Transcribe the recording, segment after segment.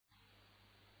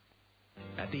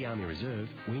At the Army Reserve,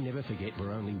 we never forget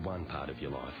we're only one part of your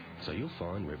life, so you'll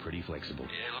find we're pretty flexible.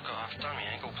 Yeah, look, I've done my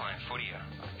ankle playing footy. I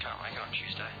can't make it on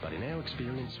Tuesday. But in our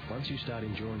experience, once you start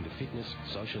enjoying the fitness,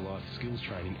 social life, skills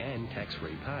training and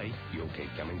tax-free pay, you'll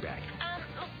keep coming back.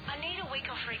 Look, I need a week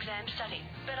off for exam study,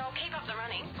 but I'll keep up the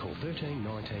running. Call 13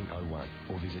 1901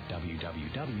 or visit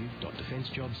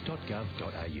www.defencejobs.gov.au.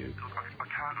 Look, I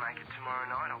can't make it tomorrow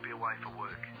night. I'll be away for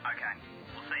work. Okay,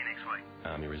 we'll see you next week.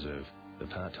 Army Reserve, the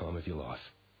part-time of your life.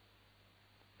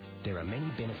 There are many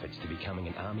benefits to becoming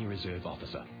an Army Reserve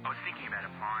officer. I was thinking about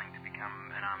applying to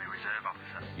become an Army Reserve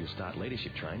officer. You'll start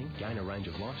leadership training, gain a range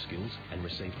of life skills, and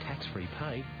receive tax-free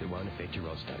pay that won't affect your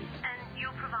Oz study. And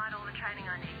you'll provide all the training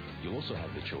I need. You'll also have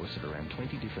the choice of around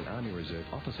 20 different Army Reserve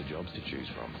officer jobs to choose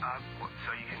from. So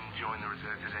you can join the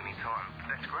reserves at any time?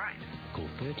 That's great. Call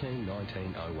 13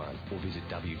 1901 or visit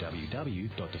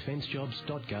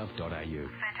www.defencejobs.gov.au.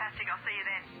 Fantastic, I'll see you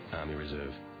then. Army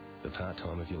Reserve, the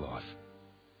part-time of your life.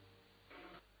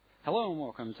 Hello and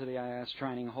welcome to the AIS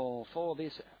Training Hall for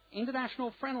this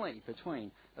international friendly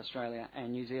between Australia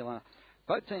and New Zealand.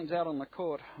 Both teams out on the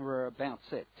court were about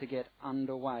set to get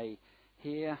underway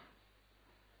here.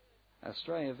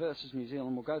 Australia versus New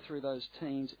Zealand. We'll go through those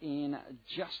teams in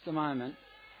just a moment.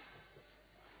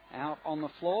 Out on the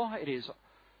floor, it is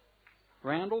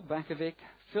Randall, Bakovic,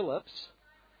 Phillips,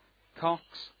 Cox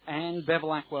and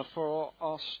Bevilacqua for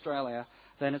Australia.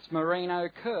 Then it's Marino,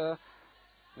 Kerr,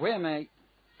 Wermate,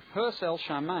 Purcell,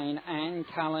 Charmaine and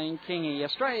Colleen Kingy.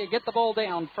 Australia get the ball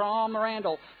down from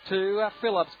Randall to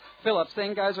Phillips. Phillips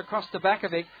then goes across to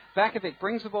Bakovic. Bakovic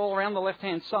brings the ball around the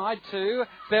left-hand side to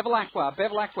Bevilacqua.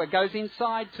 Bevilacqua goes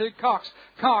inside to Cox.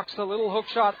 Cox, a little hook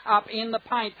shot up in the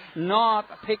paint. Not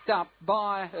picked up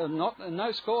by,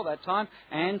 no score that time.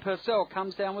 And Purcell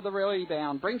comes down with a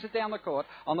rebound. Brings it down the court.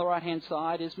 On the right-hand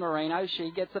side is Marino.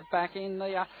 She gets it back in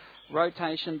the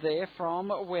rotation there from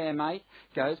Wermate.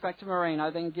 Goes back to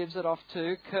Marino, then gives it off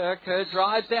to Kerr. Kerr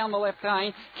drives down the left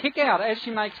lane. Kick out as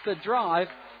she makes the drive.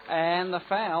 And the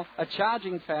foul, a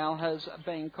charging foul, has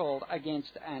been called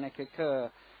against Annika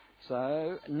Kerr.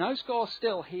 So no score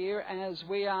still here as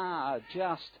we are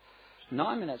just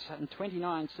 9 minutes and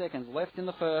 29 seconds left in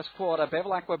the first quarter.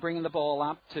 Bevilacqua bringing the ball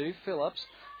up to Phillips.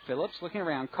 Phillips looking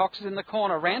around. Cox is in the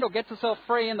corner. Randall gets herself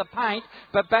free in the paint,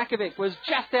 but Bakovic was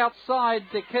just outside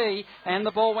the key, and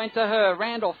the ball went to her.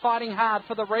 Randall fighting hard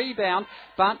for the rebound,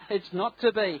 but it's not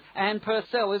to be. And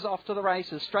Purcell is off to the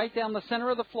races, straight down the centre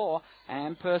of the floor.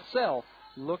 And Purcell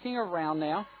looking around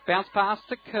now. Bounce pass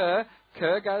to Kerr.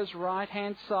 Kerr goes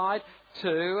right-hand side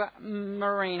to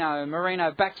Marino.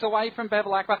 Marino backs away from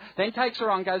Bevilacqua, then takes her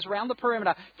on, goes around the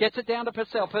perimeter, gets it down to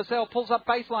Purcell. Purcell pulls up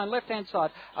baseline, left-hand side,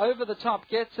 over the top,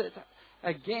 gets it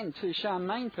again to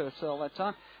Charmaine Purcell that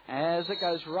time, as it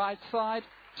goes right side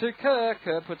to Kerr.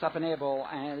 Kerr puts up an air ball,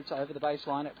 and it's over the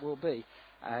baseline. It will be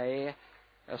a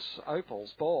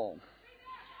Opal's ball.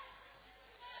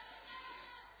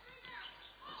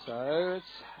 So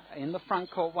it's in the front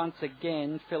court once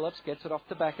again. Phillips gets it off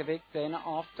to Bakovic, then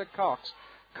off to Cox.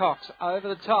 Cox over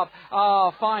the top.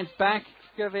 Finds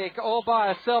Bakovic all by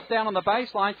herself down on the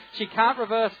baseline. She can't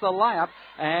reverse the layup,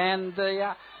 and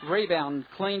the rebound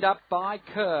cleaned up by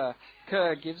Kerr.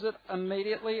 Kerr gives it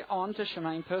immediately on to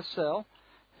Charmaine Purcell,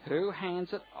 who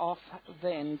hands it off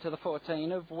then to the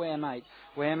 14 of Wermate.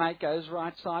 Wermate goes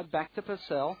right side back to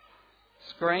Purcell.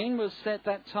 Screen was set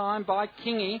that time by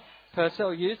Kingy.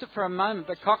 Purcell used it for a moment,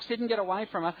 but Cox didn't get away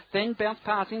from her. Then bounced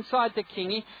pass inside to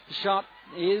Kingy. The shot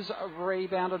is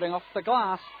rebounded off the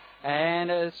glass,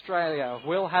 and Australia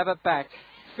will have it back.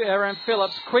 Aaron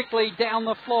Phillips quickly down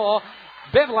the floor.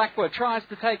 Bevilacqua tries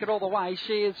to take it all the way.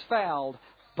 She is fouled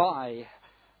by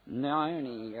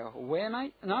Naomi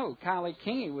Wermate. No, Carly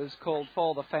Kingy was called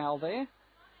for the foul there.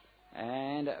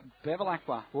 And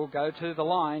Bevilacqua will go to the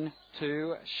line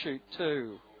to shoot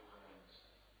two.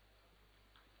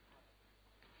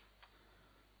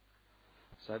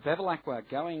 So Bevilacqua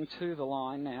going to the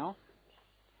line now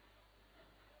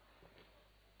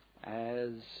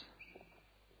as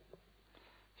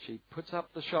she puts up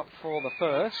the shot for the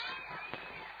first.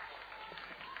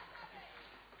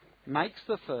 Makes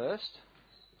the first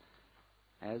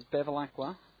as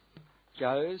Bevilacqua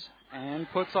goes and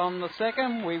puts on the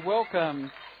second. We welcome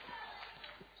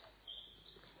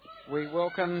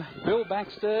Bill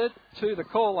Baxter to the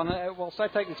call. And whilst I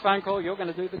take this phone call, you're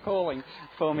going to do the calling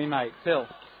for me, mate. Bill.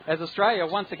 As Australia,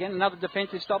 once again, another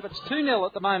defensive stop. It's 2-0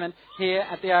 at the moment here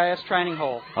at the AIS Training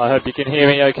Hall. I hope you can hear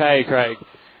me okay, Craig.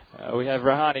 We have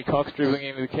Rahani Cox dribbling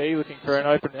into the key, looking for an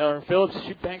open Aaron Phillips.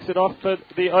 She banks it off for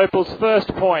the Opals' first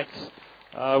points.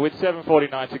 With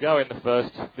 7:49 to go in the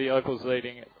first, the Opals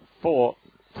leading 4-0.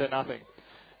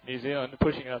 New Zealand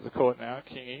pushing it up the court now.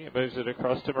 Kingy moves it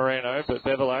across to Marino, but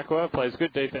Bevilacqua plays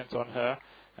good defence on her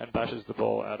and bashes the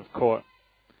ball out of court.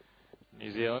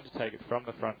 New Zealand take it from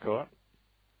the front court.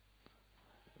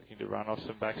 Looking to run off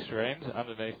some back screens.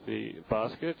 Underneath the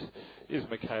basket is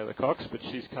Michaela Cox, but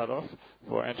she's cut off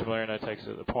before Angela Marino takes it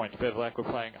at the point. Bevilacqua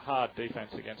playing hard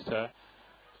defence against her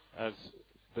as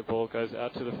the ball goes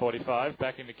out to the 45,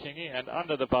 back into Kingy, and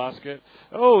under the basket.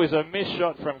 Oh, is a missed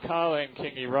shot from Carleen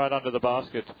Kingy right under the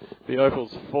basket. The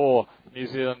Opals 4, New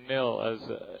Zealand 0 as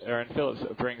Erin Phillips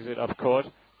brings it up court.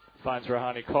 Finds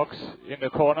Rahani Cox in the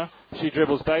corner. She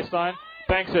dribbles baseline,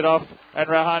 banks it off, and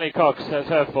Rahani Cox has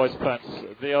her voice punts.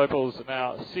 The Opals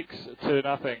now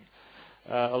 6-0.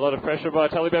 A lot of pressure by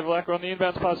Tali Bevilacqua on the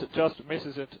inbounds pass. It just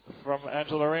misses it from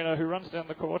Angela Marino, who runs down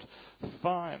the court,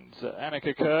 finds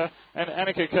Annika Kerr, and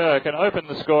Annika Kerr can open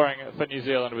the scoring for New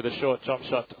Zealand with a short jump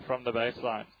shot from the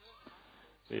baseline.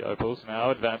 The Opals now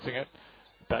advancing it.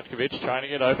 Batkovic trying to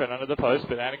get open under the post,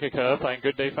 but Annika Kerr playing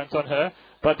good defence on her.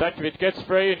 But Batkovic gets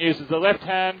free and uses the left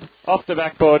hand off the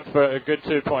backboard for a good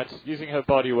 2 points, using her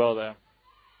body well there.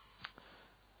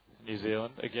 New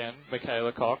Zealand, again,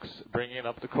 Michaela Cox bringing it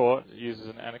up the court, uses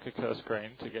an Annika Kerr screen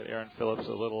to get Erin Phillips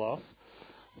a little off.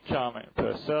 Charmaine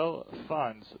Purcell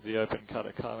finds the open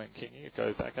cutter, Carleen Kingy. It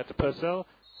goes back out to Purcell.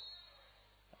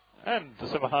 And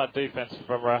some hard defence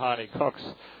from Rahani Cox.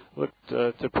 Looked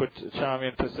to put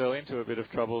Charmaine Purcell into a bit of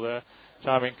trouble there.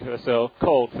 Charmaine Purcell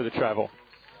called for the travel.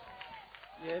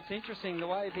 Yeah, it's interesting the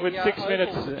way the with 6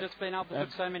 minutes have just been able to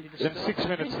put so many 6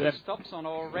 minutes stops on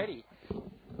already.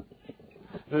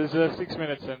 There's 6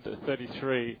 minutes and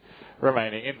 33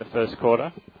 remaining in the first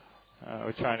quarter.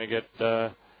 We're trying to get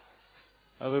a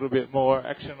little bit more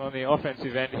action on the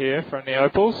offensive end here from the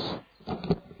Opals.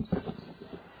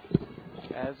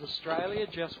 As Australia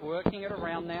just working it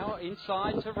around now,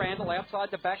 inside to Randall,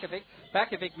 outside to Bakovic.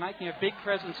 Bakovic making a big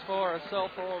presence for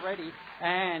herself already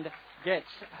and gets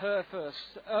her first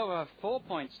 4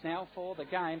 points now for the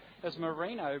game as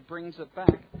Marino brings it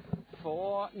back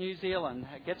for New Zealand.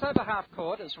 Gets over half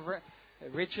court as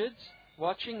Richards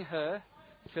watching her.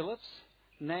 Phillips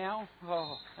now,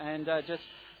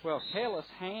 careless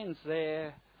hands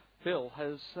there. Bill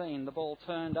has seen the ball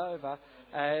turned over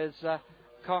as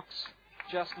Cox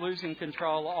just losing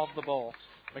control of the ball.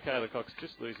 Michaela Cox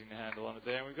just losing the handle on it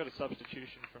there. And we've got a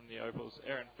substitution from the Opals.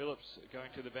 Erin Phillips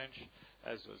going to the bench,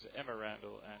 as was Emma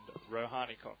Randall and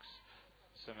Rohani Cox.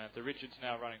 Samantha Richards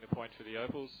now running the point for the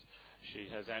Opals. She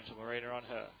has Angela Marino on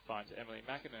her, finds Emily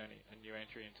McInerney, a new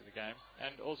entry into the game,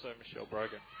 and also Michelle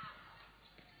Brogan.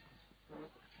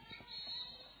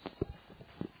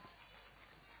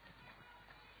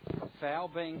 A foul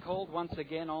being called once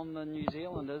again on the New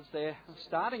Zealanders. They're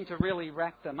starting to really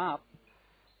rack them up,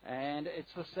 and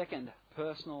it's the second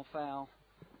personal foul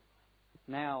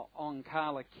now on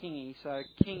Carla Kingy. So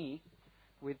Kingy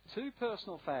with 2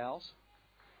 personal fouls,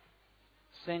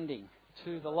 sending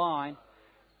to the line.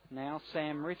 Now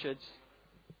Sam Richards.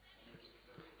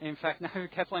 In fact, no,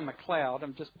 Kathleen McLeod.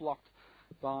 I'm just blocked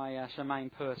by Charmaine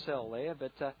Purcell there.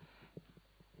 But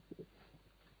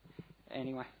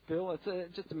anyway, Bill,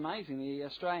 it's just amazing. The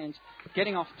Australians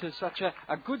getting off to such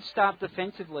a good start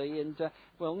defensively. And,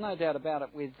 no doubt about it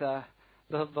with the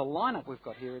lineup we've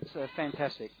got here. It's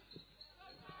fantastic.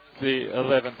 The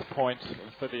 11th point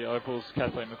for the Opals.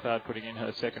 Kathleen McLeod putting in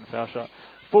her second foul shot.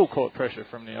 Full court pressure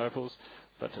from the Opals.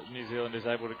 But New Zealand is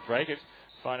able to break it,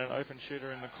 find an open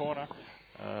shooter in the corner.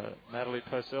 Natalie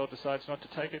Purcell decides not to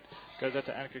take it, goes out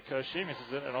to Annika Kerr. She misses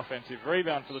it, an offensive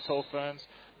rebound for the Tall Ferns,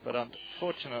 but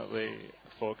unfortunately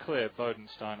for Claire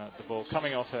Bodensteiner, the ball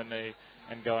coming off her knee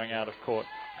and going out of court.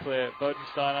 Claire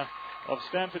Bodensteiner of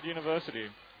Stanford University,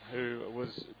 who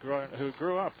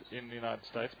grew up in the United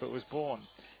States but was born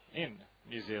in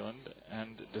New Zealand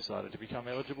and decided to become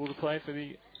eligible to play for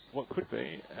what could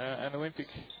be an Olympic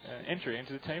entry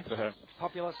into the team for her.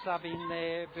 Popular sub in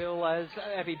there, Bill, as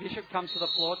Abby Bishop comes to the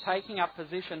floor, taking up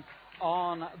position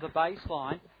on the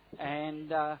baseline.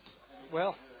 And,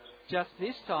 just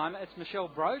this time, it's Michelle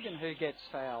Brogan who gets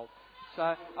fouled.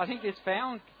 So I think this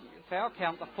foul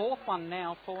count, the 4th one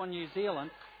now for New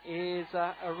Zealand, is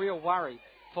a real worry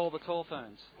for the Tall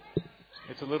Ferns.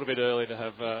 It's a little bit early to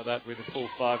have that with a full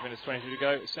 5 minutes 22 to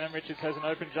go. Sam Richards has an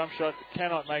open jump shot,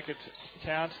 cannot make it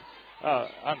count.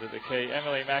 Under the key.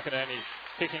 Emily McInerney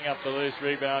picking up the loose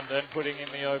rebound and putting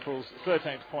in the Opals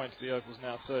 13th point. The Opals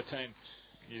now 13.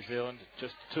 New Zealand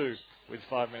just 2 with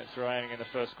 5 minutes remaining in the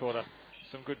first quarter.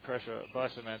 Some good pressure by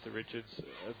Samantha Richards.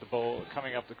 The ball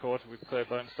coming up the court with Claire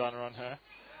Bodensteiner on her.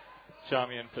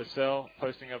 Charmian Purcell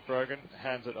posting up Brogan,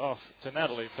 hands it off to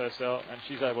Natalie Purcell, and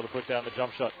she's able to put down the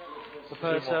jump shot. The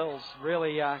Purcells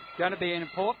really going to be an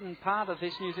important part of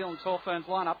this New Zealand Tall Ferns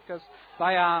lineup because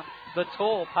they are the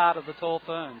tall part of the Tall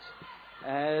Ferns.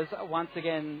 As once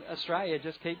again, Australia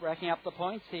just keep racking up the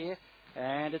points here.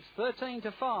 And it's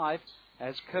 13-5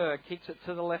 as Kerr kicks it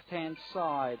to the left-hand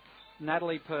side.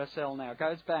 Natalie Purcell now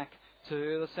goes back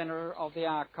to the centre of the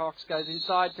arc. Cox goes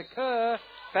inside to Kerr.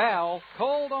 Foul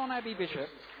called on Abby Bishop.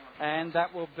 And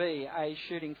that will be a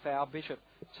shooting foul. Bishop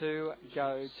to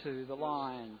go to the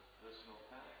line.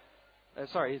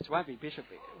 It won't be Bishop.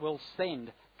 It will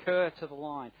send Kerr to the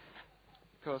line.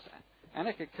 Of course,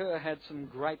 Annika Kerr had some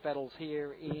great battles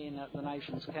here in the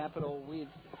nation's capital with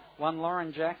one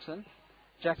Lauren Jackson.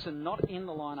 Jackson not in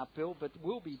the lineup, Bill, but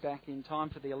will be back in time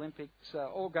for the Olympics,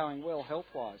 all going well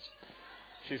health-wise.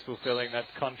 She's fulfilling that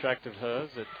contract of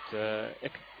hers at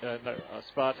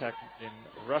Spartak in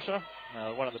Russia,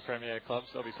 one of the premier clubs.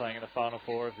 They'll be playing in the Final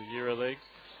Four of the EuroLeague.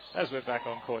 As we're back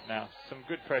on court now, some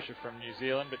good pressure from New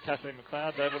Zealand, but Kathleen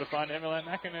McLeod's able to find Emily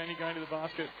McInerney going to the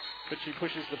basket, but she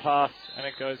pushes the pass and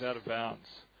it goes out of bounds.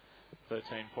 13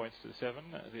 points to 7.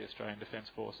 The Australian Defence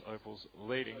Force Opals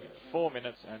leading 4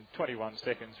 minutes and 21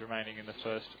 seconds remaining in the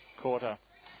first quarter.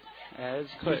 As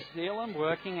New Zealand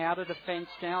working out a defence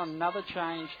now, another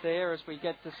change there as we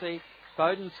get to see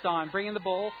Bodenstein bringing the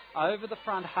ball over the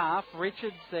front half.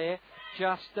 Richards there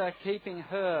just keeping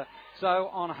her so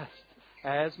honest.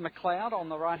 As McLeod on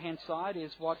the right-hand side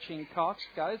is watching Cox,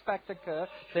 goes back to Kerr,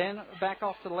 then back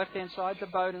off to the left-hand side to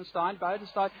Bodenstein.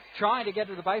 Bodenstein trying to get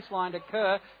to the baseline to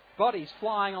Kerr. Bodies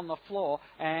flying on the floor,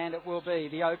 and it will be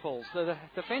the Opals. The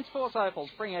Defence Force Opals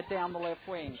bring it down the left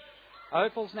wing.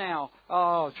 Opals now,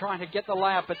 trying to get the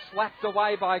layup, but slapped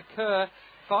away by Kerr.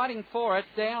 Fighting for it,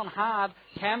 down hard.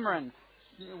 Cameron,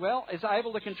 is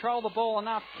able to control the ball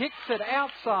enough. Kicks it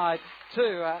outside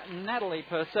to Natalie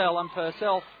Purcell, and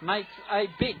Purcell makes a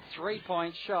big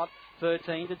 3-point shot,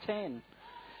 13-10.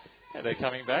 Yeah, they're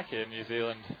coming back here, New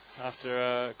Zealand,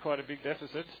 after quite a big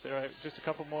deficit. There are just a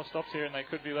couple more stops here and they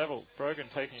could be level. Brogan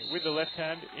taking it with the left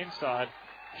hand inside.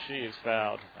 She is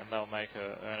fouled and they'll make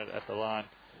her earn it at the line.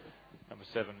 Number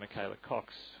 7, Michaela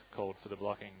Cox, called for the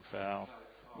blocking foul.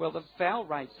 Well, the foul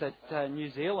rate that New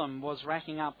Zealand was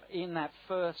racking up in that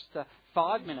first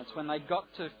 5 minutes when they got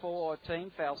to 4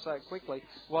 team fouls so quickly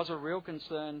was a real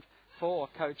concern for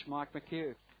Coach Mike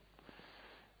McHugh.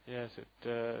 Yes, it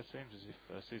seems as if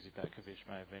Susie Batkovic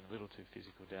may have been a little too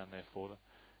physical down there for them,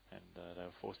 and they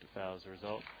were forced to foul as a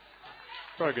result.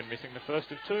 Brogan missing the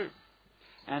first of 2.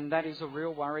 And that is a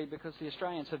real worry because the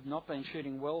Australians have not been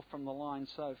shooting well from the line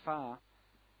so far.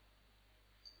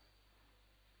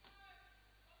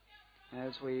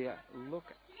 As we look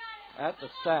at the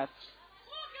stats,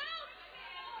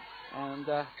 and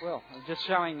just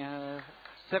showing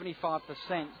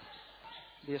 75%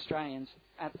 the Australians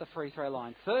at the free throw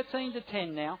line.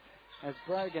 13-10 now, as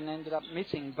Brogan ended up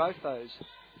missing both those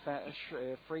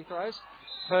free throws.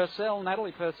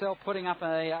 Natalie Purcell putting up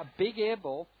a big air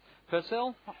ball.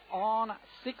 Purcell on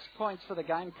 6 points for the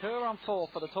game. Kerr on 4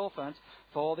 for the Tall Ferns.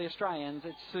 For the Australians,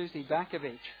 it's Susie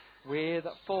Batkovic with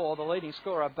 4, the leading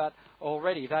scorer, but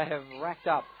already they have racked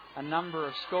up a number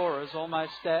of scorers.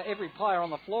 Almost every player on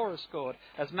the floor has scored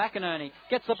as McInerney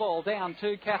gets the ball down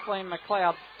to Kathleen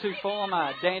McLeod, 2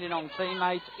 former Dandenong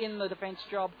teammates in the defence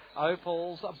job.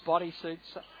 Opals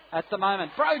bodysuits at the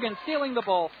moment. Brogan stealing the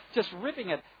ball, just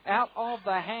ripping it out of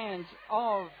the hands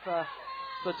of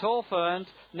the Tall Ferns.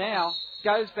 Now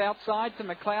goes outside to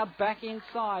McLeod, back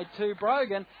inside to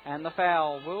Brogan, and the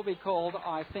foul will be called,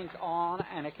 I think, on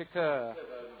Annika Kerr.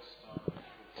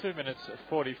 2 minutes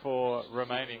 44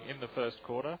 remaining in the first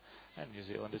quarter, and New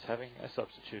Zealand is having a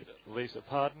substitute. Lisa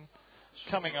Pardon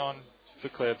coming on for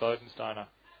Claire Bodensteiner.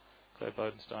 Claire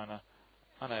Bodensteiner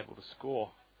unable to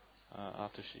score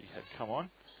after she had come on,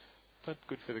 but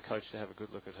good for the coach to have a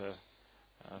good look at her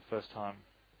first time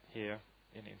here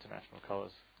in international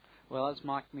colours. Well, as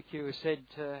Mike McHugh said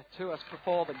to us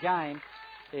before the game,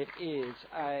 it's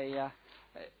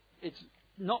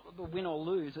not the win or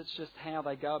lose, it's just how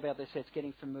they go about their sets,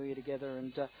 getting familiar together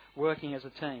and working as a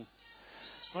team.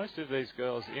 Most of these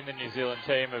girls in the New Zealand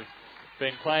team have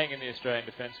been playing in the Australian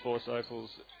Defence Force Opals,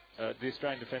 the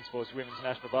Australian Defence Force Women's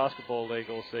National Basketball League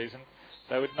all season.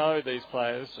 They would know these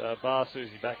players, bar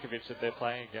Susie Batkovic, that they're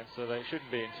playing against, so they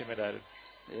shouldn't be intimidated.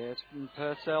 Yes,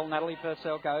 Natalie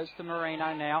Purcell goes to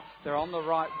Marino now. They're on the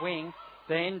right wing.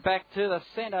 Then back to the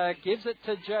centre, gives it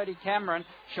to Jodie Cameron.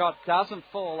 Shot doesn't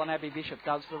fall, and Abby Bishop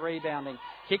does the rebounding.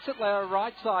 Kicks it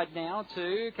right side now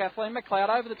to Kathleen McLeod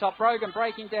over the top. Brogan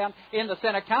breaking down in the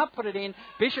centre, can't put it in.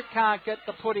 Bishop can't get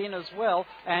the put in as well,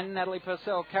 and Natalie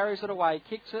Purcell carries it away,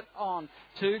 kicks it on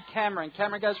to Cameron.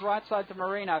 Cameron goes right side to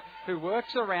Marino, who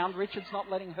works around. Richards not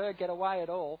letting her get away at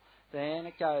all. Then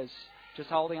it goes. Just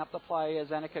holding up the play as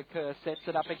Annika Kerr sets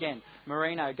it up again.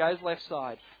 Marino goes left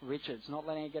side. Richards not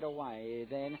letting it get away.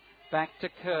 Then back to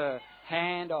Kerr.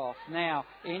 Hand off. Now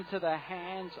into the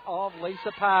hands of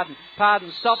Lisa Pardon. Pardon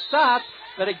start.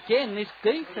 But again, this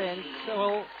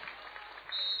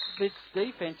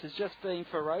defence is just being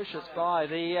ferocious by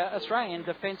the Australian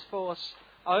Defence Force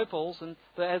Opals. And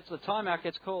as the timeout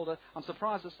gets called, I'm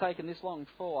surprised it's taken this long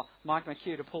for Mike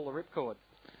McHugh to pull the ripcord.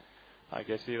 I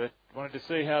guess he wanted to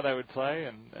see how they would play,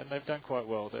 and they've done quite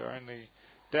well. They're only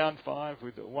down 5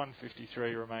 with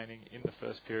 1:53 remaining in the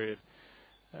first period.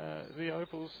 The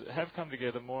Opals have come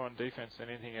together more on defence than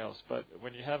anything else, but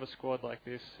when you have a squad like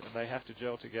this and they have to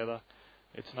gel together,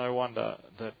 it's no wonder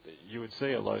that you would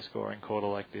see a low-scoring quarter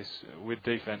like this with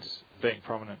defence being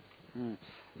prominent.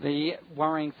 The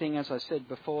worrying thing, as I said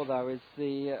before, though, is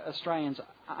the Australians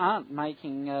aren't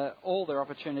making all their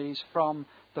opportunities from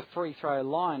the free throw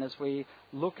line. As we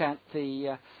look at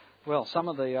the, some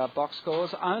of the box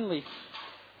scores, only,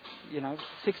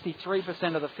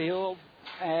 63% of the field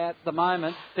at the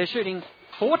moment. They're shooting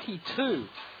 42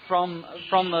 from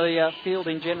the field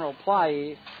in general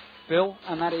play, Bill,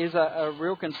 and that is a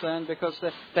real concern because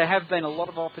there have been a lot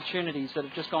of opportunities that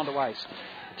have just gone to waste.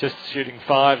 Just shooting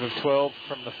 5 of 12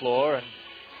 from the floor, and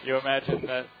you imagine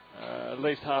that at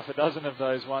least half a dozen of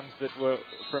those ones that were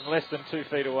from less than 2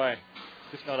 feet away,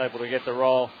 just not able to get the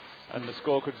roll, and the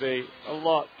score could be a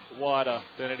lot wider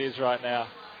than it is right now.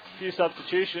 A few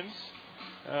substitutions.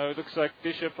 It looks like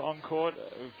Bishop on court.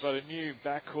 We've got a new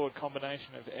backcourt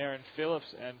combination of Erin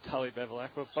Phillips and Tully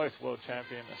Bevilacqua, both world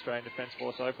champion Australian Defence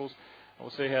Force Opals. And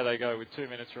we'll see how they go with 2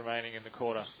 minutes remaining in the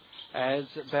quarter. As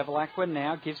Bevilacqua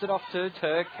now gives it off to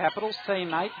her Capitals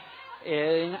teammate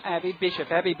in Abby Bishop.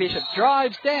 Abby Bishop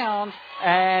drives down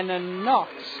and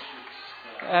knocks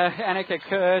Annika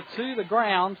Kerr to the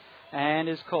ground and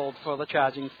is called for the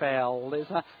charging foul.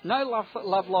 There's no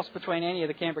love lost between any of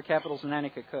the Canberra Capitals and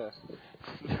Annika Kerr.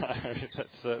 No, that's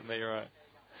certainly right.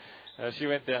 She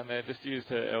went down there, just used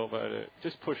her elbow to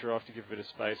just push her off to give a bit of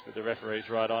space, but the referee's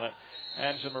right on it.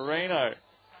 Angela Marino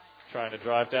trying to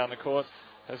drive down the court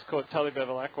has caught Tully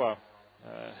Bevilacqua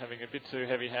having a bit too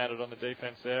heavy-handed on the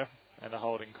defence there, and a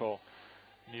holding call.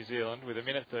 New Zealand, with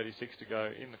 1:36 to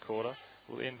go in the quarter,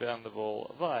 will inbound the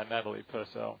ball via Natalie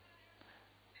Purcell.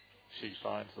 She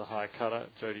finds the high cutter,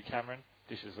 Jodie Cameron,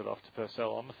 dishes it off to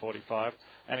Purcell on the 45.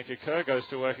 Annika Kerr goes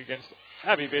to work against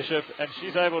Abby Bishop, and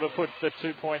she's able to put the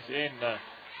 2 points in.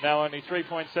 Now only 3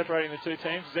 points separating the two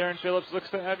teams. Erin Phillips looks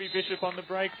for Abby Bishop on the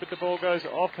break, but the ball goes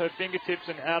off her fingertips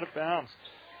and out of bounds.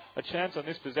 A chance on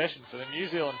this possession for the New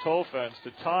Zealand Tall Ferns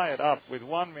to tie it up with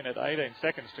 1 minute 18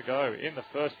 seconds to go in the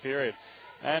first period.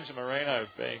 Angela Marino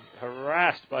being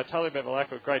harassed by Tully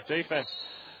Bevilacqua. Great defence,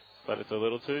 but it's a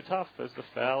little too tough as the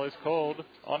foul is called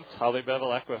on Tully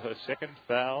Bevilacqua, her second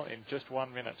foul in just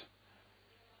 1 minute.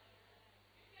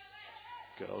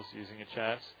 Girls using a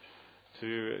chance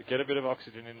to get a bit of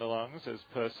oxygen in the lungs as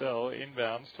Purcell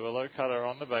inbounds to a low cutter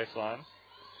on the baseline.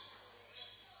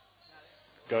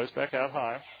 Goes back out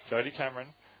high. Jodie Cameron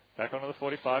back onto the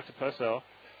 45 to Purcell.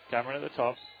 Cameron at the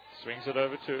top. Swings it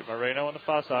over to Marino on the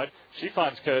far side. She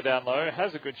finds Kerr down low.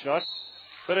 Has a good shot,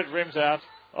 but it rims out.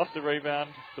 Off the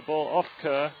rebound. The ball off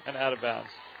Kerr and out of bounds.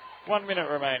 1 minute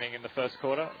remaining in the first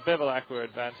quarter. Bevilacqua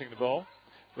advancing the ball.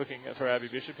 Looking for Abby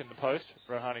Bishop in the post.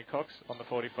 Rohani Cox on the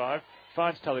 45.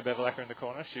 Finds Tully Bevilacqua in the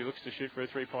corner. She looks to shoot for a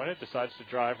three-pointer. Decides to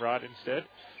drive right instead.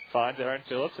 Finds Erin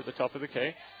Phillips at the top of the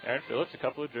key. Erin Phillips, a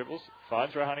couple of dribbles.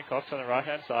 Finds Rohani Cox on the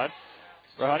right-hand side.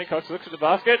 Rohani Cox looks at the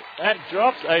basket and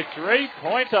drops a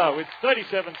three-pointer with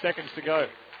 37 seconds to go.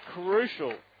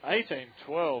 Crucial.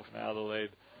 18-12 now the lead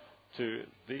to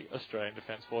the Australian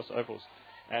Defence Force Opals.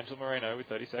 Angela Marino with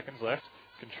 30 seconds left,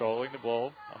 controlling the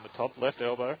ball on the top left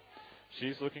elbow.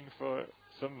 She's looking for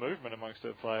some movement amongst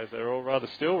her players. They're all rather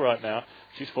still right now.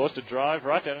 She's forced to drive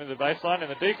right down to the baseline, and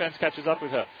the defence catches up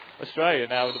with her. Australia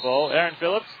now with the ball. Erin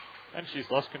Phillips, and she's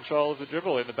lost control of the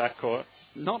dribble in the backcourt.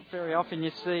 Not very often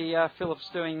you see Phillips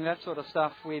doing that sort of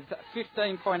stuff with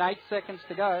 15.8 seconds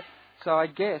to go. So I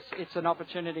guess it's an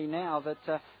opportunity now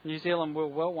that New Zealand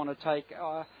will well want to take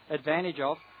advantage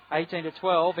of.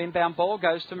 18-12. Inbound ball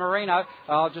goes to Marino.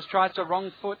 Just tries to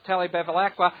wrong foot Tally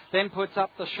Bevilacqua. Then puts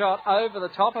up the shot over the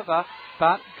top of her.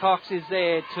 But Cox is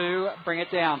there to bring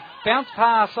it down. Bounce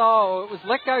pass. It was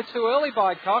let go too early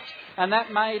by Cox. And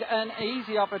that made an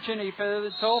easy opportunity for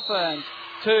the Tall Ferns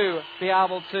to be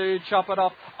able to chop it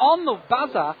off. On the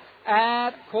buzzer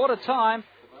at quarter time,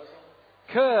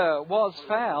 Kerr was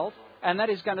fouled. And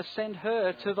that is going to send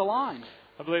her to the line.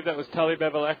 I believe that was Tully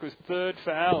Bevilacqua's third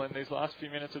foul in these last few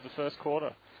minutes of the first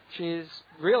quarter. She's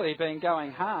really been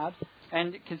going hard.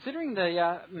 And considering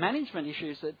the management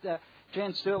issues that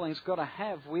Jan Sterling's got to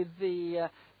have with the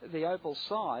Opal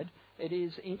side, it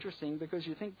is interesting because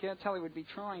you think Tully would be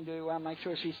trying to make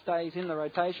sure she stays in the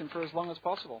rotation for as long as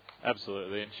possible.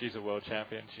 Absolutely, and she's a world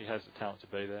champion. She has the talent to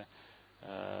be there.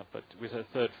 But with her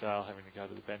third foul having to go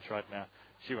to the bench right now,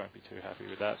 she won't be too happy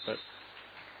with that. But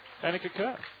Annika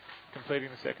Kerr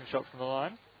completing the second shot from the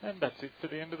line, and that's it for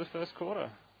the end of the first quarter.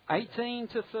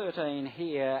 18-13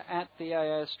 here at the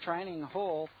AS Training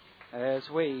Hall as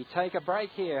we take a break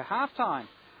here. Halftime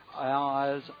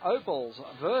as Opals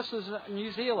versus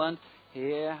New Zealand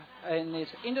here in this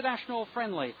international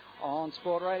friendly on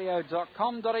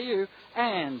sportradio.com.au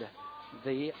and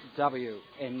the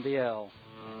WNBL.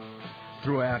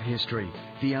 Throughout history,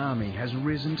 the Army has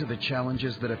risen to the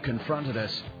challenges that have confronted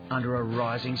us under a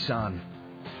rising sun.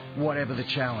 Whatever the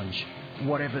challenge,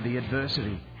 whatever the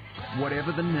adversity,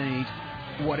 whatever the need,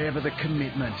 whatever the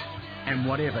commitment, and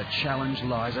whatever challenge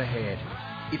lies ahead,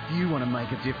 if you want to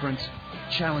make a difference,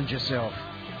 challenge yourself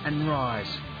and rise.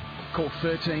 Call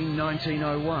 13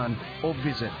 1901 or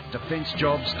visit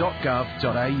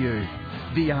defencejobs.gov.au.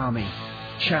 The Army.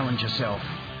 Challenge yourself.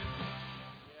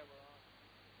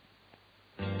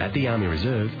 At the Army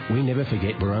Reserve, we never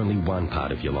forget we're only one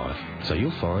part of your life, so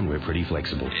you'll find we're pretty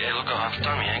flexible. Yeah, look, I've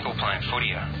done my ankle playing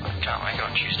footy. I can't make it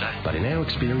on Tuesday. But in our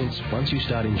experience, once you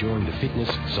start enjoying the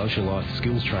fitness, social life,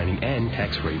 skills training and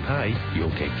tax-free pay, you'll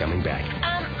keep coming back.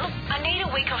 Look, I need a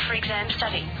week off for exam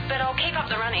study, but I'll keep up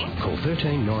the running. Call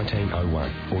 13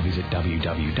 1901 or visit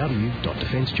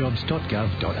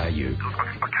www.defencejobs.gov.au. Look,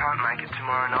 if I can't make it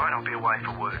tomorrow night, I'll be away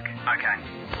for work. Okay,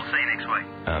 we'll see you next week.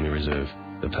 Army Reserve,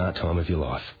 the part-time of your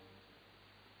life.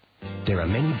 There are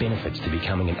many benefits to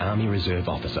becoming an Army Reserve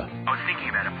officer. I was thinking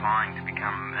about applying to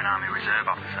become an Army Reserve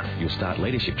officer. You'll start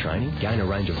leadership training, gain a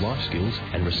range of life skills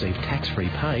and receive tax-free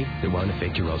pay that won't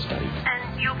affect your Oz study.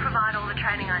 And you'll provide all the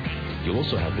training I need. You'll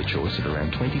also have the choice of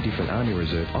around 20 different Army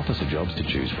Reserve officer jobs to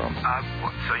choose from.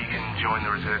 So you can join the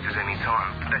reserves at any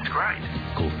time? That's great.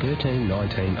 Call 13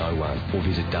 1901 or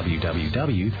visit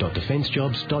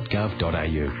www.defencejobs.gov.au.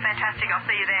 Fantastic, I'll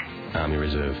see you then. Army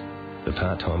Reserve, the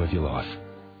part-time of your life.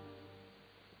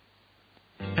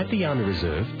 At the Army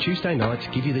Reserve, Tuesday nights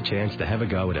give you the chance to have a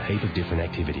go at a heap of different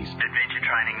activities. Adventure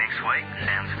training next week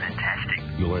sounds fantastic.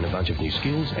 You'll learn a bunch of new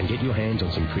skills and get your hands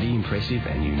on some pretty impressive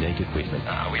and unique equipment.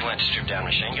 We learnt to strip down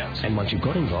machine guns. And once you've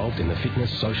got involved in the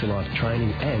fitness, social life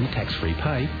training and tax-free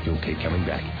pay, you'll keep coming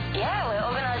back. Yeah, we're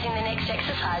organising the next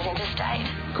exercise interstate.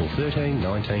 Call 13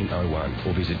 1901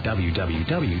 or visit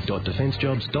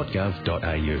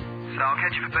www.defencejobs.gov.au. So I'll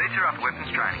catch you for pizza after weapons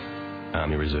training.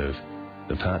 Army Reserve,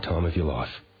 the part-time of your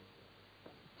life.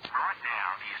 Right now,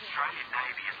 the Australian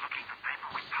Navy is looking for people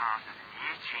with passes in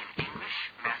Year 10 English,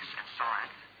 Maths and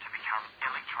Science to become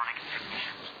electronics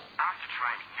technicians. After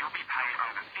training, you'll be paid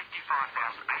over $55,800 a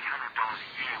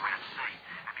year when at sea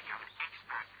and become an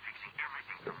expert in fixing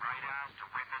everything from radars to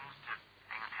weapons to...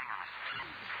 Hang on a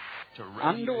second.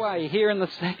 Underway here in the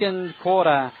second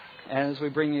quarter as we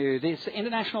bring you this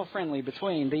international friendly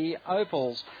between the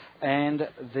Opals and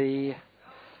the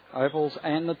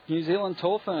New Zealand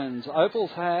Tall Ferns.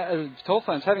 Tall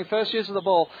Ferns having first use of the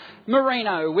ball.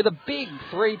 Marino with a big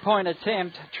three-point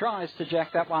attempt tries to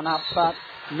jack that one up, but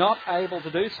not able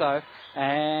to do so.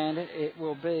 And it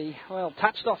will be,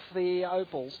 touched off the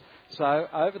Opals. So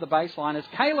over the baseline as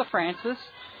Kayla Francis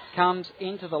comes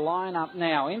into the lineup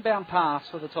now. Inbound pass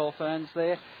for the Tall Ferns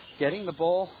there. Getting the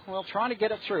ball, trying to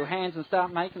get it through hands and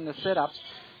start making the setups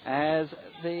as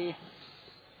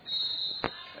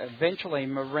eventually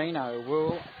Marino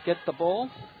will get the ball.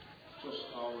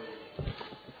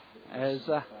 As,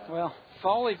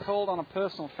 Foley called on a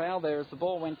personal foul there as the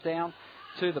ball went down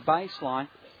to the baseline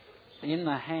in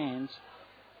the hands.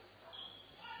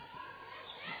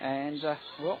 And,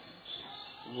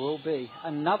 will be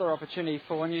another opportunity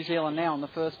for New Zealand now on the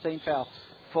first team foul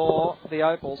for the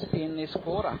Opals in this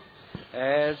quarter.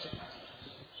 As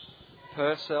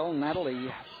Purcell,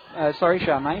 Natalie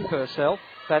Charmaine Purcell.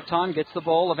 That time gets the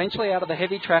ball eventually out of the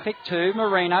heavy traffic to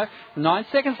Marino. 9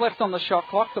 seconds left on the shot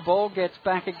clock. The ball gets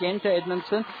back again to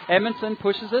Edmondson. Edmondson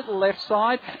pushes it left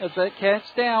side as it gets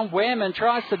down. Wehrman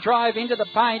tries to drive into the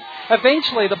paint.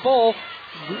 Eventually the ball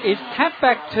is tapped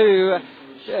back to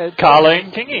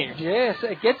Carleen Kingy. Yes,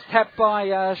 it gets tapped by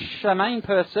Charmaine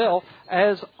Purcell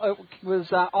as it was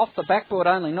off the backboard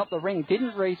only, not the ring.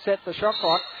 Didn't reset the shot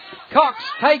clock. Cox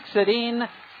takes it in,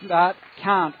 but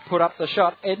can't put up the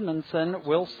shot. Edmondson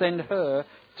will send her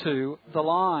to the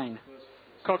line.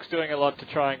 Cox doing a lot to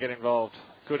try and get involved.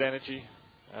 Good energy.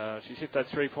 She's hit that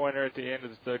three-pointer at the end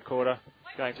of the third quarter.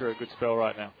 Going through a good spell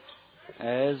right now.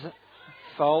 As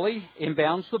Foley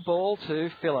inbounds the ball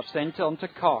to Phillips, then on to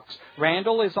Cox.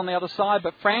 Randall is on the other side,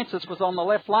 but Francis was on the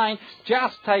left lane.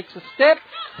 Just takes a step,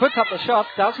 puts up the shot,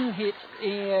 doesn't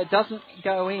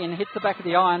go in, hits the back of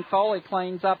the iron. Foley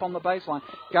cleans up on the baseline,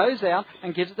 goes out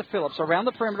and gives it to Phillips. Around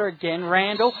the perimeter again,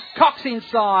 Randall. Cox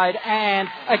inside, and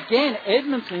again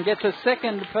Edmondson gets a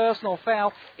second personal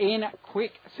foul in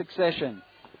quick succession.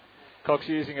 Cox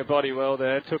using her body well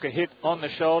there. Took a hit on the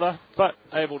shoulder, but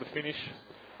able to finish.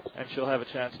 And she'll have a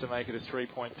chance to make it a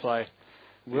three-point play.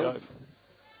 Well,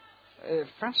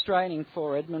 frustrating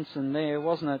for Edmondson there,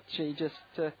 wasn't it? She just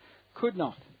could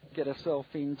not get herself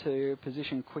into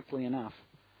position quickly enough.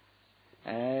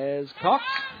 As Cox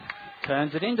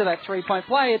turns it into that three-point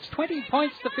play, it's 20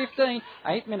 points to 15,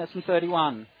 8 minutes and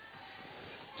 31.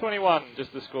 21,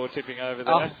 just the score tipping over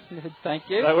there. Oh, thank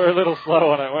you. They were a little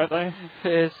slow on it, weren't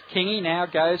they? As Kingy now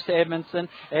goes to Edmondson.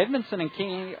 Edmondson and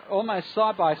Kingy almost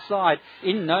side by side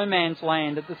in no man's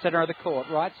land at the centre of the court.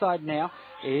 Right side now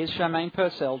is Charmaine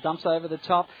Purcell. Dumps over the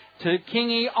top to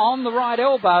Kingy on the right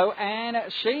elbow, and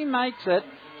she makes it.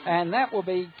 And that will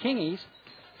be Kingy's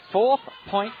fourth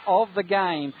point of the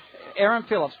game. Erin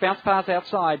Phillips, bounce pass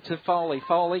outside to Foley.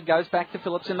 Foley goes back to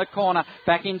Phillips in the corner.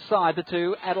 Back inside, the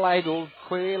two Adelaide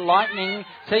Queer Lightning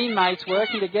teammates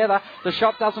working together. The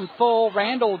shot doesn't fall.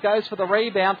 Randall goes for the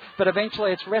rebound, but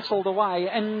eventually it's wrestled away.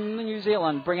 And New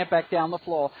Zealand bring it back down the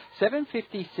floor.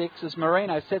 7:56 as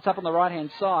Marino sets up on the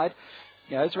right-hand side.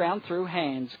 Goes round through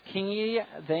hands. Kingy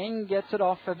then gets it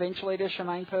off eventually to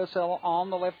Charmaine Purcell on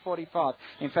the left 45.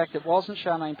 In fact, it wasn't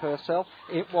Charmaine Purcell.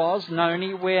 It was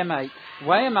Noni Wehrmate.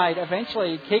 Wehrmate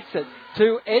eventually kicks it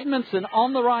to Edmondson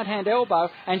on the right-hand elbow,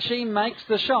 and she makes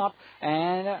the shot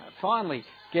and finally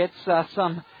gets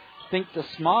something to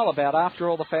smile about after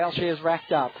all the fouls she has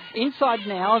racked up. Inside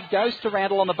now, goes to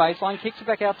Randall on the baseline, kicks it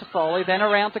back out to Foley, then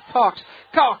around to Cox.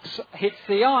 Cox hits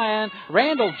the iron.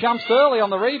 Randall jumps early on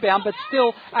the rebound, but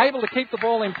still able to keep the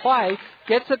ball in play.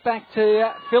 Gets it back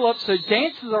to Phillips, who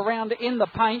dances around in the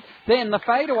paint. Then the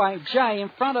fadeaway J in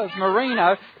front of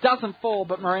Marino. Doesn't fall,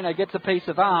 but Marino gets a piece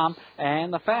of arm,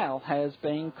 and the foul has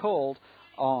been called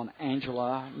on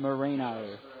Angela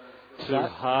Marino. Two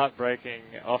heartbreaking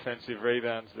offensive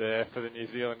rebounds there for the New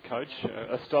Zealand coach.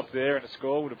 A stop there and a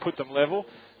score would have put them level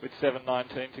with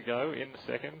 7:19 to go in the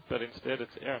second, but instead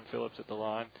it's Erin Phillips at the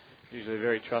line, usually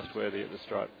very trustworthy at the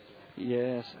stripe.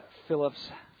 Yes,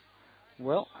 Phillips.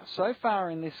 Well, so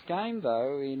far in this game,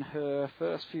 though, in her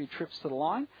first few trips to the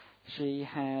line, she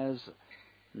has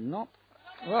not...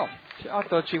 Well, I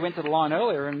thought she went to the line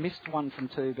earlier and missed one from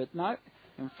two, but no,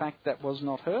 in fact, that was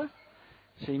not her.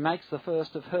 She makes the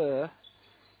first of her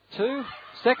two.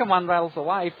 Second one rattles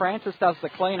away. Francis does the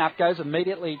clean-up, goes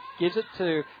immediately, gives it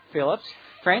to Phillips.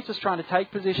 Francis trying to take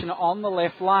position on the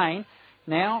left lane.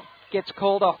 Now gets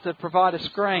called off to provide a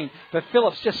screen. But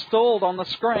Phillips just stalled on the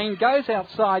screen, goes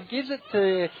outside, gives it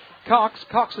to Cox.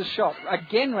 Cox's shot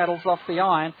again rattles off the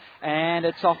iron, and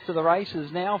it's off to the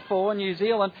races now for New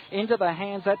Zealand. Into the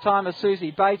hands that time of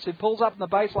Susie Bates, who pulls up in the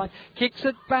baseline, kicks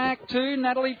it back to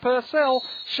Natalie Purcell.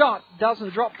 Shot doesn't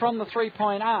drop from the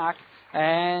three-point arc,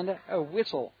 and a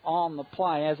whistle on the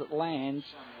play as it lands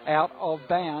out of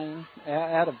bounds.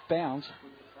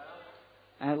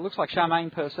 And it looks like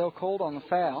Charmaine Purcell called on the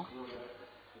foul.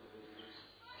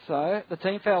 So the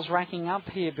team fouls racking up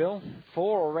here, Bill.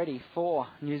 4 already for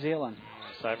New Zealand.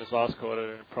 Same as last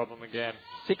quarter, a problem again.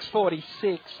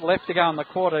 6:46 left to go in the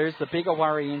quarter is the bigger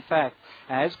worry, in fact.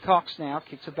 As Cox now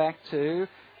kicks it back to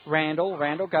Randall.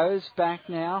 Randall goes back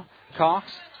now. Cox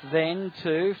then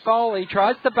to Foley.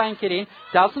 Tries to bank it in.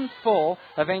 Doesn't fall.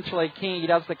 Eventually Kingy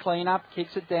does the clean up.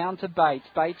 Kicks it down to Bates.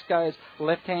 Bates goes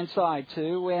left-hand side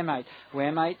to Wehrmate.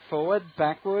 Wehrmate forward,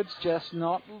 backwards. Just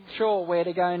not sure where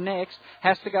to go next.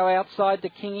 Has to go outside to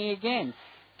Kingy again.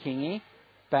 Kingy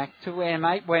Back to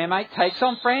Waremate. Waremate takes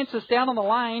on Francis down on the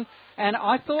lane. And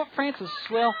I thought Francis,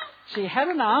 well, she had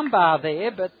an armbar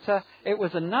there, but it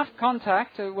was enough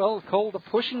contact to, called a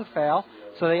pushing foul.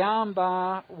 So the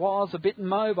armbar was a bit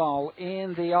mobile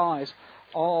in the eyes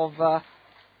of,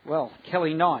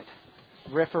 Kelly Knight,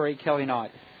 referee Kelly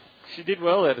Knight. She did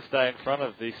well there to stay in front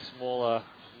of the smaller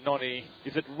Nonny.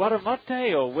 Is it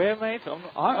Waramate or Waremate? I'm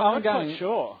not quite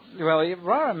sure. Well,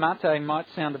 Waramate might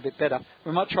sound a bit better.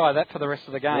 We might try that for the rest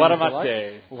of the game.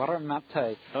 Waramate.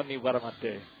 Waramate. Nonny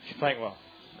Waramate. She's playing well.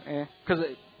 Yeah, because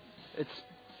it's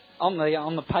on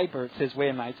the paper it says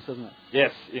Waremates, doesn't it?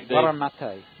 Yes, indeed.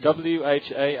 Waramate. Waremate.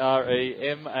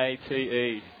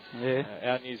 Yeah.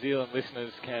 Our New Zealand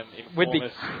listeners can inform We'd be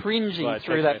us cringing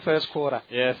through that first quarter.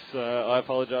 Yes, I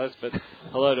apologise, but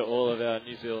hello to all of our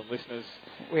New Zealand listeners.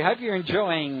 We hope you're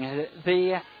enjoying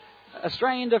the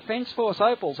Australian Defence Force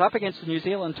Opals up against the New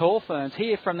Zealand Tall Ferns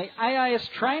here from the AIS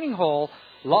Training Hall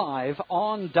live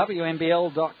on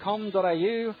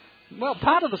WNBL.com.au. Well,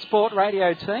 part of the Sport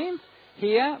Radio team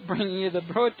here bringing you the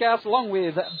broadcast along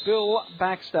with Bill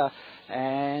Baxter.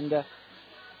 And,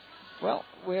 we'll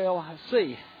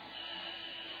see.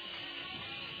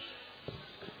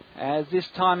 As this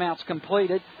timeout's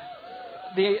completed,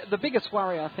 the biggest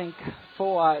worry, I think,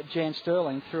 for Jan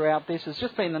Sterling throughout this has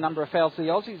just been the number of fouls the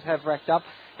Aussies have racked up,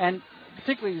 and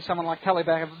particularly someone like Kelly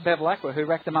Bevilacqua, who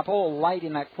racked them up all late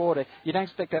in that quarter. You don't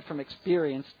expect that from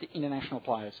experienced international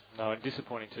players. No, and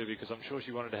disappointing too, because I'm sure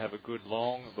she wanted to have a good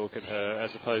long look at her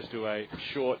as opposed to a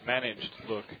short managed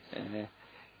look. Yeah.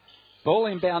 Ball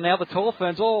inbound now. The Tall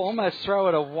Ferns almost throw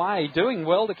it away. Doing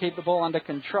well to keep the ball under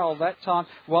control. That time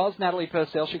was Natalie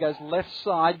Purcell. She goes left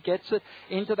side, gets it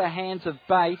into the hands of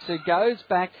Bates, who goes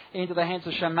back into the hands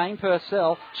of Charmaine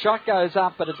Purcell. Shot goes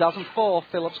up, but it doesn't fall.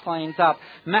 Phillips cleans up.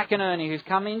 McInerney, who's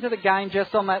come into the game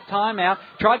just on that timeout,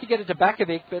 tried to get it to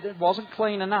Bakovic, but it wasn't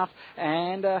clean enough.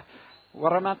 And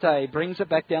Waramate brings it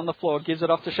back down the floor, gives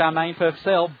it off to Charmaine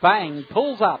Purcell. Bang!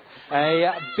 Pulls up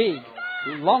a big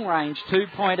long-range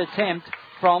two-point attempt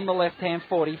from the left-hand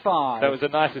 45. That was a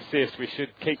nice assist. We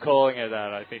should keep calling her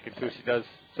that, I think, until she does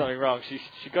something wrong. She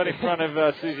got in front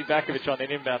of Susie Bakovic on an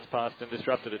inbounds pass and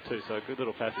disrupted it too, so a good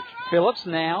little passage. Phillips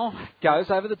now goes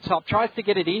over the top, tries to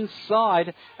get it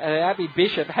inside. Abby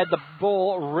Bishop had the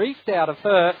ball reefed out of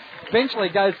her. Eventually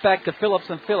goes back to Phillips,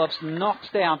 and Phillips knocks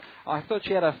down. I thought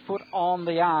she had her foot on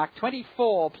the arc.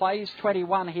 24 plays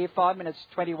 21 here, 5 minutes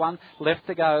 21 left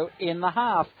to go in the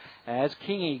half. As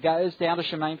Kingy goes down to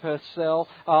Charmaine Purcell.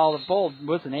 Oh, the ball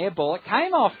was an air ball. It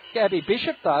came off Abby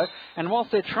Bishop though, and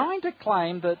whilst they're trying to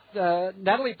claim that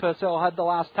Natalie Purcell had the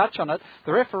last touch on it,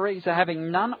 the referees are having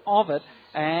none of it,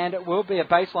 and it will be a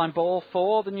baseline ball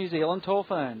for the New Zealand Tall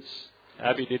Ferns.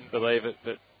 Abby didn't believe it,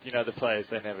 but you know the players,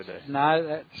 they never do. No,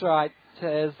 that's right.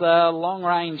 As the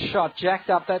long-range shot jacked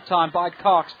up that time by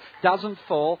Cox doesn't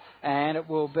fall, and it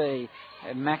will be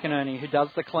McInerney who does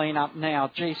the clean-up now.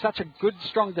 Gee, such a good,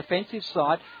 strong defensive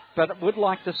side, but would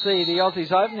like to see the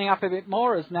Aussies opening up a bit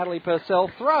more as Natalie Purcell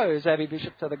throws Abby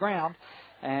Bishop to the ground.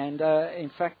 And,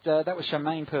 in fact, that was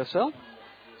Charmaine Purcell.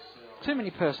 Too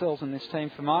many Purcells in this team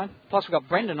for mine. Plus, we've got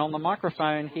Brendan on the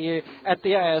microphone here at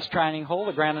the AIS Training Hall,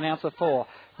 the ground announcer for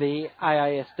the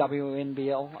AIS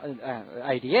WNBL,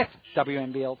 ADF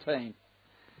WNBL team.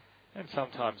 And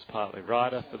sometimes partly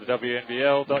writer for the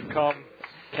WNBL.com,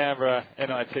 Canberra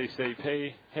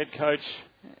NITCP, head coach,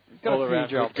 all-around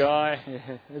good guy.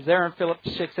 Yeah. As Aaron Phillips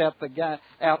checks out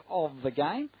out of the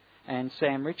game, and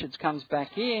Sam Richards comes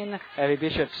back in. Abby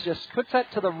Bishop just puts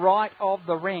that to the right of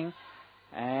the ring,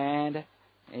 and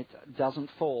it doesn't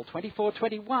fall.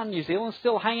 24-21, New Zealand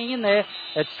still hanging in there.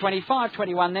 It's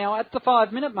 25-21 now at the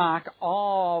 5-minute mark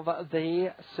of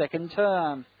the second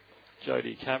term.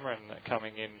 Jodie Cameron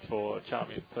coming in for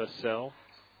Charmaine Purcell.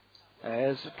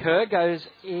 As Kerr goes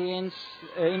in,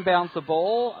 inbounds the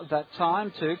ball that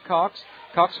time to Cox.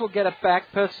 Cox will get it back.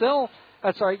 Kerr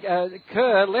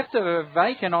left her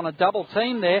vacant on a double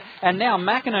team there, and now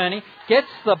McInerney gets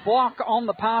the block on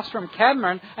the pass from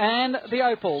Cameron, and the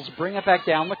Opals bring it back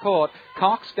down the court.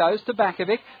 Cox goes to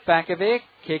Bakovic. Bakovic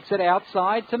kicks it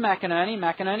outside to McInerney.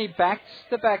 McInerney backs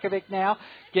to Bakovic now.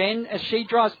 Again, as she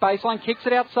drives baseline, kicks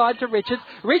it outside to Richards.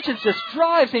 Richards just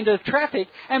drives into traffic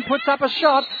and puts up a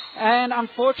shot, and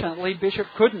unfortunately Bishop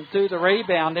couldn't do the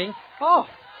rebounding. Oh,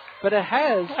 but it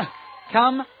has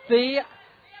come the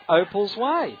Opals'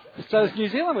 way. So as New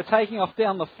Zealand were taking off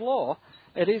down the floor,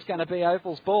 it is going to be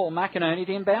Opals' ball. McInerney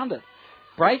to inbound it.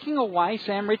 Breaking away,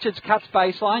 Sam Richards cuts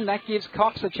baseline. That gives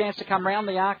Cox a chance to come round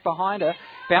the arc behind her.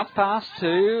 Bounce pass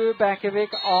to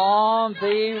Bakovic on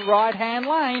the right-hand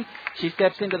lane. She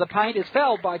steps into the paint, is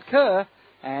fouled by Kerr,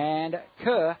 and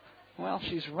Kerr Well,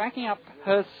 she's racking up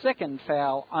her second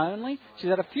foul only. She's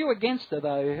had a few against her,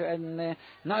 though, and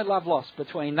no love lost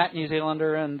between that New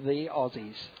Zealander and the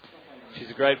Aussies. She's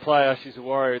a great player. She's a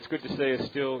warrior. It's good to see her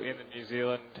still in the New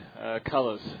Zealand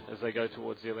colours as they go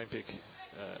towards the Olympic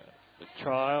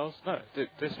trials. No,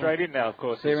 they're straight in now, of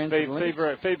course. They're into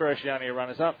the FIBA Oceania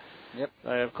runners-up. Yep.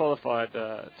 They have qualified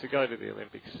to go to the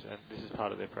Olympics, and this is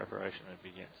part of their preparation and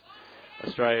begins.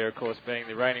 Australia, of course, being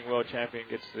the reigning world champion,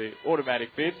 gets the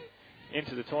automatic bid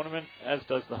into the tournament, as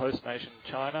does the host nation,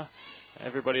 China.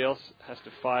 Everybody else has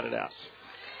to fight it out.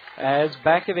 As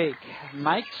Bakovic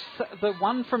makes the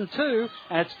 1 from 2,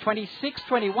 and it's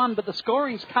 26-21, but the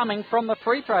scoring's coming from the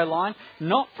free throw line,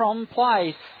 not from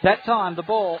play. That time, the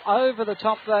ball over the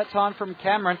top that time from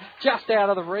Cameron, just out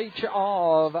of the reach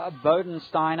of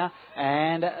Bodensteiner,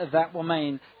 and that will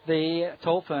mean the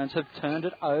Tall Ferns have turned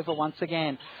it over once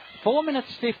again. 4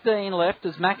 minutes 15 left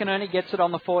as McInerney gets it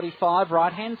on the 45,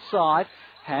 right-hand side,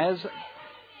 has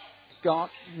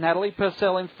got Natalie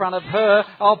Purcell in front of her.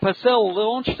 Oh, Purcell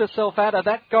launched herself at her.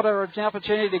 That got her an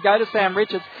opportunity to go to Sam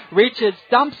Richards. Richards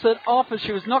dumps it off as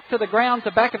she was knocked to the ground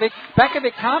to Bakovic.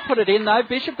 Bakovic can't put it in, though.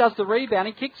 Bishop does the rebound.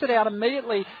 He kicks it out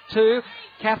immediately to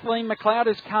Kathleen McLeod,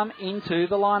 who's come into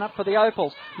the lineup for the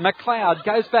Opals. McLeod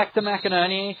goes back to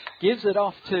McInerney, gives it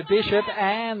off to Bishop,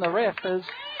 and the ref has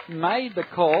made the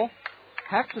call.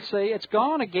 Have to see. It's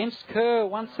gone against Kerr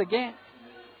once again.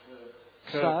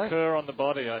 Kerr on the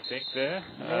body, I think, there.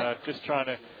 Yeah. Just trying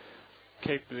to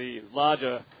keep the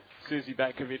larger Susie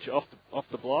Batkovic off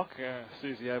the block.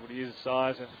 Susie able to use her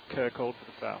size, and Kerr called for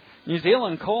the foul. New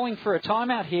Zealand calling for a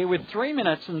timeout here with 3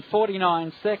 minutes and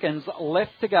 49 seconds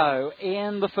left to go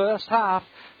in the first half.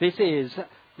 This is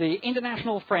the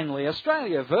international friendly,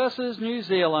 Australia versus New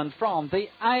Zealand from the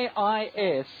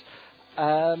AIS.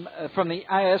 From the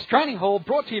AIS Training Hall,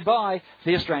 brought to you by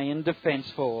the Australian Defence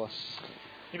Force.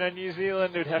 You know, New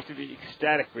Zealand would have to be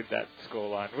ecstatic with that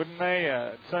scoreline, wouldn't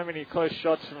they? So many close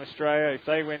shots from Australia. If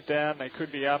they went down, they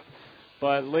could be up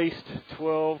by at least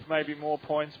 12, maybe more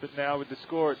points. But now with the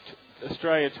score at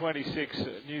Australia 26,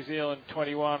 New Zealand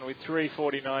 21, with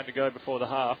 3:49 to go before the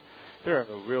half, they're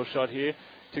a real shot here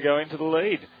to go into the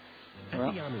lead.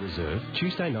 At the Army Reserve,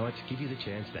 Tuesday nights give you the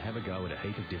chance to have a go at a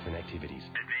heap of different activities.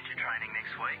 Adventure training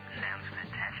next week sounds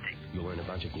fantastic. You'll learn a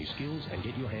bunch of new skills and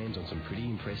get your hands on some pretty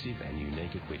impressive and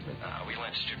unique equipment. We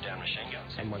learned to strip down machine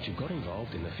guns. And once you've got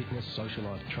involved in the fitness, social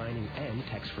life training and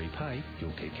tax-free pay,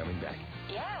 you'll keep coming back.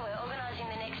 Yeah, we're organising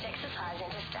the next exercise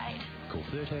interstate. Call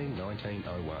 13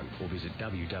 1901 or visit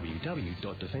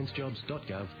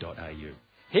www.defencejobs.gov.au.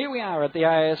 Here we are at the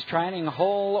AIS Training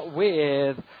Hall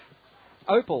with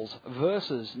Opals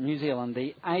versus New Zealand.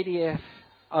 The ADF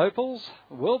Opals,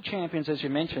 world champions as you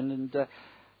mentioned,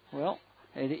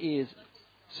 and it is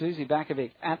Susie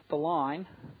Bakovic at the line,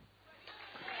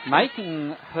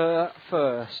 making her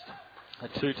first. A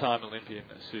two-time Olympian,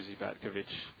 Susie Batkovic.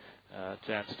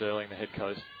 Jan Sterling, the head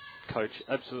coach,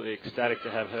 absolutely ecstatic to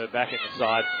have her back in the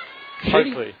side.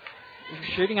 Hopefully.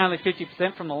 Shooting only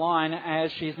 50% from the line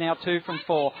as she's now 2 from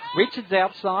 4. Richards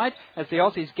outside as the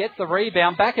Aussies get the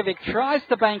rebound. Bakovic tries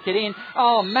to bank it in.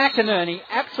 Oh, McInerney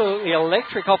absolutely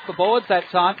electric off the boards that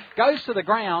time. Goes to the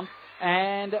ground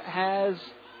and has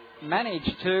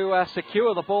managed to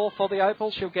secure the ball for the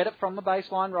Opals. She'll get it from the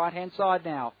baseline right-hand side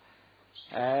now.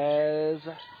 As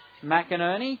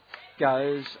McInerney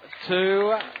goes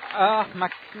to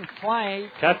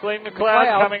Kathleen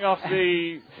McLeod coming off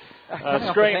the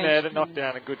screen there to knock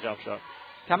down a good jump shot.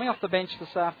 Coming off the bench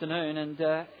this afternoon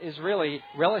and is really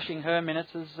relishing her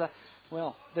minutes as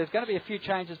there's going to be a few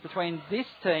changes between this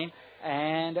team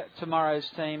and tomorrow's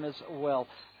team as well.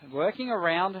 Working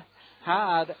around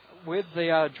hard with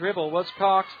the dribble was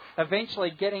Cox, eventually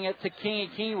getting it to Kingy.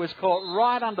 Kingy was caught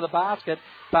right under the basket,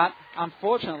 but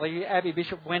unfortunately Abby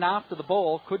Bishop went after the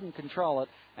ball, couldn't control it,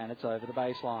 and it's over the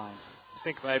baseline. I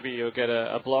think maybe you'll get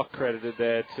a block credited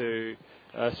there to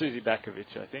Susie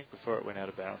Bakovic, I think, before it went out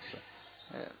of bounds.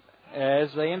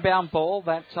 As the inbound ball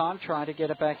that time, trying to get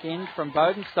it back in from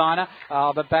Bodensteiner,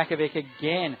 but Bakovic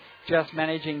again just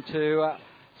managing to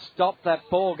stop that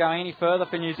ball going any further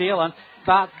for New Zealand.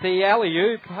 But the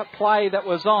alley-oop play that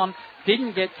was on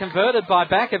didn't get converted by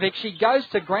Bakovic. She goes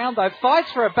to ground though,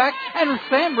 fights for it back, and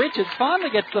Sam Richards finally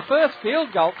gets the first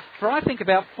field goal for I think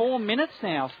about 4 minutes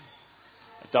now.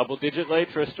 Double-digit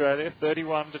lead for Australia,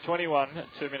 31-21,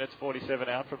 2 minutes 47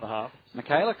 out from the half.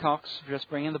 Michaela Cox just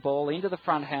bringing the ball into the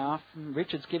front half.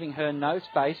 Richards giving her no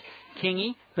space.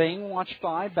 Kingy being watched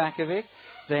by Bakovic.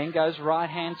 Then goes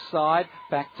right-hand side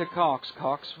back to Cox.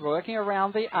 Cox working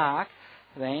around the arc.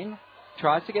 Then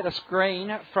tries to get a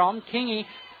screen from Kingy.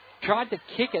 tried to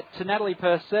kick it to Natalie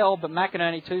Purcell, but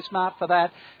McInerney too smart for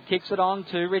that. Kicks it on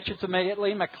to Richards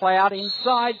immediately. McLeod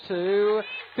inside to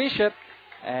Bishop.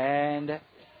 And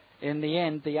in the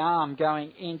end, the arm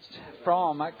going in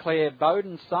from Claire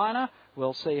Bodensteiner.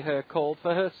 We'll see her called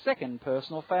for her second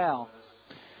personal foul.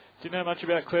 Do you know much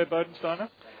about Claire Bodensteiner?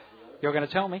 You're going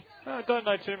to tell me? No, I don't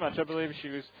know too much. I believe she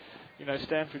was,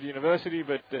 Stanford University,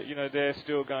 but, they're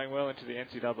still going well into the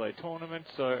NCAA tournament,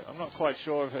 so I'm not quite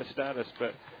sure of her status,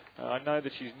 but I know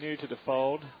that she's new to the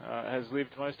fold, has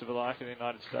lived most of her life in the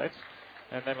United States,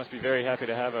 and they must be very happy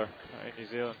to have her in New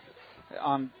Zealand.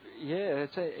 Yeah,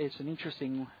 it's an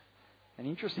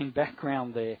interesting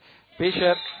background there.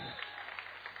 Bishop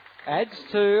adds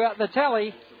to the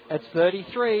tally. It's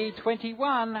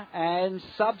 33-21 and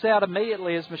subs out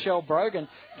immediately as Michelle Brogan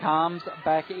comes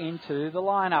back into the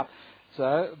lineup.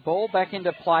 So ball back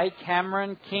into play.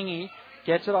 Cameron Kingy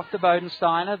gets it off to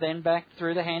Bodensteiner, then back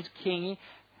through the hands. Kingy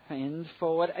and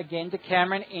forward again to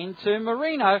Cameron into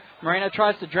Marino. Marino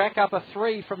tries to drag up a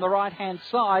three from the right-hand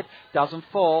side. Doesn't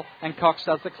fall, and Cox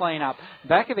does the clean-up.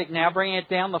 Bakovic now bringing it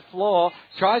down the floor.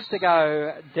 Tries to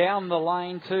go down the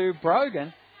lane to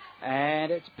Brogan.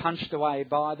 And it's punched away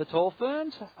by the Tall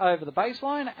Ferns over the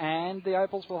baseline, and the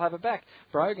Opals will have it back.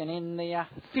 Brogan in the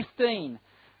 15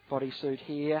 bodysuit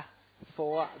here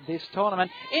for this tournament.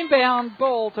 Inbound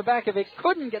ball to Bakovic.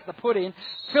 Couldn't get the put in.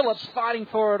 Phillips fighting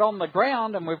for it on the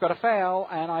ground, and we've got a foul,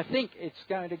 and I think it's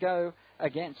going to go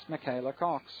against Michaela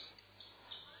Cox.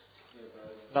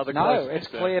 No, it's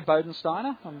Claire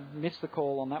Bodensteiner. I missed the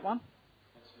call on that one.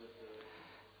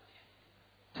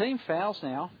 Team fouls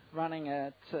now, running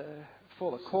at,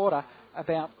 for the quarter,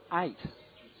 about 8.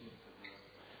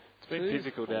 It's been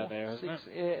physical down there, hasn't it?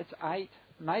 Yeah, it's 8,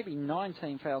 maybe 9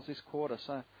 team fouls this quarter,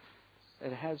 so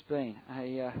it has been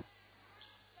a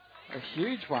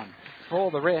huge one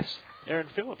for the refs. Erin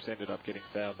Phillips ended up getting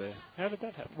fouled there. How did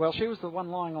that happen? Well, she was the one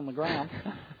lying on the ground.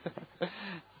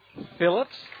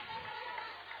 Phillips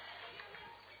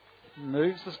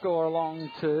moves the score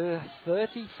along to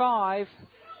 35-21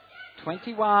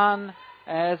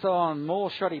 as on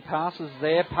more shoddy passes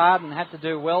there. Pardon had to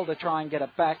do well to try and get it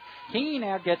back. Kingy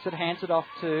now gets it, hands it off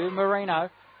to Marino.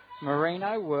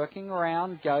 Marino working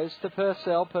around, goes to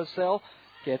Purcell. Purcell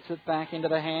gets it back into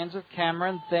the hands of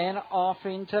Cameron, then off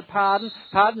into Pardon.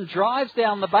 Pardon drives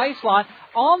down the baseline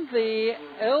on the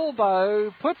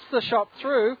elbow, puts the shot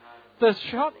through. The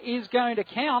shot is going to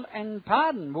count, and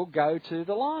Pardon will go to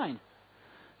the line.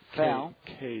 Foul.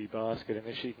 Key basket, and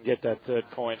if she can get that third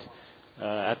point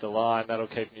at the line, that'll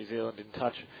keep New Zealand in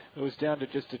touch. It was down to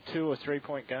just a 2 or 3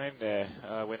 point game there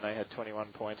when they had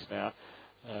 21 points now,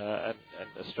 and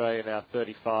Australia now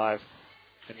 35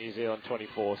 and New Zealand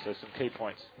 24, so some key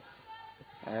points.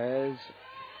 As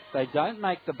they don't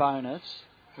make the bonus,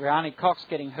 Riani Cox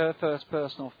getting her first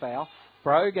personal foul.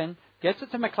 Brogan gets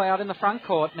it to McLeod in the front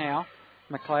court now.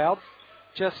 McLeod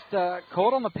just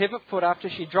caught on the pivot foot after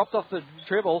she dropped off the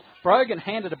dribble. Brogan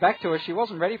handed it back to her. She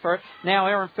wasn't ready for it. Now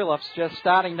Erin Phillips just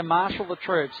starting to marshal the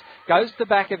troops. Goes to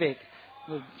Bakovic.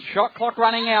 The shot clock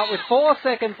running out with 4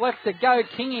 seconds left to go.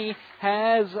 Kingy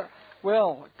has,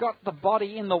 got the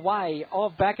body in the way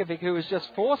of Bakovic, who was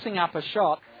just forcing up a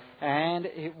shot. And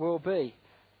it will be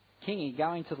Kingy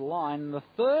going to the line. The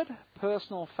third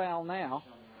personal foul now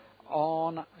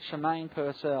on Shemaine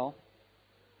Purcell.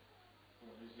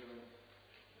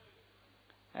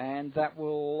 And that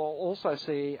will also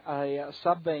see a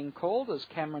sub being called as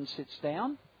Cameron sits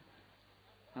down.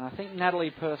 And I think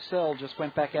Natalie Purcell just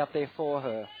went back out there for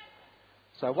her.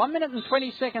 So 1 minute and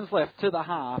 20 seconds left to the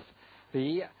half.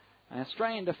 The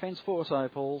Australian Defence Force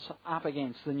Opals up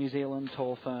against the New Zealand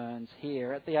Tall Ferns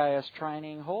here at the AS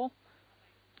Training Hall.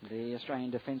 The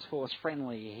Australian Defence Force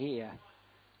friendly here.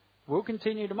 We'll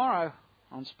continue tomorrow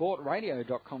on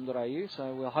sportradio.com.au,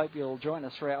 so we'll hope you'll join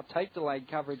us for our tape-delayed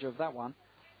coverage of that one.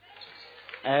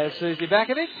 As Susie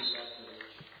Bakovic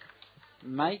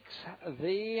makes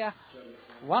the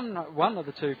one of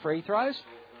the 2 free throws.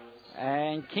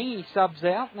 And Kingy subs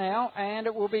out now, and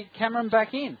it will be Cameron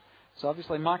back in. So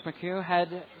obviously Mike McHugh had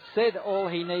said all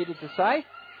he needed to say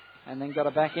and then got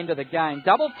it back into the game.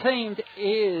 Double teamed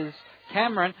is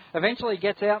Cameron, eventually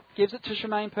gets out, gives it to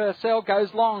Shemaine Purcell,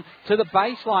 goes long to the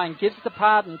baseline, gives it to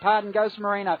Pardon. Pardon goes to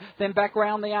Marino, then back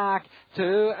round the arc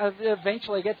to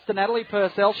eventually gets to Natalie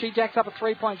Purcell. She jacks up a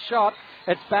 3-point shot.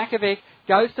 It's Bakovic,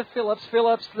 goes to Phillips.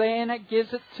 Phillips then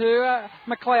gives it to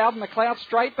McLeod. McLeod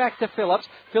straight back to Phillips.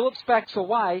 Phillips backs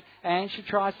away, and she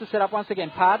tries to set up once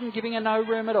again. Pardon giving her no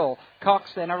room at all.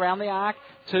 Cox then around the arc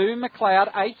to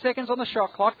McLeod. 8 seconds on the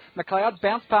shot clock. McLeod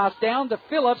bounce pass down to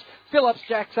Phillips. Phillips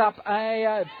jacks up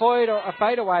a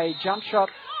fadeaway jump shot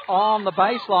on the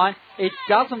baseline. It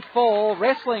doesn't fall,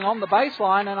 wrestling on the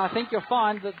baseline, and I think you'll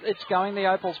find that it's going the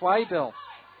Opals' way, Bill.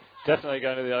 Definitely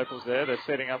going to the Opals there. They're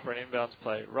setting up for an inbounds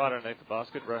play right underneath the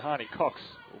basket. Rohani Cox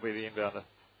will be the inbounder.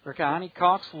 Rohani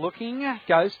Cox looking,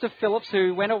 goes to Phillips,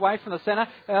 who went away from the centre.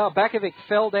 Bakovic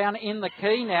fell down in the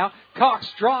key now. Cox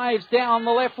drives down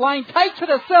the left lane, takes it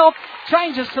herself,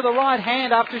 changes to the right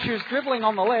hand after she was dribbling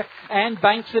on the left and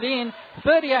banks it in.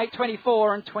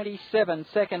 38-24 and 27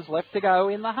 seconds left to go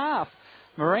in the half.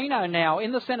 Marino now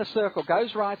in the centre circle,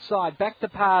 goes right side, back to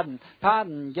Pardon.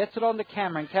 Pardon gets it on to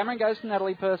Cameron. Cameron goes to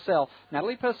Natalie Purcell.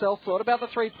 Natalie Purcell thought about the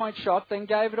three-point shot, then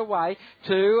gave it away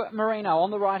to Marino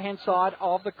on the right-hand side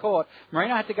of the court.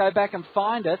 Marino had to go back and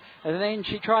find it, and then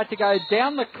she tried to go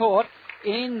down the court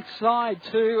inside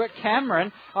to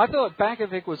Cameron. I thought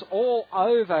Bakovic was all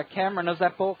over Cameron as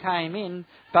that ball came in,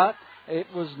 but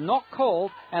it was not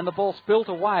called, and the ball spilt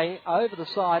away over the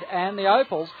side, and the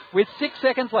Opals, with 6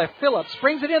 seconds left, Phillips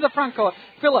brings it into the front court.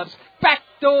 Phillips,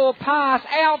 backdoor pass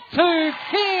out to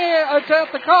here, out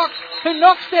to Cox, who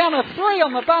knocks down a three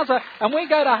on the buzzer, and we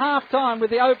go to half-time with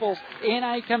the Opals in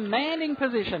a commanding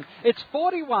position. It's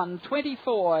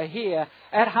 41-24 here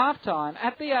at half-time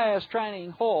at the AS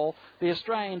Training Hall, the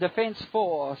Australian Defence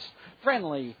Force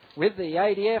friendly with the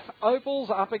ADF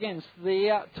Opals up against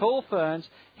the Tall Ferns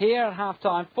here at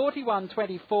half-time,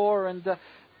 41-24, and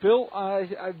Bill, I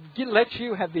let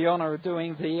you have the honour of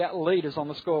doing the leaders on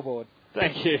the scoreboard.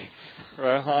 Thank you.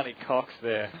 Rohani Cox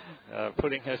there,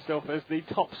 putting herself as the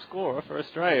top scorer for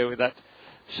Australia with that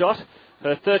shot,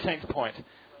 her 13th point.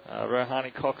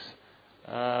 Rohani Cox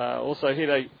also hit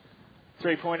a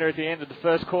three-pointer at the end of the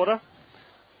first quarter,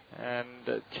 and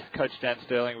Coach Dan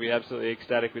Sterling will be absolutely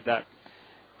ecstatic with that.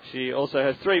 She also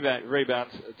has 3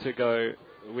 rebounds to go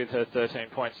with her 13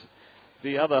 points.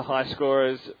 The other high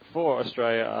scorers for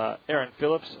Australia are Erin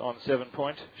Phillips on 7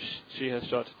 points. She has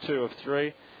shot 2 of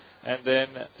 3. And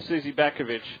then Susie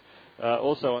Bakovic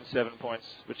also on 7 points,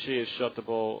 but she has shot the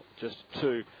ball just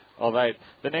 2 of 8.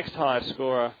 The next highest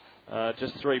scorer,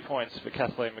 just 3 points for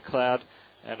Kathleen McLeod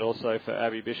and also for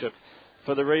Abby Bishop.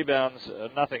 For the rebounds,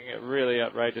 nothing really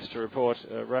outrageous to report.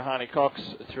 Rohani Cox,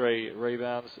 3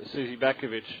 rebounds. Susie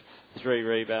Bakovic, 3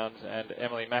 rebounds. And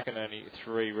Emily McInerney,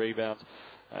 3 rebounds.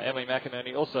 Emily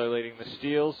McInerney also leading the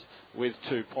steals with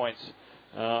 2 points.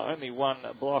 Only 1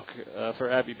 block for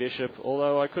Abby Bishop,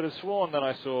 although I could have sworn that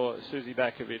I saw Susie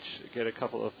Bakovic get a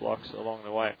couple of blocks along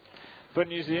the way. For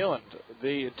New Zealand,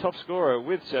 the top scorer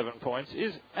with 7 points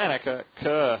is Annika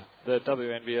Kerr, the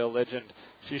WNBL legend.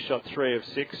 She shot 3 of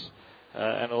 6.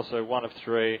 And also 1 of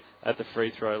 3 at the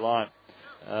free throw line.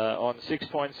 On 6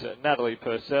 points, Natalie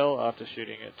Purcell after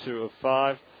shooting 2 of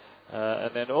 5.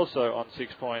 And then also on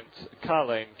 6 points,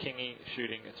 Carleen Kingy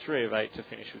shooting 3 of 8 to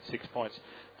finish with 6 points.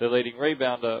 The leading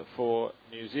rebounder for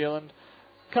New Zealand,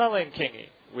 Carleen Kingy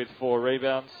with 4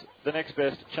 rebounds. The next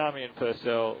best, Charmian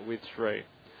Purcell with 3.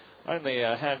 Only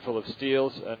a handful of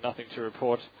steals, nothing to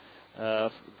report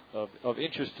of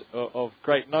interest, of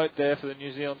great note there for the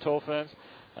New Zealand Tall Ferns.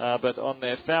 But on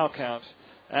their foul count,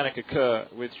 Annika Kerr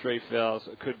with 3 fouls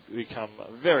could become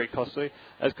very costly,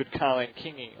 as could Carleen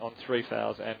Kingy on 3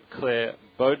 fouls and Claire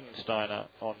Bodensteiner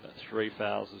on 3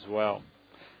 fouls as well.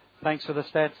 Thanks for the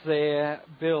stats there,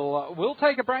 Bill. We'll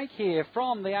take a break here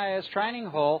from the AS Training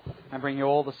Hall and bring you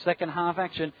all the second half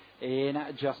action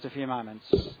in just a few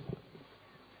moments.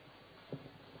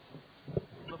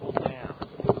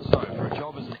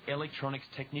 Electronics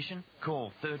technician,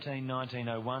 call 13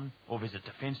 1901 or visit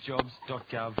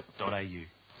defencejobs.gov.au.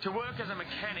 To work as a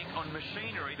mechanic on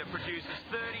machinery that produces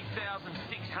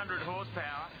 30,600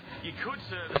 horsepower, you could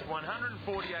service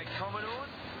 148 Commodores,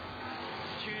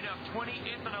 tune up 20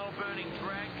 ethanol-burning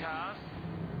drag cars,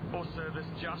 or service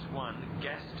just one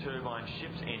gas turbine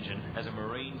ship's engine as a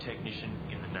marine technician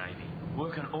in the Navy.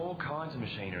 Work on all kinds of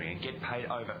machinery and get paid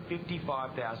over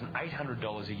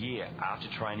 $55,800 a year after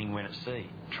training when at sea.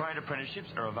 Trade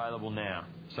apprenticeships are available now,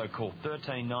 so call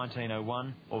 13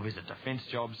 1901 or visit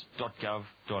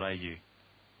defencejobs.gov.au.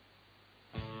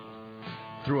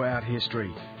 Throughout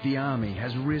history, the Army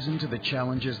has risen to the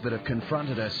challenges that have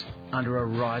confronted us under a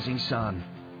rising sun.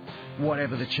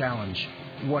 Whatever the challenge,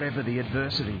 whatever the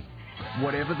adversity,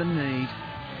 whatever the need,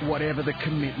 whatever the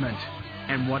commitment,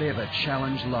 and whatever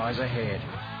challenge lies ahead,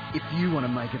 if you want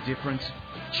to make a difference,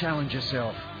 challenge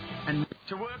yourself. And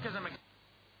to work as a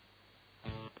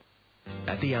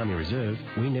At the Army Reserve,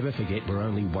 we never forget we're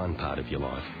only one part of your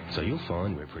life, so you'll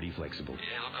find we're pretty flexible.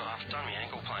 Yeah, look, I've done my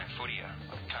ankle playing footy. I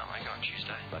can't make it on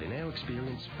Tuesday. But in our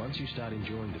experience, once you start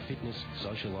enjoying the fitness,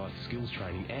 social life, skills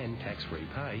training and tax-free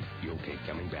pay, you'll keep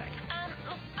coming back.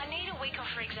 Look, I need a week off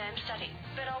for exam study,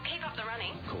 but I'll keep up the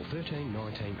running. Call 13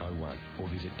 1901 or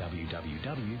visit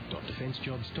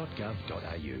www.defencejobs.gov.au.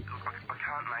 Look, I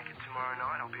can't make it tomorrow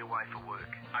night. I'll be away for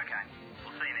work. Okay.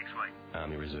 We'll see you next week.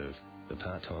 Army Reserve, the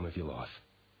part-time of your life.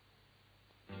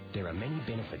 There are many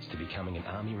benefits to becoming an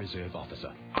Army Reserve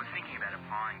officer. I was thinking about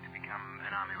applying to become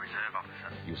an Army Reserve officer.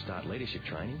 You'll start leadership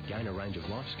training, gain a range of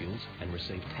life skills and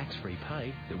receive tax-free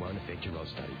pay that won't affect your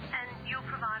Roz study. And you'll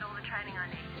provide all the training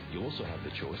I need. You also have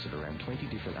the choice of around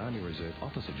 20 different Army Reserve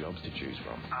officer jobs to choose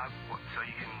from. So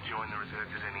you can join the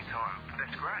reserves at any time?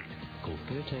 That's great. Call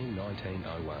 13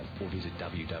 1901 or visit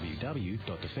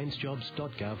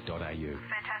www.defencejobs.gov.au.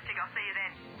 Fantastic, I'll see you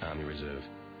then. Army Reserve,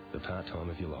 the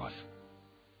part-time of your life.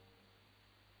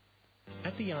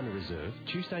 At the Army Reserve,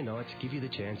 Tuesday nights give you the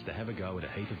chance to have a go at a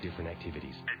heap of different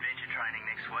activities. Adventure training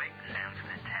next week sounds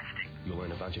fantastic. You'll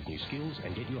learn a bunch of new skills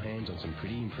and get your hands on some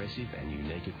pretty impressive and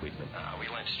unique equipment. We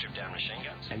learned to strip down machine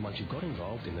guns. And once you've got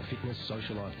involved in the fitness,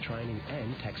 social life training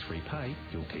and tax-free pay,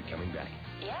 you'll keep coming back.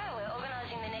 Yeah, we're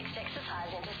organising the next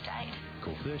exercise interstate.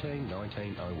 Call 13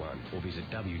 1901 or visit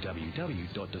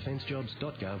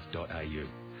www.defencejobs.gov.au.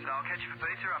 So I'll catch you for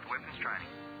pizza after weapons training.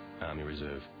 Army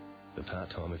Reserve, the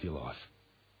part-time of your life.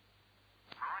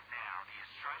 Right now, the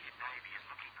Australian Navy is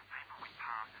looking for people with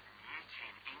passes in Year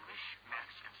 10 English,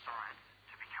 Maths and Science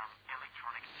to become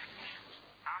electronics technicians.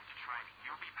 After training,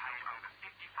 you'll be paid over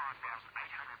 $55,800 a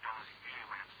year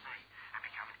when at sea and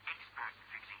become an expert in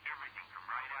fixing everything from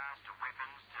radars to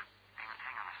weapons to...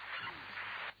 Hang on a second.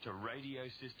 To radio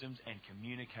systems and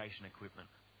communication equipment.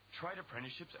 Trade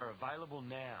apprenticeships are available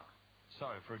now. So,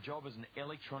 for a job as an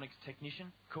electronics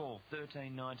technician, call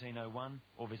 13 1901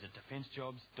 or visit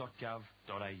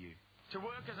defencejobs.gov.au. To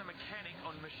work as a mechanic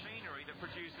on machinery that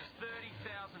produces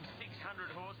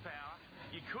 30,600 horsepower,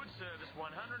 you could service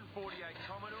 148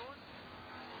 Commodores,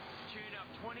 tune up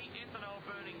 20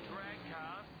 ethanol-burning drag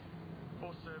cars,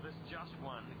 or service just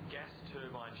one gas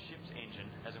turbine ship's engine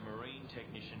as a marine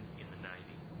technician in the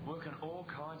Navy. Work on all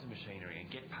kinds of machinery and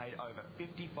get paid over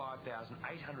 $55,800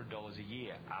 a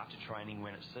year after training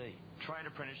when at sea. Trade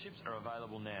apprenticeships are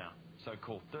available now, so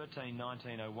call 13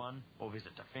 1901 or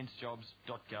visit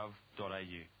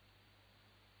defencejobs.gov.au.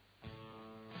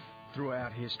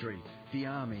 Throughout history, the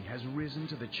Army has risen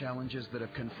to the challenges that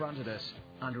have confronted us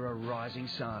under a rising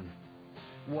sun.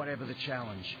 Whatever the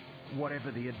challenge, whatever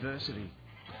the adversity,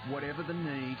 whatever the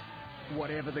need,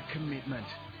 whatever the commitment,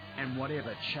 and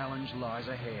whatever challenge lies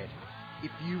ahead,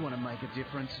 if you want to make a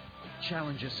difference,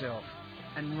 challenge yourself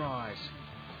and rise.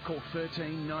 Call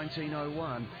 13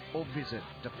 1901 or visit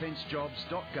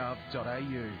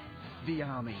defencejobs.gov.au. The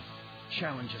Army.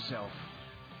 Challenge yourself.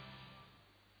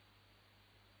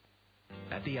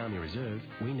 At the Army Reserve,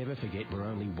 we never forget we're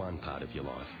only one part of your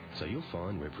life, so you'll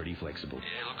find we're pretty flexible.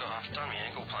 Yeah, look, I've done my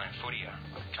ankle playing footy. I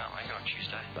can't make it on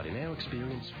Tuesday. But in our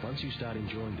experience, once you start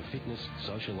enjoying the fitness,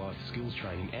 social life, skills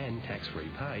training and tax-free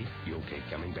pay, you'll keep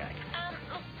coming back.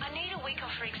 Look, I need a week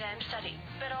off for exam study,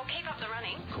 but I'll keep up the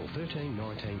running. Call 13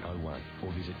 1901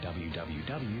 or visit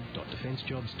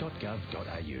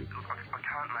www.defencejobs.gov.au. Look, I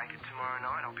can't make it tomorrow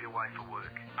night. I'll be away for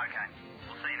work. Okay.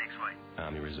 We'll see you next week.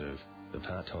 Army Reserve, the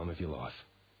part-time of your life.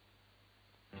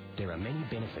 There are many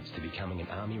benefits to becoming an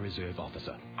Army Reserve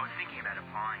officer. I was thinking about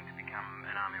applying to become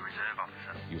an Army Reserve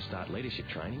officer. You'll start leadership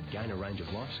training, gain a range of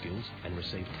life skills and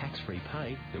receive tax-free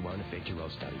pay that won't affect your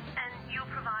Roz study. And you'll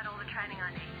provide all the training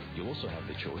I need. You'll also have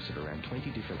the choice of around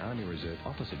 20 different Army Reserve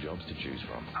officer jobs to choose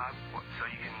from. So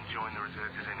you can join the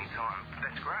reserves at any time?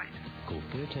 That's great. Call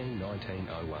 13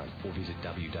 1901 or visit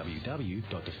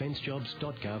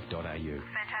www.defencejobs.gov.au.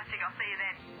 Fantastic, I'll see you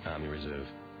then. Army Reserve,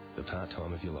 the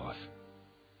part-time of your life.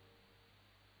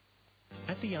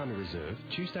 At the Army Reserve,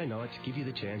 Tuesday nights give you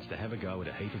the chance to have a go at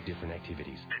a heap of different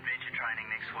activities. Adventure training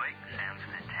next week sounds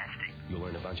fantastic. You'll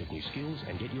learn a bunch of new skills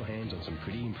and get your hands on some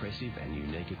pretty impressive and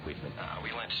unique equipment.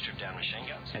 We learned to strip down machine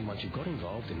guns. And once you've got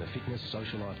involved in the fitness,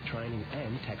 social life training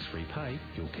and tax-free pay,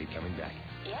 you'll keep coming back.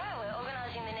 Yeah, we're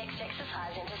organising the next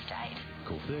exercise interstate.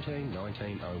 Call 13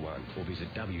 1901 or visit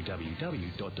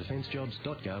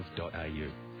www.defencejobs.gov.au.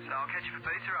 So I'll catch you for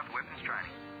pizza after weapons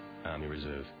training. Army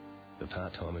Reserve, the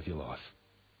part-time of your life.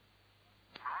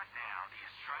 Right now, the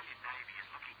Australian Navy is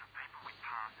looking for people with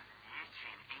passes in Year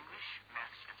 10 English,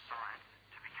 Maths and Science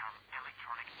to become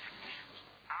electronics technicians.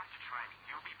 After training,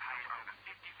 you'll be paid over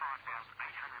 $55,800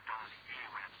 a year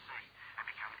when at sea and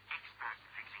become an expert in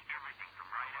fixing everything from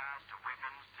radars to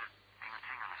weapons to...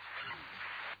 Hang on a second.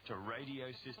 To radio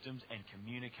systems and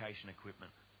communication equipment.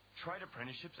 Trade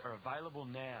apprenticeships are available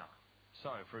now.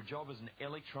 So, for a job as an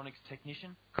electronics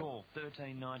technician, call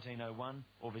 13 1901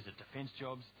 or visit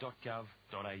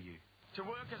defencejobs.gov.au. To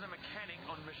work as a mechanic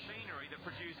on machinery that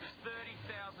produces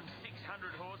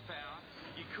 30,600 horsepower,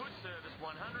 you could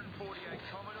 148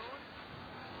 Commodores,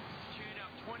 tune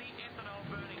up 20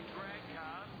 ethanol-burning drag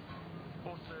cars,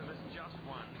 or service just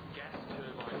one gas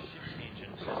turbine ship's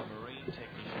engine as a marine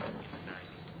technician in the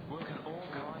Navy. Work on all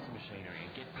kinds of machinery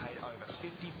and get paid over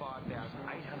 $55,800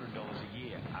 a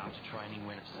year after training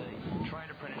when at sea. Trade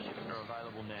apprenticeships are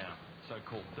available now, so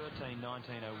call 13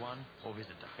 1901 or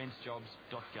visit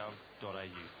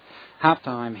defencejobs.gov.au.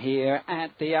 Halftime here at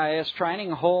the AS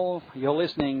Training Hall. You're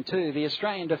listening to the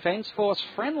Australian Defence Force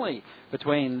friendly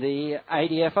between the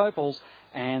ADF Opals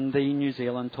and the New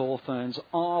Zealand Tall Ferns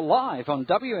are live on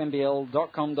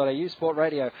WNBL.com.au Sport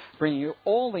Radio, bringing you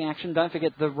all the action. Don't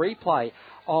forget the replay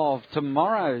of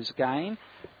tomorrow's game.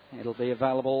 It'll be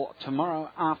available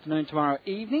tomorrow afternoon, tomorrow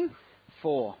evening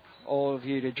for all of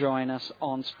you to join us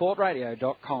on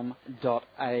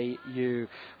sportradio.com.au.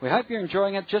 We hope you're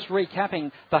enjoying it. Just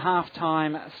recapping the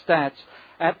halftime stats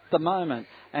at the moment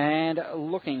and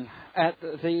looking at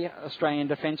the Australian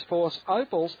Defence Force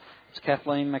Opals. It's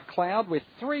Kathleen McLeod with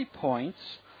 3 points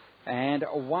and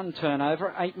 1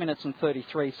 turnover, 8 minutes and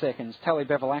 33 seconds. Tally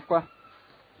Bevilacqua,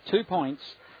 2 points,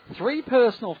 3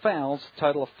 personal fouls,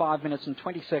 total of 5 minutes and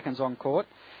 20 seconds on court.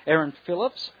 Erin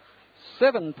Phillips,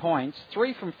 7 points,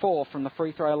 3 from 4 from the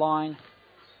free throw line,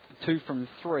 2 from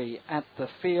 3 at the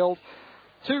field.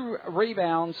 2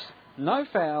 rebounds, no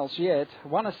fouls yet,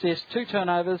 1 assist, 2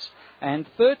 turnovers, and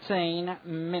 13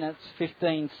 minutes,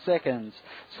 15 seconds.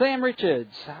 Sam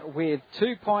Richards with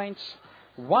 2 points,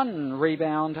 1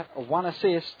 rebound, 1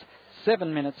 assist,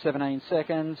 7 minutes, 17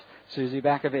 seconds. Susie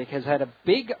Bakovic has had a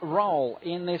big role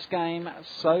in this game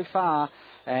so far,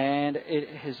 and it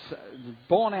has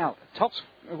borne out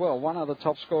one of the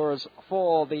top scorers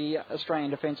for the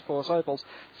Australian Defence Force Opals.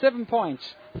 7 points,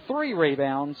 3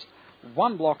 rebounds,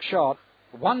 1 block shot,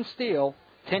 1 steal,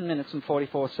 10 minutes and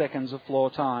 44 seconds of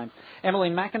floor time. Emily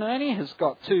McInerney has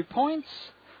got 2 points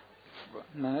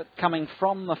coming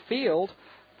from the field,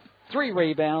 3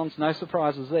 rebounds, no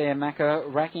surprises there.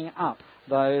 Macca racking up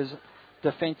those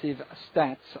defensive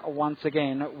stats once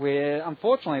again, where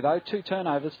unfortunately though 2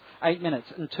 turnovers, 8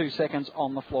 minutes and 2 seconds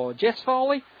on the floor. Jess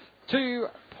Foley, 2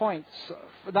 points,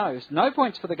 no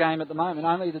points for the game at the moment,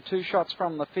 only the 2 shots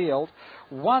from the field,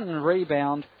 1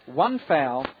 rebound, 1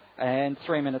 foul, and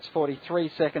 3 minutes 43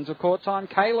 seconds of court time.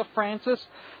 Kayla Francis,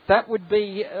 this would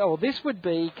be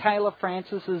Kayla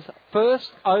Francis's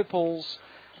first Opals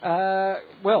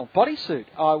bodysuit,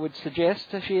 I would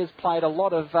suggest. She has played a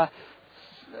lot of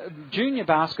junior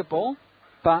basketball,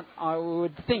 but I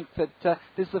would think that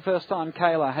this is the first time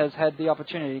Kayla has had the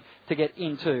opportunity to get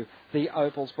into the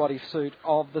Opals bodysuit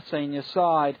of the senior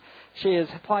side. She has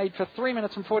played for 3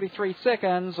 minutes and 43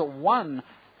 seconds, 1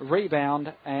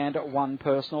 rebound and 1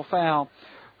 personal foul.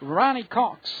 Rani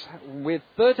Cox with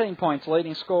 13 points,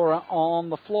 leading scorer on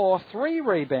the floor, 3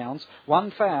 rebounds,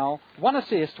 1 foul, 1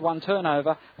 assist, 1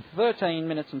 turnover, 13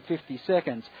 minutes and 50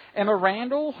 seconds. Emma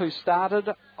Randall, who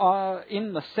started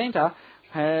in the centre,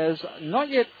 has not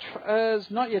yet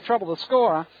troubled the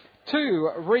scorer,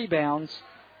 2 rebounds,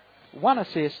 1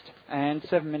 assist, and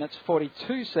 7 minutes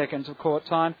 42 seconds of court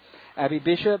time. Abby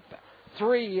Bishop,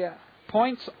 3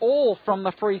 points, all from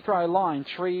the free throw line.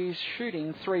 She's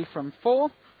shooting 3 from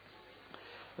 4.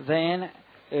 Then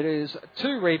it is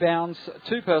 2 rebounds,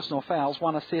 2 personal fouls,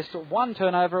 1 assist, 1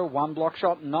 turnover, 1 block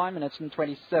shot, 9 minutes and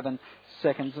 27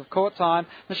 seconds of court time.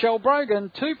 Michelle Brogan,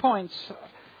 2 points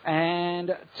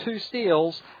and 2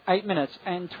 steals, 8 minutes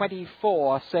and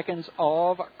 24 seconds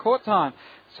of court time.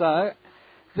 So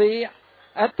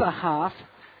at the half,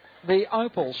 the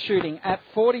Opals shooting at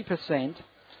 40%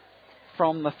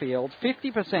 from the field,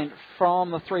 50%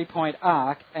 from the three-point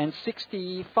arc, and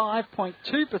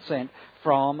 65.2%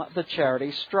 from the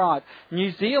charity stripe.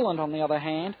 New Zealand, on the other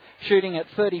hand, shooting at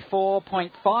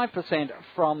 34.5%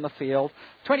 from the field,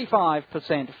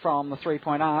 25% from the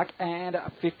three-point arc, and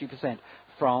 50%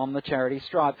 from the charity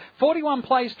stripe. 41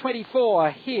 plays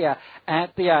 24 here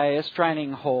at the AS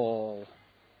Training Hall.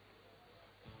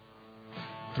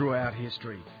 Throughout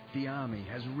history, the Army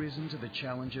has risen to the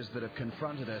challenges that have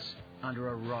confronted us under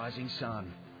a rising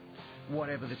sun.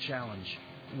 Whatever the challenge,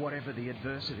 whatever the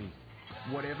adversity,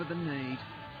 whatever the need,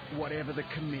 whatever the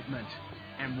commitment,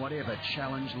 and whatever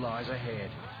challenge lies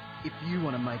ahead, if you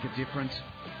want to make a difference,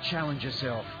 challenge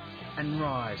yourself and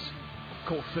rise.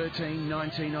 Call 13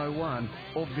 1901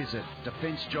 or visit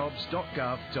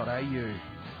defencejobs.gov.au.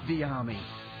 The Army.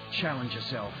 Challenge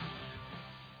yourself.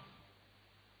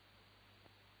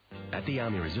 At the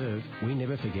Army Reserve, we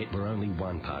never forget we're only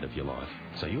one part of your life,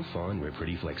 so you'll find we're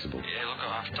pretty flexible. Yeah, look,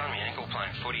 I've done my ankle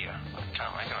playing footy. I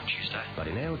can't make it on Tuesday. But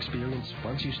in our experience,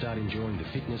 once you start enjoying the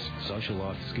fitness, social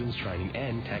life, skills training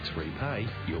and tax-free pay,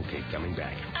 you'll keep coming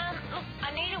back. Look,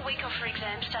 I need a week off for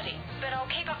exam study, but I'll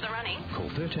keep up the running. Call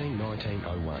 13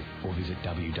 1901 or visit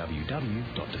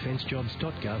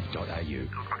www.defencejobs.gov.au. Look, I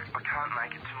can't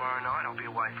make it tomorrow night. I'll be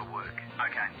away for work.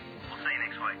 Okay. We'll see you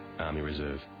next week. Army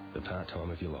Reserve, the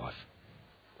part-time of your life.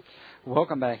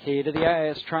 Welcome back here to the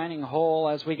AIS Training Hall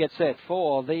as we get set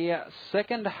for the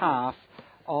second half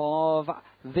of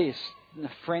this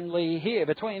friendly here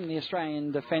between the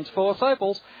Australian Defence Force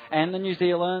Opals and the New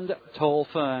Zealand Tall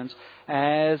Ferns.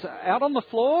 As out on the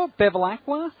floor,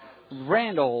 Bevilacqua,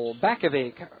 Randall,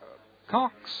 Bakovic,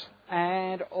 Cox,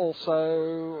 and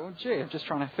also, I'm just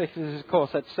trying to fix this, of course,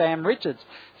 that's Sam Richards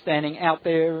standing out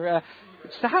there.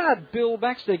 It's hard, Bill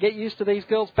Baxter, to get used to these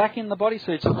girls back in the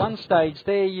bodysuits. At one stage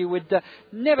there, you would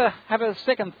never have a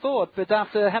second thought, but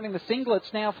after having the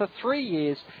singlets now for 3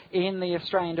 years in the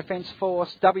Australian Defence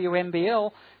Force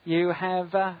WNBL, you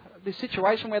have the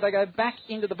situation where they go back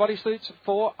into the bodysuits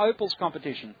for Opals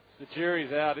competition. The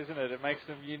jury's out, isn't it? It makes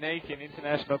them unique in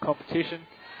international competition.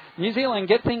 New Zealand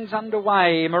get things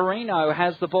underway. Marino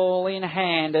has the ball in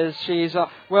hand as she's,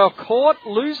 caught,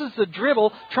 loses the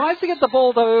dribble, tries to get the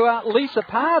ball to Lisa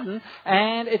Pardon,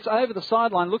 and it's over the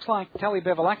sideline. Looks like Tally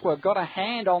Bevilacqua got a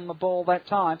hand on the ball that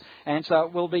time, and so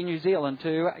it will be New Zealand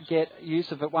to get use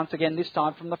of it once again, this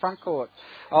time from the front court.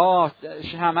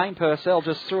 Charmaine Purcell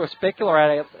just threw a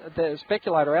speculator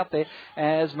out there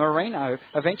as Marino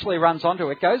eventually runs onto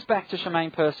it. Goes back to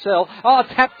Charmaine Purcell.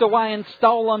 Tapped away and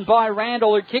stolen by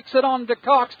Randall, who kicks it on to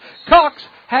Cox. Cox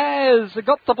has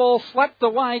got the ball slapped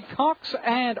away. Cox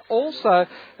and also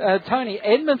Tony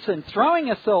Edmondson throwing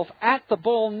herself at the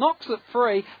ball, knocks it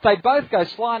free. They both go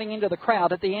sliding into the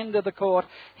crowd at the end of the court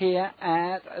here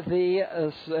at the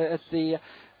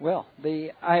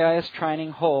AIS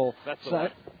Training Hall. That's so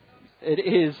right. It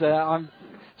is. I'm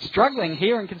struggling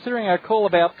here, and considering I call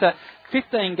about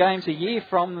 15 games a year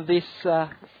from this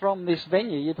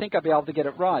venue, you'd think I'd be able to get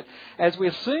it right. As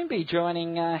we'll soon be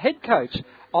joining head coach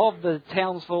of the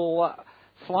Townsville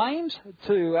Flames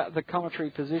to the commentary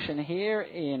position here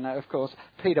in, of course,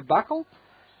 Peter Buckle.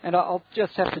 And I'll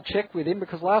just have to check with him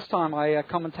because last time I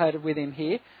commentated with him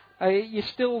here, you're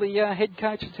still the head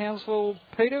coach of Townsville,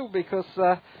 Peter, because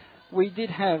we did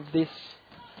have this.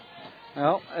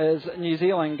 Well, as New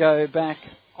Zealand go back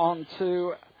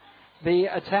onto the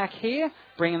attack here,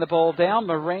 bringing the ball down.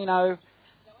 Marino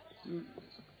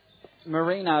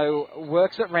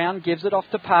works it round, gives it off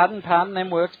to Pardon. Pardon then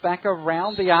works back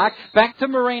around the arc. Back to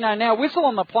Marino. Now whistle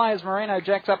on the play as Marino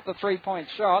jacks up the three-point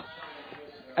shot.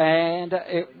 And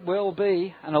it will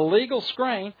be an illegal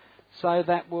screen, so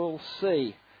that we'll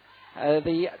see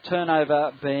the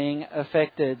turnover being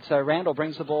affected. So Randall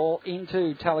brings the ball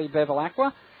into Tally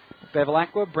Bevilacqua.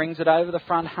 Bevilacqua brings it over the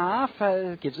front half,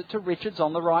 gives it to Richards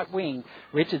on the right wing.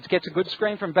 Richards gets a good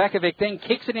screen from Bakovic, then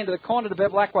kicks it into the corner to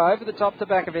Bevilacqua, over the top to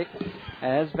Bakovic.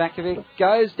 As Bakovic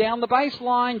goes down the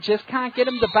baseline, just can't get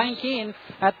him to bank in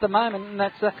at the moment, and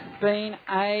that's been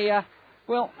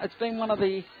it's been one of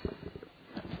the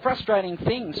frustrating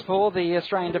things for the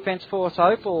Australian Defence Force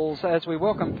Opals as we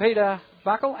welcome Peter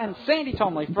Buckle and Sandy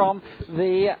Tomley from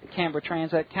the Canberra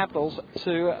Transat Capitals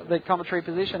to the commentary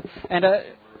position. And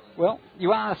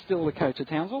you are still the coach of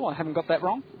Townsville. I haven't got that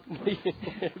wrong.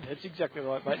 That's exactly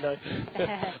right, mate. No,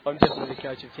 I'm definitely the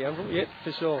coach of Townsville. Yeah,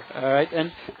 for sure. All right,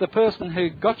 and the person who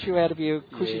got you out of your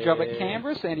cushy job at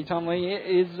Canberra, Sandy Tomley,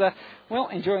 is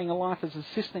enjoying a life as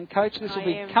assistant coach. This will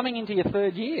be coming into your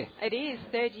third year. It is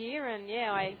third year, and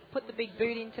I put the big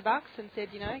boot into Bucks and said,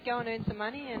 go and earn some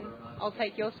money, and I'll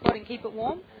take your spot and keep it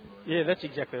warm. Yeah, that's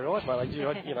exactly right,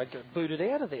 mate. I got booted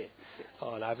out of there.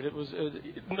 Oh no, but it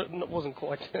wasn't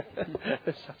quite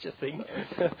such a thing.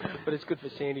 But it's good for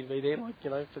Sandy to be there,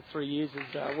 for 3 years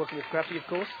as working with Crafty, of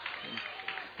course.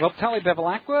 Well, Tally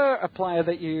Bevilacqua, a player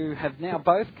that you have now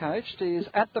both coached, is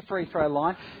at the free throw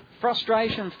line.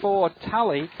 Frustration for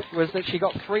Tully was that she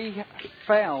got 3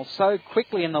 fouls so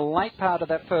quickly in the late part of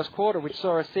that first quarter, which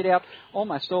saw her sit out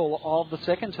almost all of the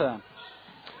second term.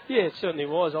 Yeah, it certainly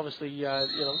was. Obviously,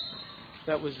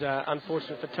 that was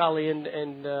unfortunate for Tully, and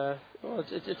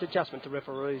it's adjustment to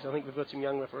referees. I think we've got some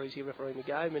young referees here refereeing the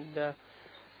game, and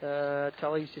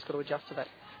Tully's just got to adjust to that.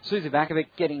 Susie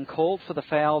Bakovic getting called for the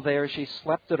foul there as she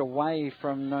slapped it away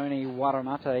from Noni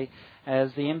Waramate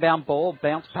as the inbound ball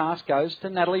bounce pass goes to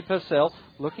Natalie Purcell,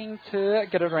 looking to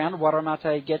get it around.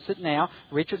 Waramate gets it now.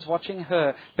 Richards watching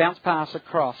her. Bounce pass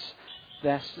across.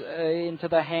 That's into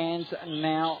the hands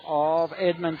now of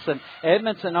Edmondson.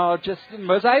 Edmondson just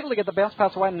was able to get the bounce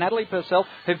pass away. Natalie Purcell,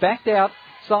 who backed out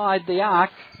inside the arc,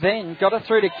 then got it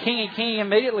through to Kingy. Kingy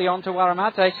immediately onto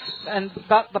Waramate,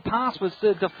 but the pass was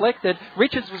deflected.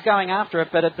 Richards was going after it,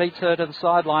 but it beats her to the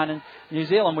sideline. And New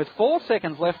Zealand, with 4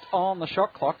 seconds left on the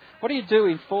shot clock, what do you do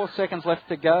in 4 seconds left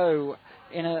to go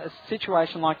in a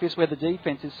situation like this where the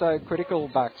defence is so critical,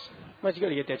 Bucks? Mate, you've got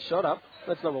to get that shot up.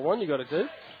 That's number one you've got to do.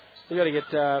 You've got to get,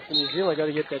 for New Zealand, got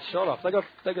to get that shot off.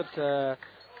 They got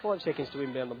 5 seconds to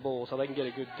inbound the ball, so they can get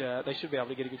a good. They should be able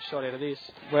to get a good shot out of this.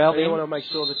 Well, they want to make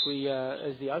sure that we,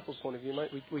 as the Opals' point of view,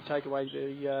 mate, we take away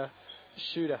the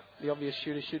shooter, the obvious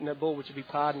shooter shooting that ball, which would be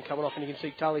Pardon coming off, and you can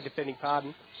see Tully defending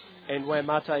Pardon, and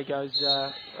Waramate goes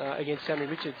against Sammy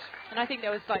Richards. And I think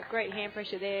there was great hand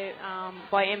pressure there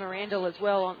by Emma Randall as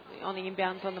well on the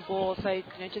inbounds on the ball. So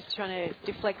just trying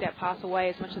to deflect that pass away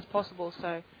as much as possible.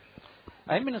 So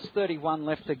 8 minutes 31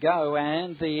 left to go,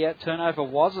 and the turnover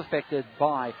was affected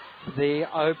by the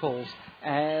Opals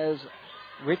as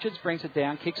Richards brings it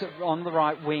down, kicks it on the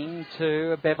right wing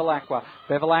to Bevilacqua.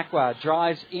 Bevilacqua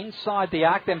drives inside the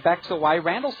arc, then backs away.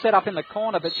 Randall's set up in the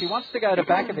corner, but she wants to go to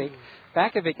Bakovic.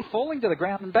 Bakovic falling to the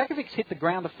ground, and Bakovic's hit the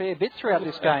ground a fair bit throughout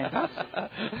this game.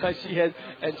 She has,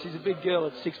 and she's a big girl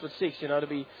at 6'6", to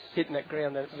be hitting that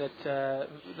ground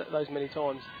those many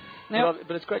times. Now,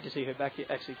 but it's great to see her back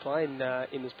actually playing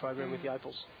in this program with the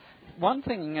Opals. One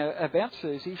thing about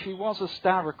Susie, she was a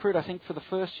star recruit, I think, for the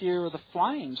first year of the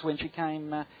Flames when she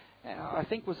came, I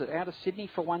think, was it out of Sydney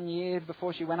for 1 year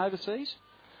before she went overseas?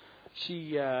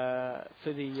 She, for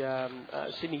the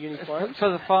Sydney Uni Flames? For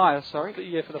the Fire, sorry. For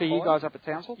the for you guys up at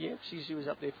Townsville? Yeah, she was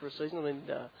up there for a season and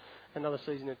then another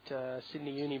season at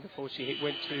Sydney Uni before she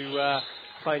went to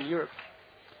play in Europe.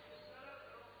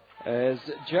 As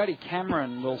Jodie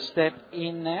Cameron will step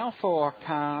in now for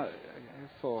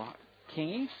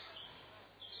Kingy.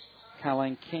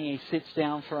 Colleen Kingy sits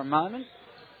down for a moment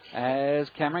as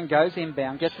Cameron goes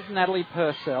inbound, gets it to Natalie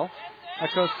Purcell.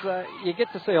 Of course, you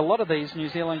get to see a lot of these New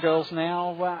Zealand girls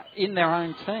now in their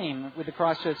own team with the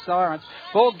Christchurch Sirens.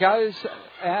 Ball goes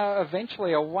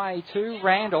eventually away to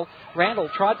Randall. Randall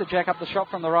tried to jack up the shot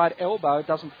from the right elbow, it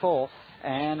doesn't fall.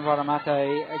 And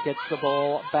Waramate gets the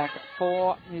ball back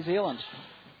for New Zealand.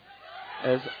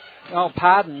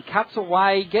 Pardon, cuts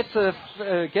away, gets an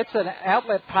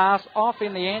outlet pass off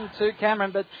in the end to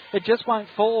Cameron, but it just won't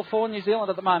fall for New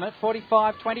Zealand at the moment.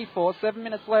 45-24, 7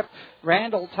 minutes left.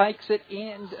 Randall takes it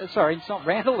in. Sorry, it's not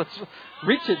Randall, it's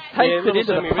Richards takes it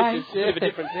into the paint. Bit of a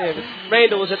difference there, but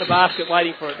Randall was at the basket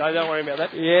waiting for it, though. Don't worry about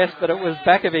that. Yes, but it was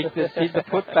Bakovic that did the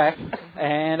putback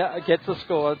and gets the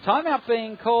score. Timeout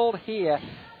being called here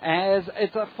as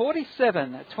it's a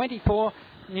 47-24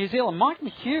 New Zealand. Mike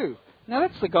McHugh. Now,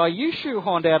 that's the guy you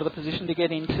shoehorned out of the position to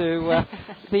get into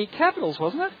the Capitals,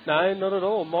 wasn't it? No, not at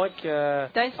all. Mike...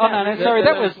 that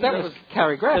was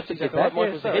Carrie Graff. That's exactly right.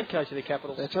 Mike was the head coach of the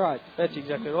Capitals. That's right. That's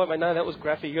exactly right, mate. No, that was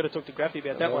Graffy. You've got to talk to Graffy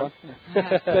about that one.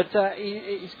 But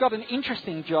he's got an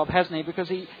interesting job, hasn't he? Because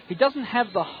he doesn't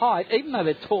have the height, even though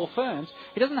they're tall ferns,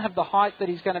 he doesn't have the height that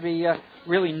he's going to be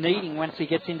really needing once he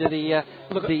gets into the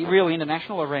real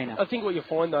international arena. I think what you'll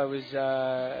find, though, is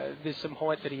there's some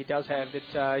height that he does have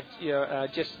that,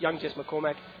 young Jess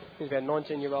McCormack, who's about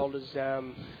 19-year-old,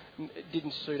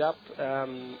 didn't suit up.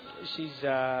 She's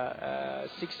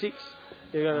 6'6".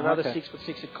 They've got another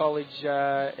 6'6" at college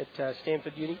at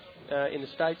Stanford Uni in the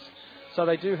States. So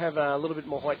they do have a little bit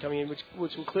more height coming in,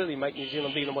 which will clearly make New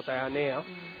Zealand bigger than what they are now.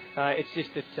 It's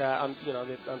just that,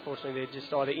 unfortunately, they're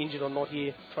just either injured or not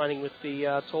here training with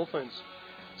the tall ferns.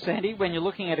 Sandy, when you're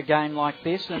looking at a game like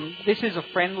this, and this is a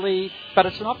friendly, but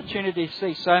it's an opportunity to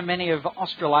see so many of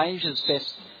Australasia's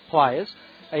best players.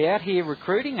 Are you out here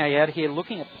recruiting? Are you out here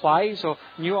looking at plays or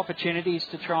new opportunities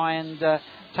to try and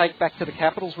take back to the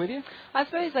Capitals with you? I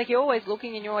suppose you're always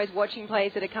looking and you're always watching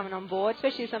players that are coming on board,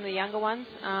 especially some of the younger ones.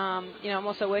 I'm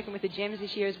also working with the Gems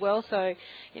this year as well, so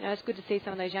it's good to see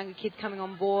some of those younger kids coming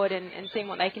on board and seeing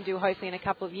what they can do hopefully in a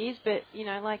couple of years. But you see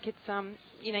them, like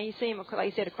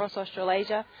you said, across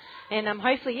Australasia, and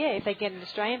hopefully, if they get an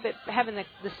Australian. But having the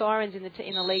Sirens in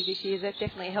the league this year, that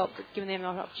definitely helped, giving them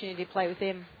an opportunity to play with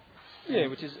them. Yeah,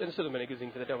 which is sort of been a good thing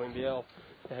for the WNBL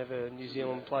to have a New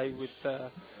Zealand play with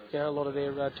a lot of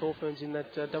their tall ferns in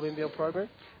that WNBL program.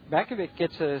 Bakovic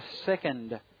gets a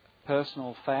second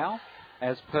personal foul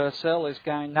as Purcell is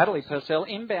going. Natalie Purcell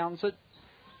inbounds it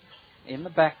in the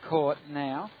back court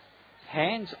now.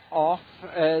 hands off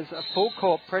as a full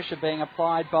court pressure being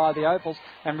applied by the Opals,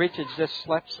 and Richards just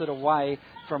slaps it away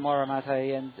from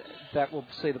Waramate, and that will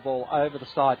see the ball over the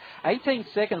side. 18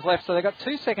 seconds left, so they've got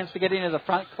 2 seconds to get into the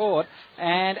front court,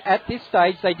 and at this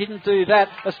stage they didn't do that.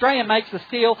 Australia makes the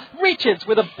steal. Richards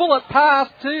with a bullet pass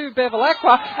to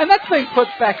Bevilacqua, and that's been put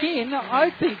back in.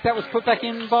 I think that was put back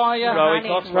in by Rahane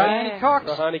Cox.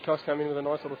 Rahane Cox came in with a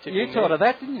nice little tip. You thought of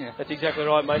that, didn't you? That's exactly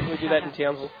right, mate. We do that in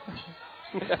Townsville.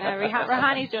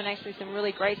 Rahane's doing actually some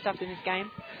really great stuff in this game.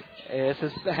 Yes,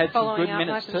 has had some good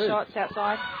minutes too. Shots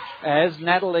outside. As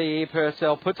Natalie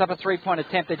Purcell puts up a 3-point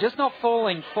attempt, they're just not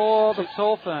falling for the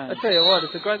Tall Ferns. I tell you what,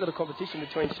 it's a great little competition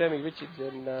between Sammy Richards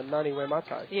and Nani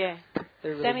Wemate. Yeah,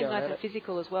 really Sammy's nice and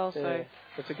physical as well. Yeah, so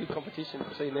it's a good competition.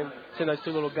 Seeing those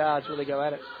two little guards really go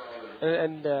at it.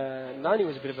 And Nani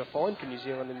was a bit of a find for New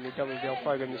Zealand in the WNBL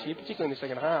program this year, particularly in the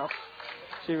second half.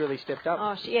 She really stepped up.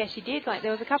 Oh, she did. Like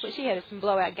there was a couple. She had some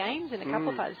blowout games in a couple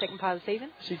of the second part of the season.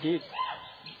 She did.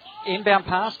 Inbound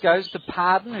pass goes to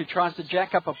Pardon, who tries to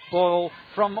jack up a ball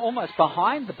from almost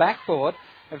behind the backboard.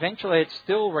 Eventually, it's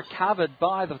still recovered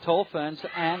by the Tall Ferns,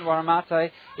 and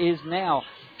Waramate is now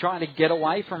trying to get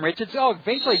away from Richards. Oh,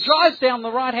 eventually drives down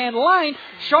the right-hand lane.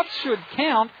 Shots should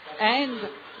count, and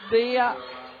the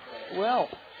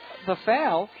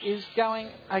foul is going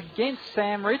against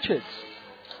Sam Richards.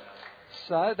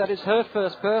 So that is her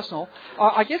first personal.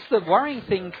 I guess the worrying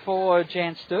thing for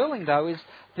Jan Sterling, though, is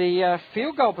the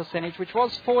field goal percentage, which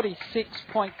was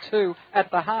 46.2 at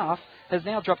the half, has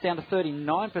now dropped down to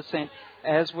 39%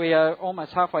 as we are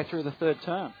almost halfway through the third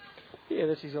term. Yeah,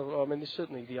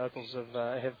 certainly the Opals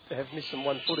have missed some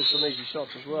one-footers from easy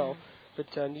shots as well.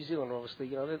 But New Zealand, obviously,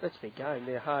 that's their game.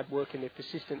 They're hard working, they're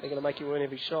persistent, they're going to make you earn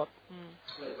every shot.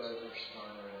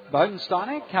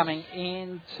 Bodensteiner coming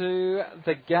into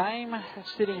the game,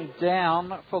 sitting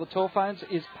down for the Tall Ferns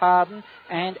is Pardon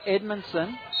and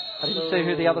Edmondson. I didn't see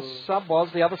who the other sub was.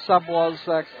 The other sub was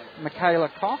Michaela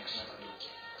Cox.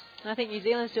 I think New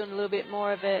Zealand's doing a little bit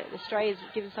more of it. Australia's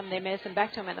giving some of their medicine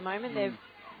back to them at the moment. They've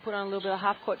put on a little bit of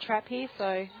half-court trap here,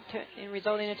 so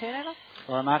resulting in a turnover.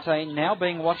 Waramate now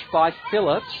being watched by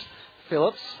Phillips.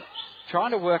 Phillips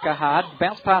trying to work her hard.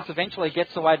 Bounce pass eventually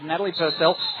gets away to Natalie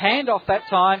Purcell. Hand off that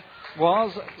time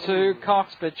was to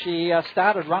Cox, but she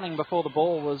started running before the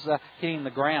ball was hitting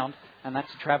the ground, and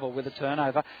that's a travel with a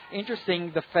turnover.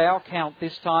 Interesting, the foul count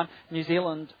this time. New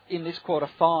Zealand in this quarter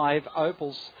 5,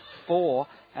 Opals 4.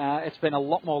 It's been a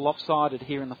lot more lopsided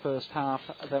here in the first half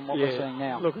than what we're seeing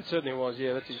now. Look, it certainly was.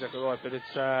 Yeah, that's exactly right. But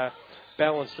it's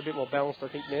balanced, a bit more balanced, I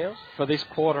think, now. For this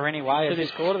quarter, anyway.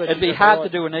 It'd be hard to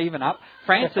do an even up.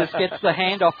 Francis gets the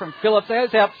handoff from Phillips.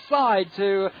 Goes outside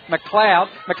to McLeod.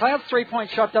 McLeod's 3-point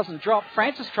shot doesn't drop.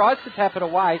 Francis tries to tap it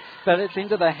away, but it's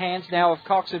into the hands now of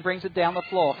Cox, who brings it down the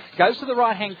floor. Goes to the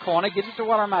right-hand corner, gives it to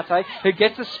Waramate, who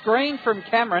gets a screen from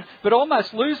Cameron, but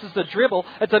almost loses the dribble.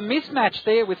 It's a mismatch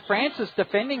there with Francis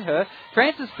defending her.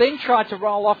 Francis then tried to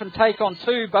roll off and take on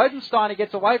two. Bodensteiner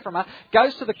gets away from her,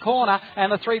 goes to the corner,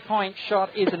 and the 3-point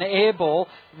shot is an air ball.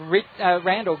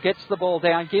 Randall gets the ball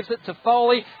down, gives it to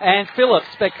Foley, and Phillips,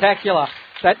 spectacular.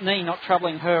 That knee not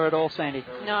troubling her at all, Sandy.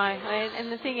 No,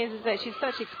 and the thing is that she's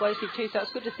such explosive too, so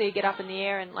it's good to see her get up in the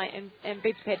air and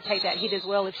be prepared to take that hit as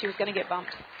well if she was going to get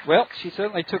bumped. Well, she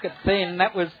certainly took it then.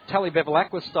 That was Tally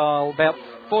Bevilacqua style, about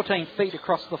 14 feet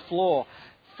across the floor.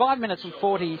 5 minutes and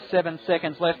 47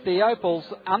 seconds left. The Opals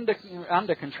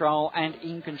under control and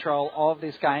in control of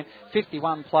this game.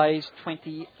 51 plays,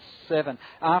 27.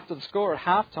 After the score at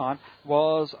halftime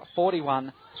was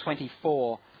 41-24.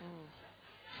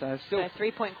 So still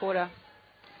 3-point quarter.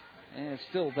 Yeah, it's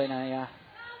still been a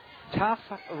tough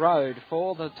road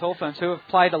for the Tall Ferns, who have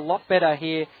played a lot better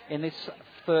here in this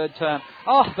third term.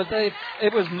 Oh, but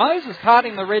it was Moses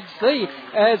parting the Red Sea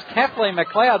as Kathleen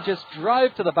McLeod just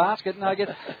drove to the basket. And I guess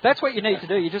that's what you need to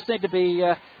do. You just need to be,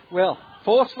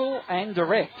 forceful and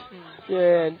direct.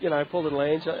 Yeah, and, poor little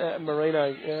Ange,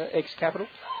 Marino, ex-Capital,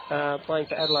 playing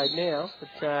for Adelaide now.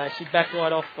 But she backed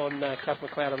right off on Kath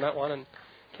McLeod on that one, and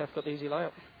Kath got the easy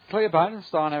layup. Claire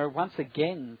Bodensteiner once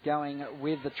again going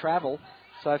with the travel.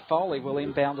 So Foley will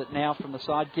inbound it now from the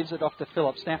side, gives it off to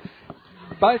Phillips. Now,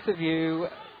 both of you,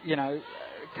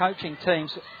 coaching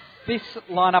teams, this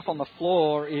lineup on the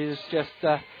floor is just,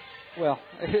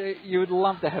 you would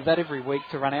love to have that every week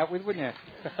to run out with, wouldn't you?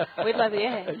 We'd love it,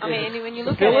 yeah. I mean, when you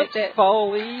look Phillips, at it...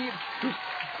 Foley...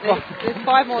 There's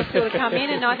 5 more still to come in,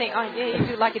 and I think, if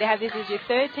you're lucky to have this as your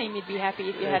third team, you'd be happy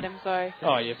if you had them. So.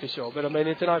 Oh, yeah, for sure. But, I mean,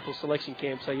 it's an Opal selection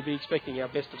camp, so you'd be expecting our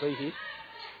best to be here.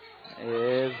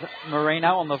 Is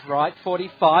Marino on the right,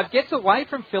 45, gets away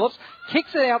from Phillips,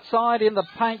 kicks it outside in the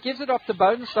paint, gives it off to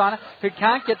Bodensteiner, who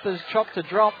can't get the shot to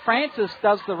drop. Francis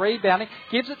does the rebounding,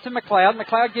 gives it to McLeod.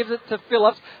 McLeod gives it to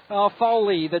Phillips.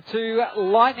 Foley, the two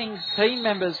Lightning team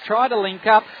members try to link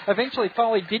up. Eventually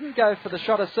Foley didn't go for the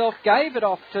shot herself, gave it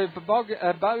off to Brogan.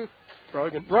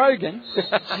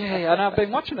 Gee, and I've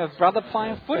been watching her brother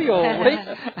playing footy all week.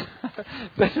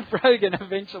 But Brogan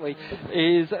eventually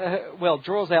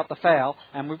draws out the foul,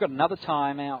 and we've got another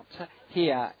timeout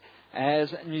here as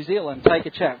New Zealand take a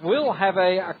chat. We'll have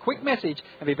a quick message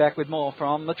and be back with more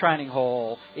from the training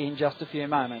hall in just a few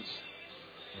moments.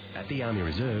 At the Army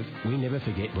Reserve, we never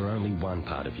forget we're only one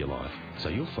part of your life, so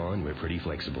you'll find we're pretty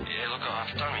flexible. Yeah, look, I've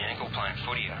done my ankle playing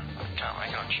footy. I can't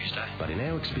make it on Tuesday. But in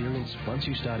our experience, once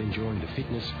you start enjoying the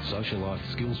fitness, social life,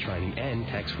 skills training and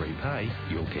tax-free pay,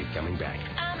 you'll keep coming back.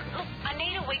 Look, I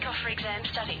need a week off for exam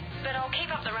study, but I'll keep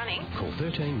up the running. Call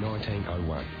 13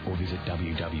 1901 or visit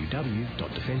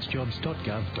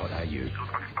www.defencejobs.gov.au. I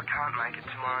can't make it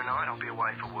tomorrow night. I'll be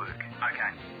away for work.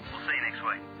 Okay. We'll see you next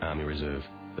week. Army Reserve,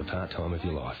 the part-time of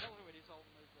your life.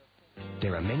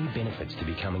 There are many benefits to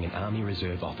becoming an Army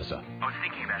Reserve officer. I was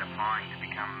thinking about applying to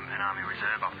become an Army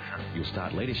Reserve officer. You'll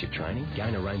start leadership training,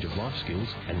 gain a range of life skills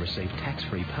and receive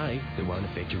tax-free pay that won't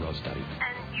affect your Oz study.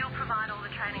 And you'll provide all the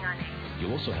training I need.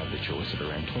 You'll also have the choice of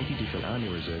around 20 different Army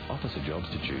Reserve officer jobs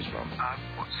to choose from.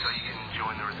 So you can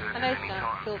join the reserve at any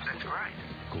time? That's great.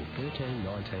 Call 13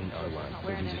 1901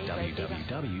 or visit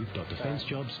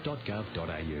www.defencejobs.gov.au.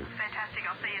 Fantastic,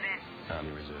 I'll see you then.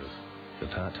 Army Reserve, the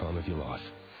part-time of your life.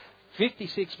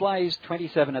 56 plays,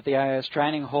 27 at the AS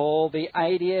Training Hall. The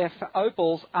ADF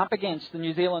Opals up against the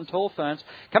New Zealand Tall Ferns.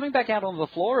 Coming back out on the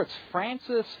floor, it's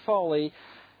Francis Foley,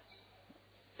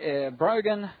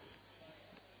 Brogan,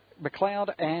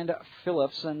 McLeod and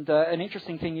Phillips. And an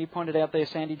interesting thing you pointed out there,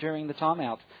 Sandy, during the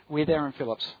timeout with Aaron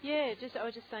Phillips. Yeah, I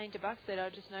was just saying to Bucks that I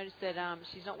just noticed that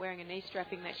she's not wearing a knee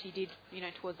strapping that she did,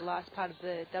 towards the last part of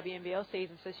the WNBL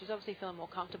season. So she's obviously feeling more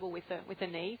comfortable with her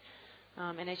knee.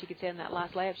 And as you could see in that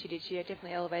last layup she did, she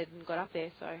definitely elevated and got up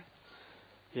there. So.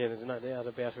 Yeah, there's no doubt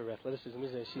about her athleticism,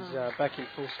 is there? She's back in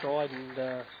full stride,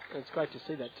 and it's great to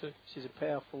see that too. She's a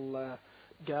powerful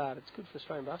guard. It's good for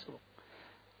Australian basketball.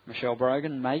 Michelle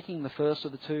Brogan making the first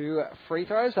of the two free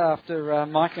throws after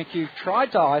Mike McHugh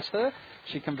tried to ice her.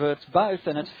 She converts both,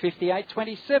 and it's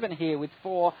 58-27 here with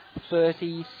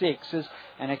 4:36 as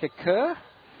Annika Kerr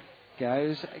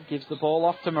gives the ball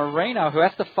off to Marino, who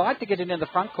has to fight to get it in the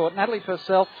front court. Natalie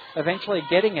Purcell eventually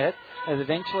getting it, and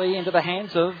eventually into the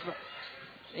hands of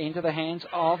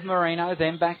Marino.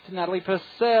 Then back to Natalie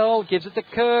Purcell, gives it to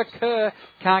Kerr. Kerr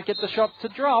can't get the shot to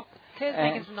drop. Kerr's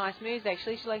making some nice moves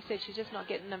actually. Like I said, she's just not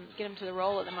getting them to the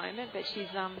roll at the moment, but she's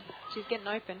getting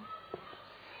open.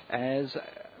 As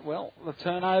well, the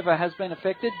turnover has been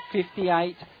affected.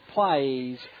 58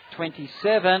 plays,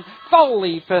 27.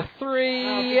 Foley for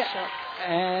three,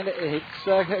 and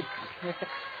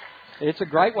it's a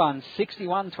great one.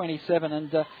 61-27,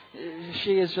 and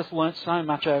she has just learnt so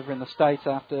much over in the States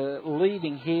after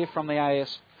leaving here from the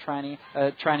AS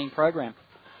training program.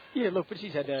 Yeah, look, but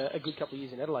she's had a good couple of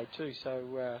years in Adelaide too,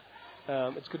 so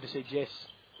it's good to see Jess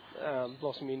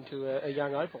blossom into a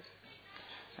young opal.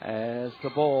 As the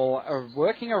ball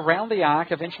working around the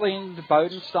arc, eventually into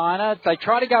Bodensteiner. They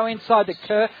try to go inside to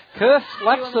Kerr. Kerr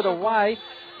slaps it away.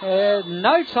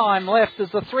 No time left as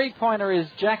the three-pointer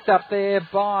is jacked up there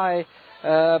by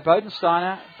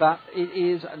Bodensteiner, but it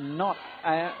is not,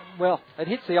 it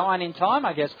hits the iron in time,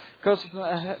 I guess, because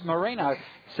Marino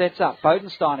sets up.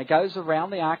 Bodensteiner goes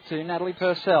around the arc to Natalie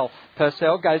Purcell.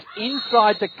 Purcell goes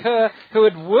inside to Kerr, who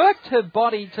had worked her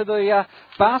body to the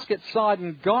basket side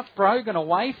and got Brogan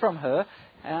away from her,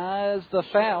 as the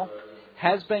foul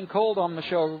has been called on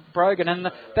Michelle Brogan.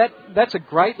 And that's a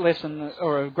great lesson,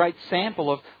 or a great sample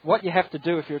of what you have to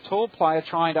do if you're a tall player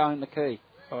trying to own the key.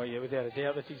 Oh, yeah, without a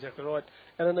doubt. That's exactly right.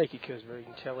 And Anika Kerr's very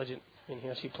intelligent in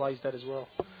how she plays that as well.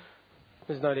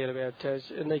 There's no doubt about it.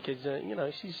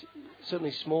 Anika's, she's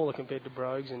certainly smaller compared to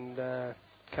Brogues and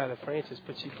Carter Francis,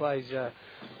 but she plays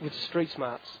with street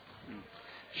smarts.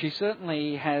 She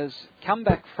certainly has come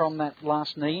back from that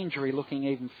last knee injury looking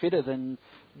even fitter than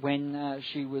when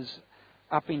she was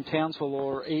up in Townsville,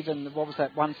 or even, what was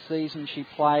that one season she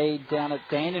played down at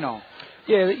Dandenong.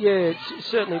 Yeah,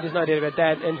 certainly there's no doubt about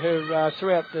that. And her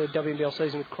throughout the WNBL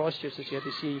season with Christchurch that she had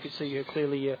this year, you could see her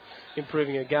clearly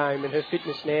improving her game, and her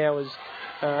fitness now is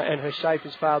and her shape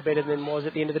is far better than was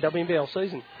at the end of the WNBL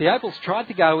season. The Opals tried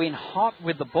to go in hot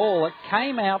with the ball. It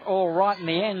came out all right in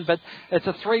the end, but it's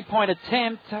a three-point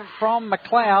attempt from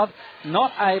McLeod,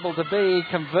 not able to be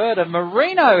converted.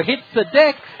 Marino hits the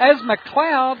deck as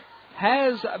McLeod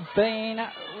has been,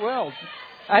 well,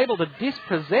 able to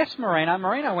dispossess Marino.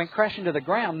 Marino went crashing to the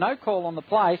ground. No call on the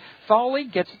play. Foley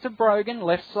gets it to Brogan.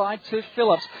 Left side to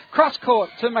Phillips. Cross court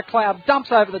to McLeod.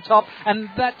 Dumps over the top. And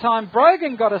that time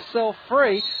Brogan got herself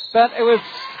free. But it was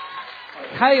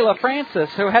Kayla Francis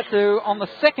who had to, on the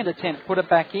second attempt, put it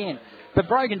back in. But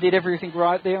Brogan did everything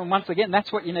right there. And once again,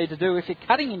 that's what you need to do if you're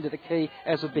cutting into the key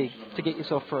as a big to get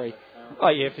yourself free. Oh,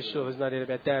 yeah, for sure. There's no doubt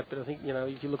about that. But I think,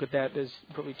 if you look at that, there's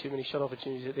probably too many shot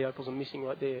opportunities that the Opals are missing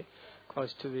right there,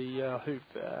 close to the hoop.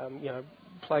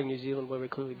 Playing New Zealand where we're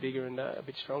clearly bigger and a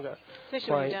bit stronger.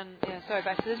 Especially when you've done,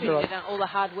 you've done all the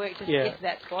hard work just to get to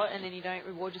that spot, and then you don't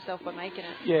reward yourself by making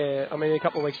it. Yeah, I mean, in a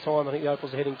couple of weeks' time, I think the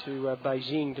Opals are heading to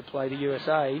Beijing to play the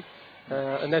USA,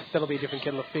 and that'll be a different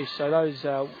kettle of fish. So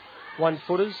those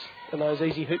one-footers and those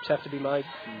easy hoops have to be made.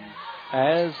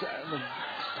 As the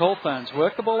Tall Ferns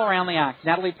work the ball around the arc.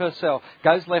 Natalie Purcell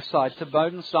goes left side to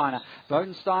Bodensteiner.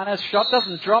 Bodensteiner's shot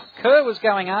doesn't drop. Kerr was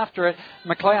going after it.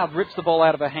 McLeod rips the ball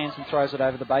out of her hands and throws it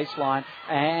over the baseline.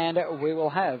 And we will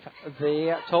have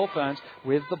the Tall Ferns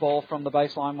with the ball from the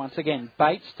baseline once again.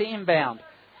 Bates to inbound.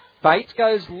 Bates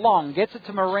goes long, gets it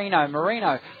to Marino.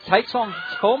 Marino takes on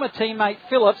former teammate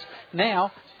Phillips.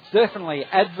 Now, definitely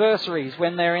adversaries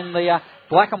when they're in the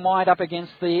black and white up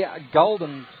against the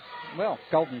golden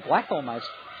black almost,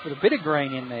 with a bit of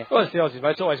green in there. Well, it's the Aussies,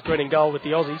 mate. It's always green and gold with the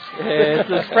Aussies. Yes,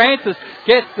 as Francis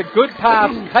gets the good pass,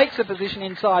 takes a position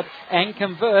inside and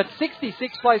converts.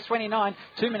 66 plays 29,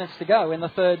 2 minutes to go in the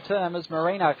third term as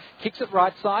Marino kicks it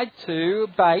right side to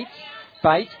Bates.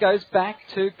 Bates goes back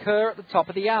to Kerr at the top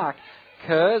of the arc.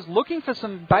 Kerr's looking for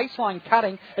some baseline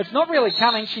cutting. It's not really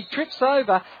coming. She trips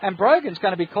over, and Brogan's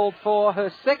going to be called for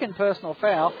her second personal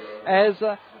foul as,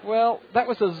 that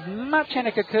was as much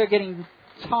Annika Kerr getting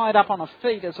tied up on her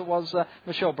feet as it was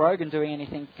Michelle Brogan doing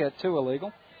anything too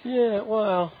illegal. Yeah,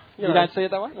 well... You don't see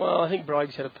it that way? Well, I think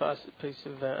Brogan's had a piece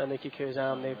of Annika Kerr's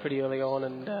arm there pretty early on,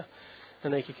 and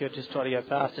Annika Kerr just tried to go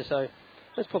past her, so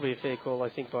that's probably a fair call, I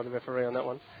think, by the referee on that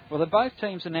one. Well, both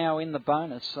teams are now in the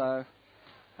bonus, so...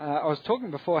 I was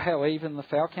talking before how even the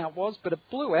foul count was, but it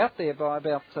blew out there by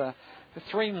about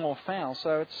 3 more fouls.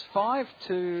 So it's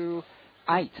 5-8,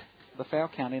 the foul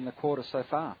count in the quarter so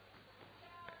far.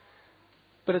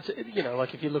 But it's,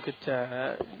 if you look at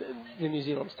the New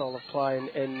Zealand style of play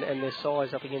and their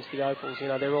size up against the Opals,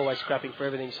 they're always scrapping for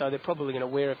everything. So they're probably going to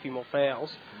wear a few more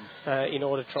fouls in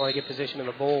order to try to get possession of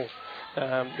the ball.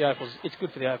 The Opals, it's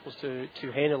good for the Opals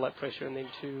to handle that pressure and then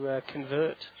to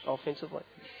convert offensively.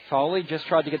 Foley just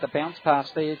tried to get the bounce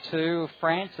pass there to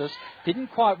Francis. Didn't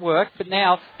quite work, but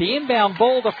now the inbound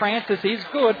ball to Francis is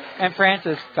good, and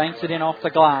Francis banks it in off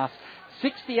the glass.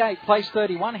 68 plays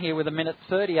 31 here with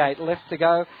 1:38 left to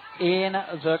go in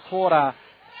the quarter.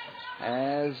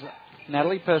 As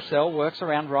Natalie Purcell works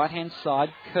around right-hand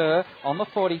side. Kerr on the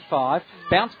 45.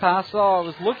 Bounce pass. I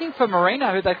was looking for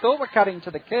Marino, who they thought were cutting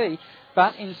to the key,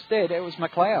 but instead it was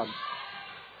McLeod.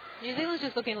 New Zealand's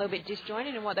just looking a little bit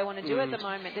disjointed in what they want to do at the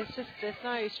moment. There's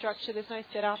no structure, there's no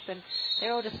setup, and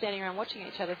they're all just standing around watching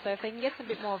each other. So if they can get some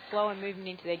bit more flow and movement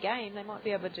into their game, they might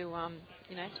be able to,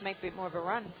 to make a bit more of a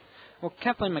run. Well,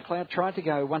 Kathleen McLeod tried to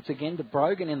go once again to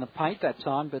Brogan in the paint that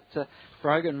time, but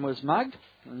Brogan was mugged,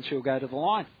 and she'll go to the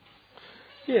line.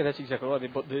 Yeah, that's exactly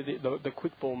right. But the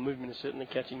quick ball movement is certainly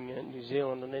catching New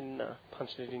Zealand, and then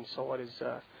punching it inside is,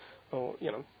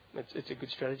 it's a good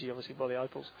strategy, obviously, by the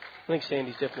Opals. I think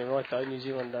Sandy's definitely right, though. New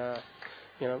Zealand are,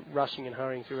 rushing and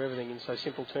hurrying through everything, and so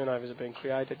simple turnovers are being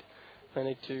created. They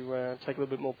need to take a little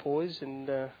bit more poise and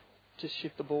just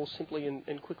shift the ball simply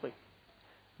and quickly.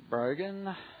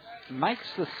 Brogan makes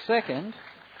the second,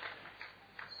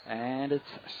 and it's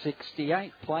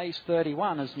 68 plays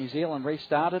 31 as New Zealand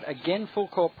restarted. Again, full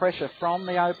court pressure from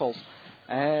the Opals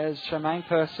as Charmaine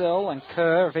Purcell and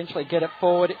Kerr eventually get it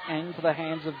forward into the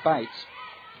hands of Bates.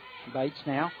 Bates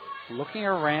now looking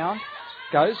around,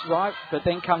 goes right, but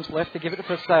then comes left to give it to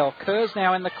Purcell. Kerr's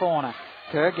now in the corner.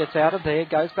 Kerr gets out of there,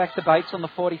 goes back to Bates on the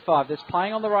 45. There's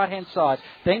playing on the right-hand side,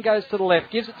 then goes to the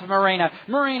left, gives it to Marino.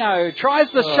 Marino tries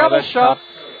the shovel shot. Tough.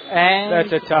 And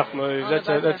that's a tough move. That's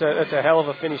a hell of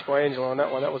a finish by Angela on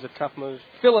that one. That was a tough move.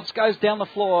 Phillips goes down the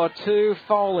floor to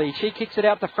Foley. She kicks it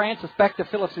out to Francis, back to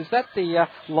Phillips. Is that the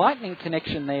lightning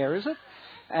connection there, is it?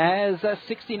 As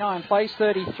 69 plays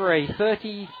 33,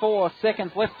 34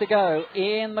 seconds left to go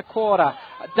in the quarter.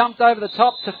 Dumped over the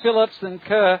top to Phillips, and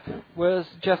Kerr was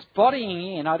just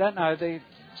bodying in. I don't know, they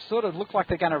sort of look like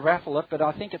they're going to raffle it, but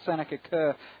I think it's Annika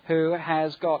Kerr who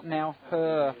has got now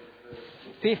her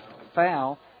 5th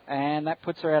foul, and that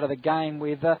puts her out of the game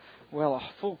with, a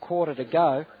full quarter to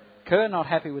go. Kerr not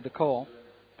happy with the call,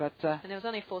 But and there was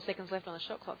only 4 seconds left on the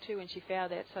shot clock too when she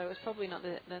fouled that, so it was probably not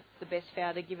the best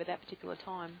foul to give at that particular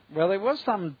time. Well, there was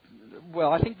some.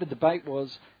 Well, I think the debate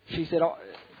was she said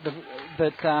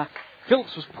that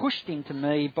Phillips was pushed into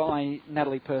me by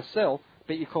Natalie Purcell,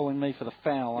 but you're calling me for the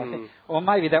foul. I think, or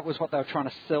maybe that was what they were trying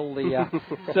to sell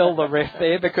the ref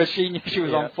there, because she knew she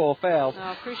was on 4 fouls.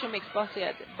 Oh, crucial mixed box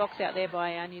out there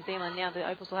by New Zealand. Now the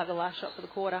Opals will have the last shot for the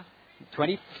quarter.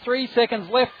 23 seconds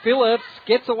left. Phillips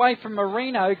gets away from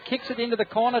Marino, kicks it into the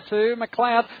corner to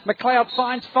McLeod. McLeod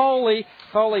finds Foley.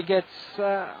 Foley gets,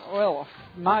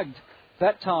 mugged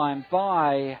that time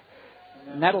by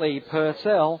Natalie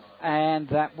Purcell, and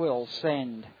that will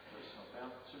send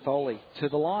Foley to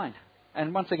the line.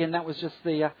 And once again, that was just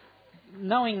the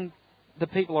knowing the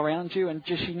people around you, and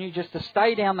she knew just to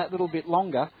stay down that little bit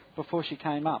longer before she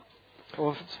came up.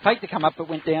 Or faked to come up but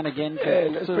went down again.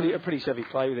 And it's a pretty savvy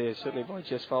play there, certainly by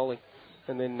Jess Foley.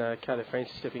 And then Carter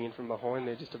Francis stepping in from behind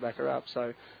there just to back her up.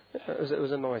 So it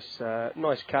was a nice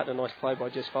cut and a nice play by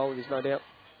Jess Foley, there's no doubt.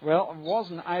 Well,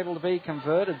 wasn't able to be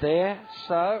converted there,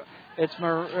 so it's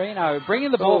Marino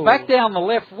bringing the ball back down the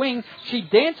left wing. She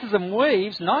dances and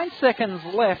weaves. 9 seconds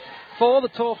left for the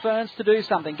Tall Ferns to do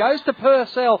something. Goes to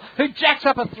Purcell, who jacks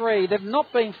up a 3. They've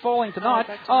not been falling tonight.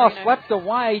 Slapped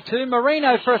away to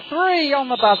Marino for a 3 on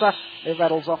the buzzer. It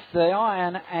rattles off the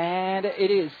iron, and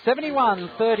it is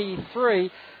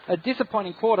 71-33. A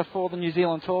disappointing quarter for the New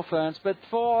Zealand Tall Ferns. But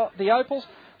for the Opals,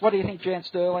 what do you think Jan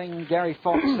Sterling and Gary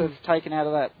Fox have taken out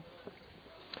of that?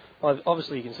 Well,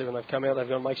 obviously, you can see when they've come out, they've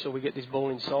got to make sure we get this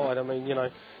ball inside. I mean,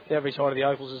 the average height of the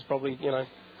Opals is probably,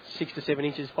 6 to 7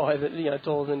 inches higher,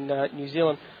 taller than New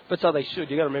Zealand. But so they should.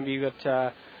 You've got to remember you've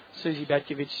got Susie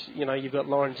Batkovich, you've got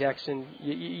Lauren Jackson.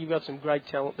 You've got some great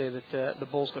talent there that the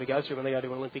ball's got to go through when they go to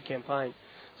an Olympic campaign.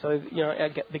 So,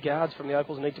 the guards from the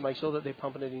Opals need to make sure that they're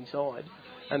pumping it inside.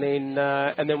 And then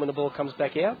when the ball comes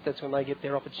back out, that's when they get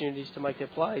their opportunities to make their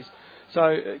plays.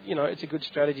 So, it's a good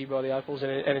strategy by the Opals,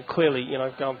 and it clearly,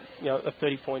 gone, a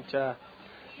 30-point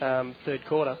third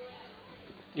quarter.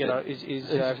 Is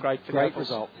great for great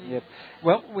result. Yep.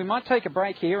 Well, we might take a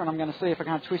break here, and I'm going to see if I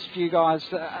can twist you guys'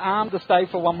 arm to stay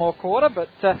for one more quarter. But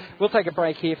we'll take a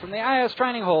break here from the AS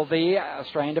Training Hall. The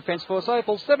Australian Defence Force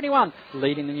Opals 71,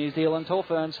 leading the New Zealand Tall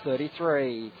Ferns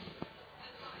 33.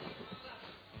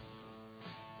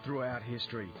 Throughout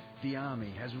history, the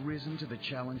Army has risen to the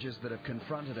challenges that have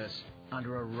confronted us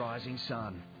under a rising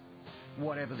sun.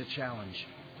 Whatever the challenge,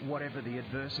 whatever the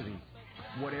adversity,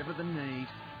 whatever the need,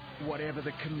 whatever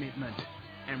the commitment,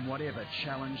 and whatever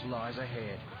challenge lies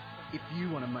ahead. If you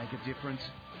want to make a difference,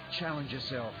 challenge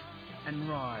yourself and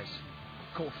rise.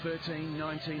 Call 13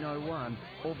 1901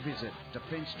 or visit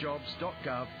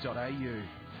defencejobs.gov.au.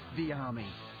 The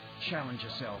Army. Challenge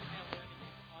yourself.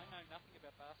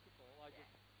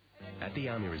 At the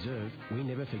Army Reserve, we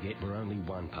never forget we're only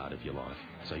one part of your life,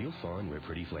 so you'll find we're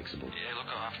pretty flexible. Yeah, look,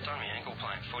 I've done my ankle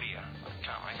playing footy. I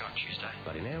can't make it on Tuesday.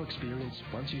 But in our experience,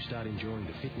 once you start enjoying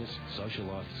the fitness, social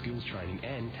life, skills training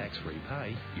and tax-free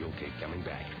pay, you'll keep coming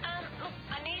back. Look,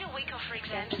 I need a week off for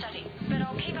exam study, but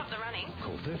I'll keep up the running.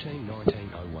 Call 13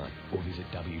 1901 or visit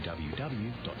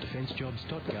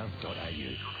www.defencejobs.gov.au. I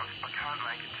can't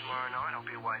make it tomorrow night. I'll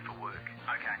be away for work.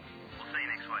 Okay. We'll see you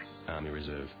next week. Army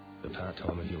Reserve, the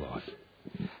part-time of your life.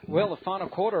 Well, the final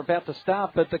quarter about to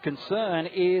start, but the concern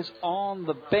is on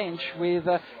the bench with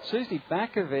Susie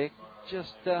Batkovich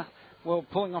just,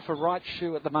 pulling off her right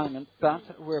shoe at the moment.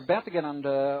 But we're about to get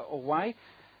underway.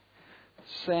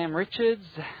 Sam Richards,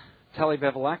 Tally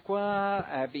Bevilacqua,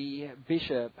 Abby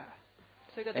Bishop,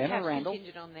 So we've got the Emma Caps Randall.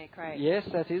 contingent on there, Craig. Yes,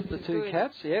 that is the two good.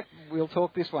 Caps. Yep, we'll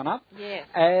talk this one up. Yes.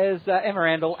 As Emma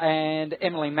Randall and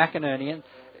Emily McInerney.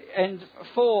 And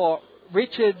for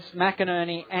Richards,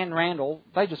 McInerney and Randall,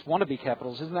 they just want to be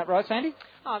Capitals. Isn't that right, Sandy?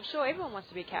 Oh, I'm sure everyone wants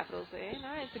to be Capitals there.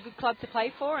 It's a good club to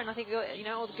play for, and I think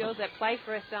all the girls that play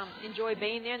for us enjoy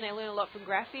being there, and they learn a lot from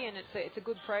Graffy, and it's a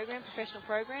good program, professional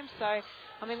program. So, I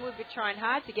mean, we'll be trying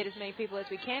hard to get as many people as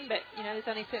we can, but there's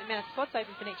only a certain amount of spots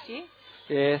open for next year.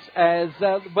 Yes, as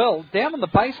down on the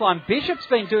baseline, Bishop's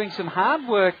been doing some hard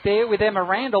work there with Emma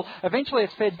Randall. Eventually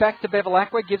it's fed back to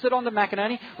Bevilacqua, gives it on to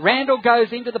McInerney. Randall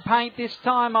goes into the paint this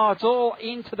time. Oh, it's all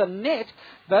into the net,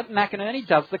 but McInerney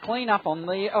does the clean-up on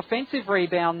the offensive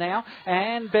rebound now,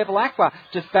 and Bevilacqua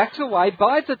just backs away,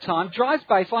 bides the time, drives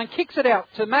baseline, kicks it out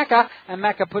to Macca, and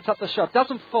Macca puts up the shot.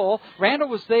 Doesn't fall. Randall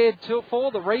was there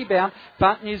for the rebound,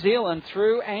 but New Zealand,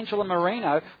 through Angela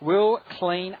Marino, will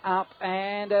clean up,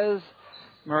 and as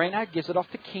Marino gives it off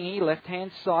to Kingy,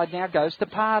 left-hand side now, goes to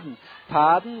Pardon.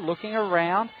 Pardon looking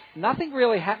around, nothing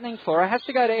really happening for her, has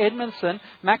to go to Edmondson.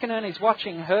 McInerney's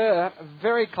watching her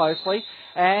very closely,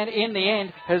 and in the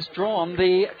end has drawn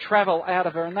the travel out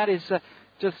of her, and that is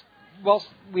just, whilst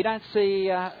we don't see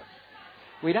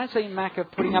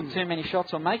Macca putting up too many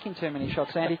shots or making too many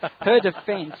shots, Andy, her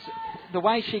defence, the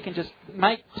way she can just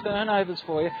make turnovers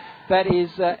for you, that is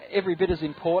every bit as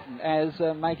important as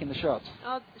making the shots.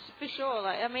 Oh, for sure.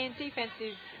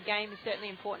 Defensive game is certainly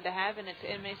important to have, and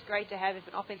it's great to have if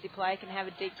an offensive player can have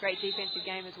a great defensive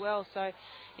game as well. So,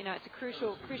 it's a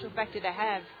crucial factor to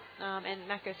have, and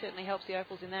Macca certainly helps the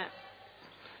Opals in that.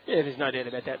 Yeah, there's no doubt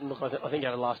about that. And look, I think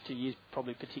over the last 2 years,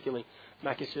 probably particularly,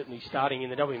 Macca's certainly starting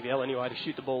in the WNBL anyway to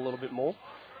shoot the ball a little bit more.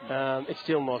 It's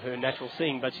still not her natural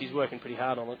thing, but she's working pretty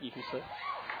hard on it, you can see.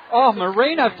 Oh,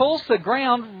 Marino falls to the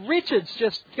ground. Richards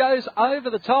just goes over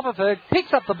the top of her,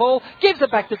 picks up the ball, gives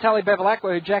it back to Tali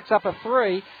Bevilacqua, who jacks up a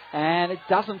three, and it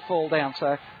doesn't fall down.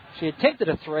 So she attempted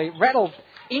a three, rattled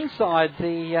inside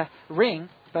the ring,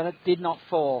 but it did not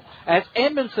fall. As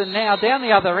Edmondson now down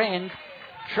the other end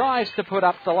tries to put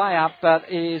up the layup, but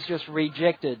is just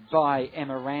rejected by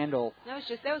Emma Randall. That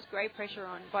was great pressure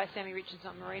by Sammy Richards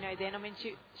on Marino then.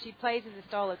 She plays in the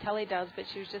style that Tully does, but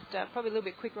she was just probably a little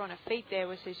bit quicker on her feet there,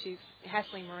 so she's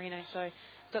hassling Marino, so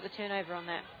got the turnover on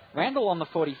that. Randall on the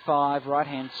 45,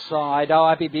 right-hand side. Oh,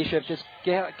 Abby Bishop just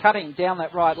cutting down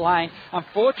that right lane.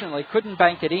 Unfortunately, couldn't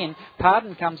bank it in.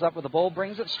 Pardon comes up with the ball,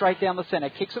 brings it straight down the centre,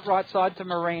 kicks it right side to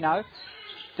Marino.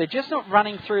 They're just not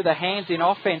running through the hands in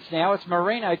offence now. It's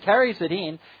Marino carries it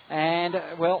in and,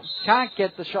 can't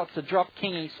get the shot to drop.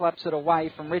 Kingy slaps it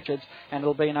away from Richards and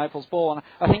it'll be an Opals ball. And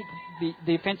I think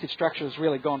the offensive structure has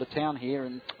really gone to town here,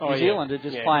 and New Zealand are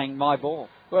just playing my ball.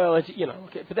 Well,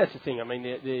 but that's the thing.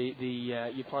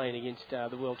 You're playing against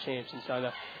the world champs, and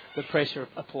so the pressure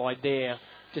applied there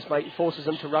just forces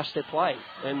them to rush their play.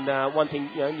 And one thing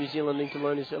New Zealand need to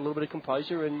learn is a little bit of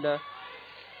composure and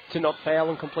to not foul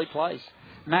and complete plays.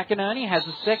 McInerney has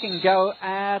a second go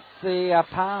at the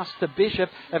pass to Bishop.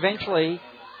 Eventually,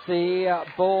 the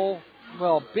ball,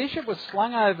 Bishop was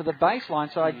slung over the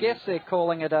baseline, so I guess they're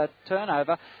calling it a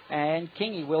turnover. And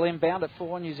Kingy will inbound it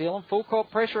for New Zealand. Full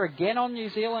court pressure again on New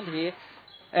Zealand here.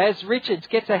 As Richards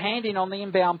gets a hand in on the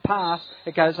inbound pass,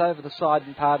 it goes over the side,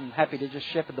 and Pardon happy to just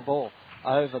shepherd the ball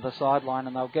over the sideline,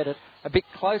 and they'll get it a bit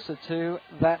closer to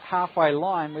that halfway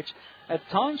line, which at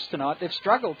times tonight they've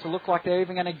struggled to look like they're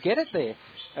even going to get it there.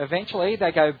 Eventually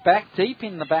they go back deep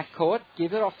in the backcourt,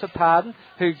 give it off to Pardon,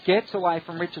 who gets away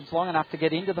from Richards long enough to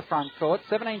get into the front court.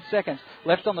 17 seconds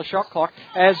left on the shot clock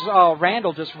as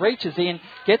Randall just reaches in,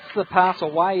 gets the pass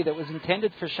away that was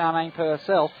intended for Charmaine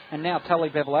Purcell, and now Tully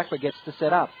Bevilacqua gets to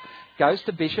set up. Goes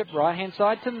to Bishop, right-hand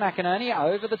side to McInerney,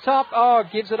 over the top.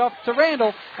 Gives it off to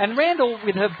Randall. And Randall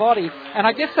with her body. And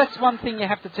I guess that's one thing you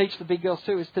have to teach the big girls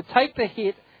too, is to take the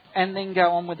hit and then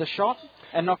go on with the shot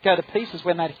and not go to pieces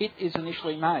when that hit is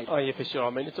initially made. Oh, yeah, for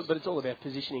sure. It's all about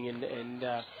positioning. And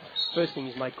first thing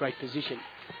is make great position.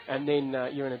 And then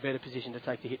you're in a better position to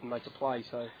take the hit and make the play.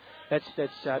 So that's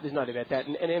there's no doubt about that.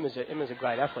 And Emma's a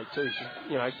great athlete too.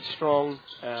 She's strong,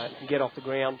 can get off the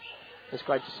ground. It's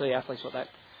great to see athletes like that.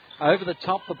 Over the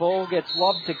top, the ball gets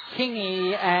lobbed to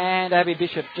Kingy, and Abby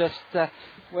Bishop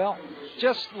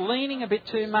just leaning a bit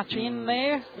too much in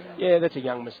there. Yeah, that's a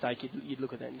young mistake. You'd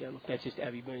look at that and go, look, that's just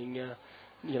Abby being,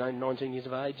 19 years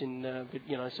of age, and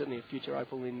certainly a future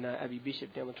Opal in Abby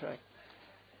Bishop down the track.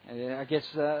 I guess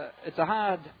it's a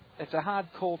hard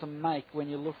call to make when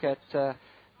you look at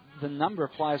the number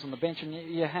of players on the bench, and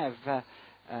you have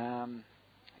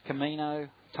Camino,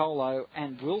 Tolo,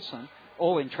 and Wilson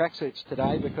all in tracksuits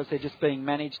today because they're just being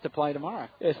managed to play tomorrow.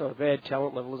 Yeah, it's not a bad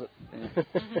talent level, is it?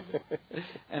 Yeah.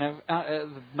 And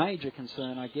the major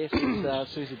concern, I guess, is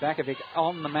Susie Bakovic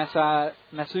on the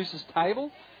masseuse's table.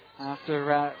 After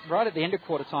right at the end of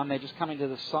quarter time, they're just coming to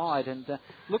the side and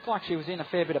looked like she was in a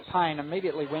fair bit of pain.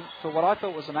 Immediately went for what I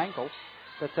thought was an ankle,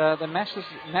 but they're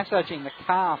massaging the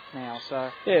calf now.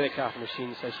 So yeah, the calf and the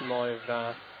shin. So she might have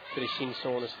a bit of shin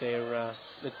soreness there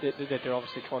that they're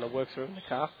obviously trying to work through in the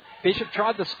calf. Bishop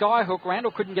tried the skyhook.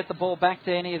 Randall couldn't get the ball back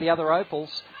to any of the other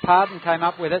Opals. Pardon came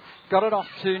up with it. Got it off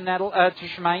to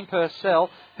Charmaine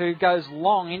Purcell, who goes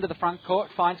long into the front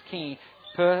court, finds King.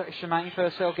 Charmaine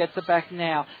Purcell gets it back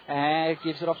now and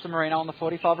gives it off to Marino on the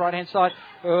 45 right-hand side.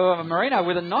 Marino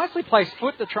with a nicely placed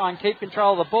foot to try and keep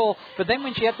control of the ball, but then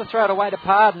when she had to throw it away to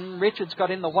Pardon, Richards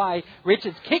got in the way.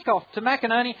 Richards kick off to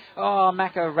McInerney.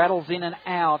 Macca rattles in and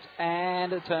out,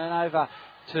 and a turnover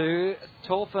to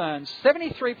Tall Ferns.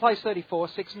 73 plays 34,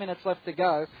 6 minutes left to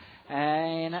go,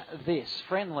 and this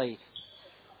friendly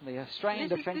the Australian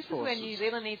Defence This is Force. where New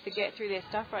Zealand needs to get through their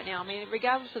stuff right now. I mean,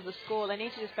 regardless of the score, they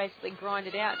need to just basically grind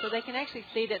it out so they can actually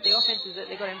see that the offences that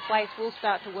they've got in place will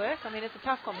start to work. I mean, it's a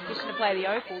tough competition to play the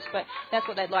Opals, but that's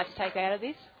what they'd like to take out of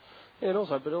this. Yeah, and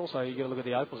also you've got to look at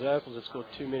the Opals. The Opals have scored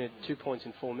 2 points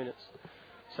in 4 minutes.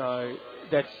 So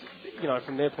that's,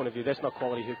 from their point of view, that's not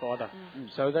quality hoop either.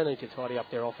 So they need to tidy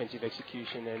up their offensive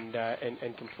execution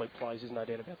and complete plays. There's no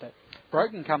doubt about that.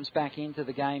 Brogan comes back into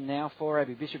the game now for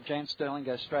Abby Bishop. James Sterling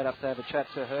goes straight up to have a chat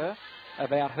to her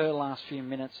about her last few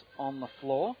minutes on the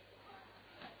floor.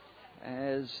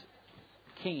 As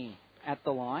King at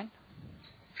the line.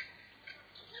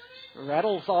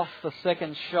 Rattles off the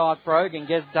second shot. Brogan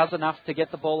does enough to get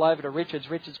the ball over to Richards.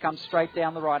 Richards comes straight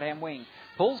down the right-hand wing.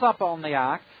 Pulls up on the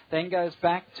arc, then goes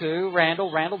back to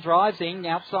Randall. Randall drives in,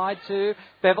 outside to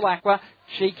Bevilacqua.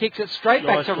 She kicks it straight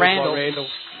back to Randall.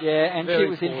 Yeah, and very she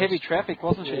was poised. in heavy traffic,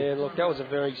 wasn't she? Yeah, look, that was a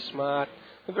very smart,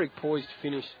 a very poised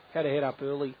finish. Had her head up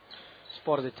early,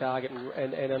 spotted the target,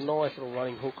 and a nice little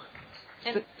running hook.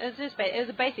 And it was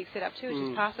a basic setup too.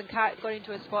 Just pass and cut, got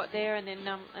into a spot there, and then,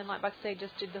 and like Buck said,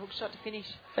 just did the hook shot to finish.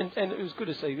 And it was good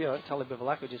to see, Tully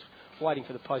Bevilacqua just waiting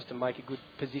for the post to make a good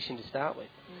position to start with.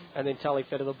 And then Tully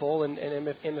fed her the ball, and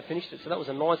Emma finished it. So that was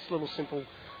a nice little simple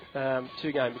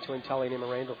 2-game between Tully and Emma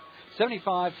Randall.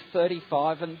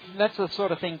 75-35, and that's the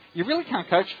sort of thing you really can't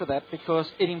coach for that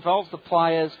because it involves the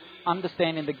players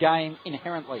understanding the game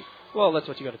inherently. Well, that's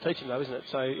what you've got to teach them, though, isn't it?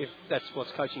 So if that's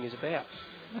what coaching is about.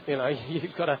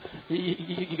 You've got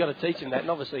to teach them that, and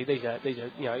obviously these are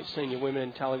senior women,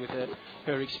 and Tully with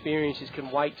her experiences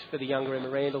can wait for the younger Emma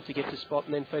Randall to get to spot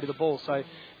and then feed her the ball. So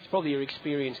it's probably your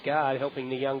experienced guard helping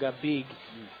the younger big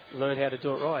learn how to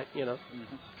do it right.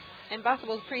 And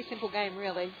basketball's a pretty simple game,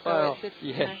 really. So well,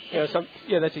 it's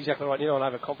that's exactly right. You don't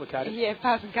want to overcomplicate it. Yeah,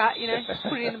 pass and cut.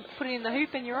 Put it in the hoop,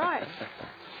 and you're right.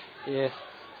 Yes.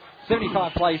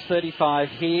 75 plays 35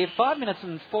 here. 5 minutes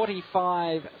and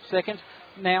 45 seconds.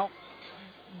 Now,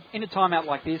 in a timeout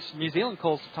like this, New Zealand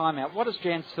calls the timeout. What does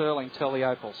Jan Sterling tell the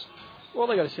Opals? Well,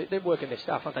 they've got to see, they're working their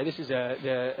stuff, aren't they? This is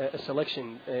a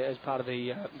selection as part of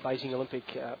the Beijing Olympic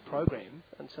program,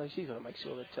 and so she's got to make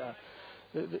sure that,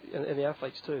 and the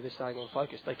athletes too, they're staying on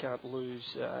focus. They can't lose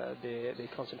their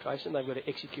concentration. They've got to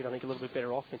execute, I think, a little bit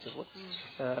better offensively.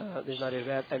 There's no doubt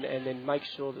about that, and then make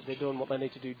sure that they're doing what they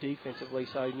need to do defensively,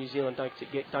 so New Zealand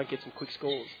don't get some quick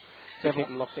scores. To keep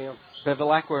them locked down.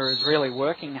 Bevilacqua is really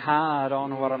working hard on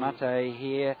Waramate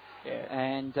here,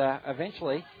 and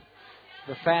eventually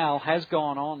the foul has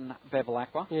gone on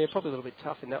Bevilacqua. Yeah, probably a little bit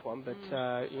tough in that one, but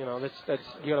that's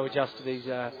you got to adjust to these,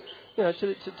 to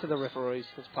the referees.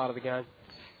 It's part of the game.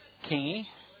 Kingy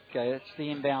gets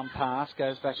the inbound pass,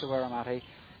 goes back to Waramate.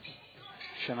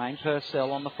 Shemaine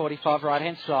Purcell on the 45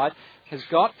 right-hand side has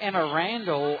got Emma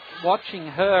Randall watching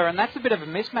her, and that's a bit of a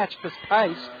mismatch for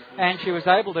pace, and she was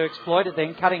able to exploit it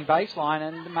then, cutting baseline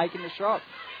and making the shot.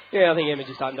 Yeah, I think Emma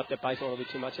just opened up that baseline a little bit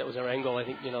too much. That was her angle. I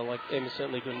think, Emma's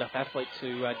certainly a good enough athlete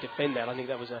to defend that. I think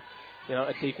that was a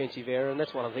defensive error, and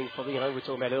that's one of the things probably, we were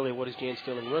talking about earlier, what does Jan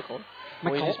Sterling work on?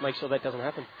 We just make sure that doesn't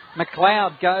happen.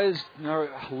 McLeod goes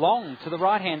long to the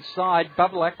right-hand side.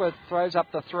 Bevilacqua throws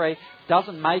up the three,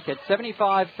 doesn't make it.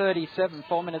 75-37,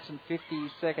 4 minutes and 50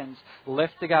 seconds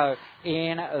left to go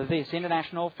in this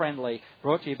international friendly,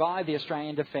 brought to you by the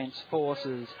Australian Defence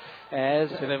Forces.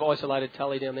 So they've isolated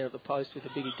Tully down there at the post with a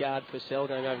bigger guard, Purcell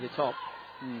going over the top.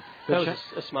 That was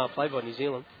a smart play by New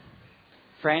Zealand.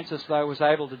 Francis, though, was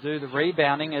able to do the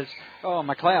rebounding as,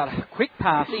 McLeod, quick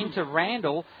pass into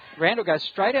Randall. Randall goes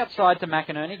straight outside to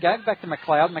McInerney, goes back to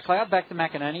McLeod. McLeod back to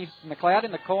McInerney. McLeod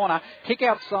in the corner. Kick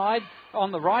outside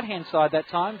on the right-hand side that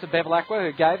time to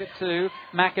Bevilacqua, who gave it to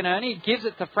McInerney. Gives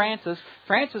it to Francis.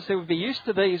 Francis, who would be used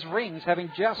to these rings,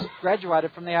 having just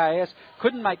graduated from the AIS,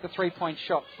 couldn't make the three-point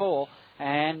shot fall.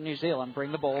 And New Zealand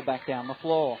bring the ball back down the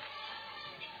floor.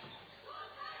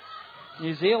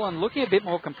 New Zealand looking a bit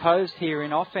more composed here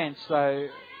in offence, though,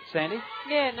 Sandy.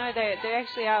 Yeah, no, they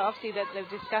actually are. Obviously, they've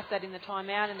discussed that in the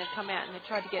timeout, and they've come out and they've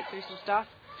tried to get through some stuff.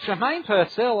 Shemaine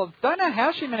Purcell, don't know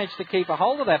how she managed to keep a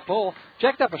hold of that ball.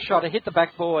 Jacked up a shot, it hit the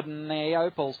backboard, and the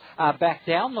Opals are back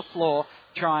down the floor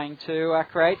trying to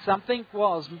create something.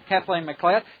 Was Kathleen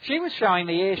McLeod. She was showing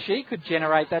the air she could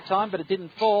generate that time, but it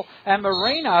didn't fall. And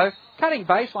Marino cutting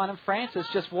baseline, and Francis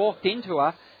just walked into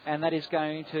her, and that is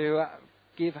going to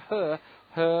give her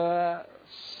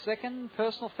second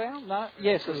personal foul? No?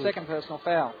 Yes, the second personal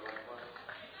foul.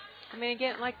 I mean,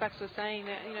 again, like Bucks was saying,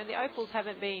 that the Opals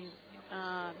haven't been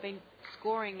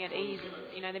scoring at ease,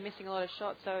 and they're missing a lot of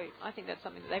shots. So I think that's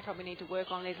something that they probably need to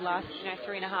work on these last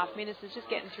 3.5 minutes, is just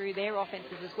getting through their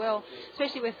offences as well,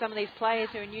 especially with some of these players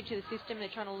who are new to the system. They're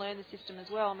trying to learn the system as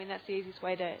well. I mean, that's the easiest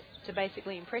way to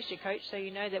basically impress your coach, so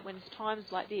you know that when it's times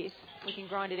like this, we can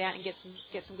grind it out and get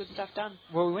some good stuff done.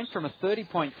 Well, we went from a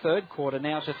 30-point third quarter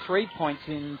now to 3 points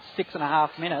in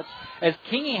 6.5 minutes, as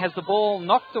Kingy has the ball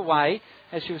knocked away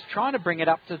as she was trying to bring it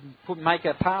up to make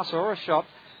a pass or a shot.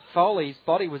 Foley's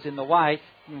body was in the way.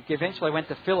 Eventually went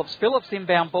to Phillips. Phillips'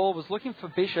 inbound ball was looking for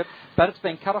Bishop, but it's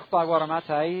been cut off by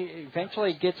Waramate.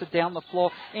 Eventually gets it down the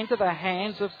floor into the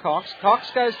hands of Cox. Cox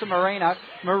goes to Marino.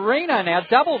 Marino now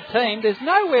double teamed. There's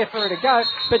nowhere for her to go,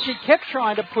 but she kept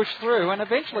trying to push through and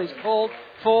eventually is called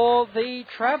for the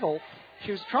travel.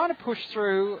 She was trying to push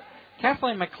through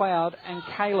Kathleen McLeod and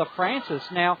Kayla Francis.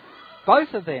 Now,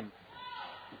 both of them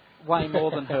way more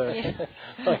than her. Yeah.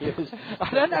 I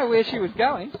don't know where she was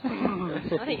going.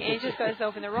 I think Ange just got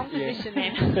herself in the wrong position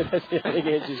then. I think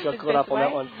Ange just got caught up on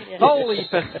that one. Yeah. Foley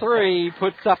for 3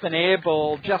 puts up an air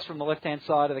ball just from the left-hand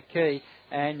side of the key,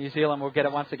 and New Zealand will get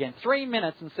it once again. 3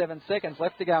 minutes and 7 seconds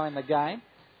left to go in the game.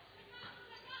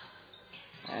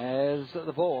 As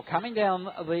the ball coming down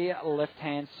the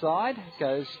left-hand side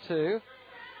goes to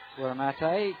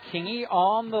Waramate. Kingy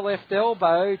on the left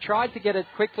elbow, tried to get it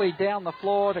quickly down the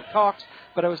floor to Cox,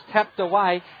 but it was tapped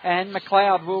away, and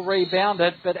McLeod will rebound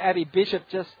it, but Abby Bishop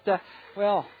just,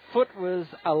 foot was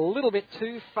a little bit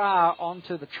too far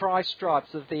onto the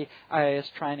tri-stripes of the AIS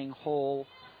Training Hall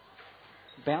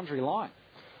boundary line.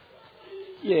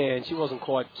 Yeah, and she wasn't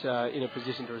quite in a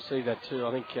position to receive that too.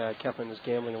 I think Kathleen was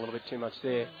gambling a little bit too much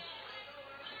there.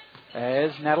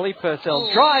 As Natalie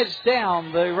Purcell drives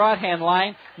down the right-hand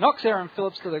lane, knocks Erin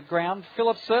Phillips to the ground.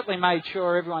 Phillips certainly made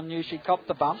sure everyone knew she copped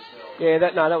the bump. Yeah,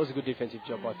 that was a good defensive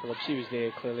job by Phillips. She was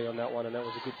there clearly on that one, and that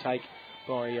was a good take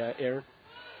by Erin.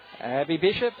 Abby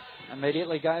Bishop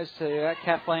immediately goes to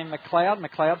Kathleen McLeod.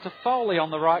 McLeod to Foley on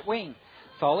the right wing.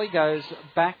 Foley goes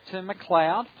back to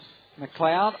McLeod.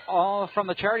 McLeod from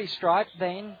the charity stripe,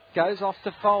 then goes off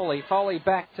to Foley. Foley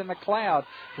back to McLeod.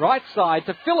 Right side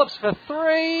to Phillips for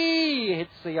 3.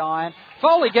 Hits the iron.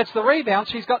 Foley gets the rebound.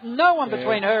 She's got no one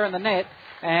between her and the net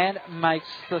and makes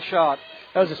the shot.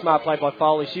 That was a smart play by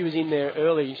Foley. She was in there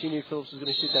early. She knew Phillips was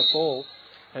going to shoot that ball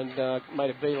and made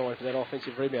a beeline for that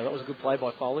offensive rebound. That was a good play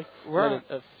by Foley.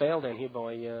 A foul down here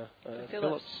by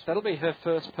Phillips. That'll be her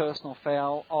first personal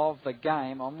foul of the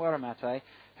game on Waramate,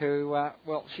 who,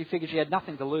 she figured she had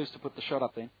nothing to lose to put the shot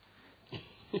up then.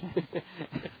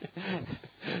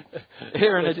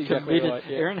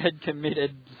 Erin had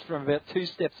committed from about 2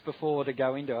 steps before to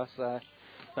go into us. So.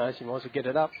 No, she might as well get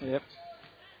it up. Yep.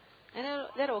 And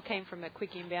that all came from a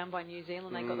quick inbound by New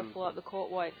Zealand. They got the ball up the court.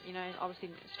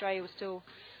 Obviously Australia was still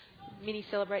mini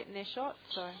celebrating their shot.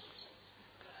 So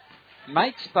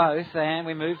makes both, and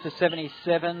we move to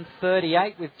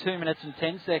 77-38 with 2 minutes and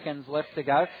 10 seconds left to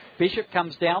go. Bishop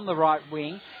comes down the right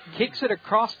wing, kicks it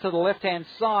across to the left-hand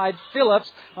side. Phillips,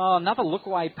 another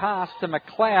look-away pass to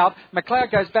McLeod.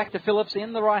 McLeod goes back to Phillips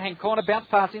in the right-hand corner, bounce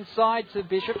pass inside to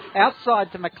Bishop,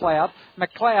 outside to McLeod.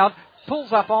 McLeod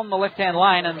pulls up on the left-hand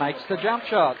lane and makes the jump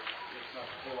shot.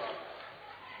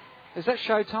 Is that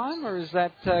showtime, or is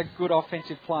that good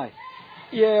offensive play?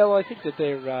 Yeah, well, I think that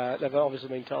they've obviously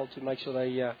been told to make sure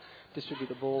they distribute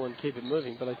the ball and keep it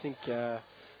moving, but I think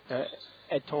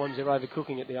at times they're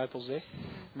overcooking at the Opals there.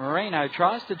 Marino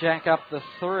tries to jack up the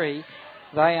 3.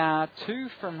 They are 2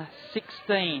 from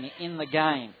 16 in the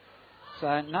game.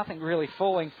 So nothing really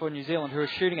falling for New Zealand, who are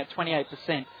shooting at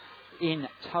 28% in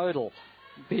total.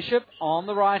 Bishop on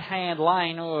the right-hand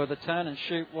lane. The turn and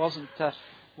shoot wasn't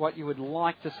what you would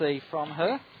like to see from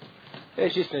her. Yeah,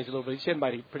 she just needs a little bit. She had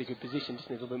made a pretty good position. Just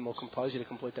needs a little bit more composure to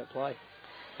complete that play.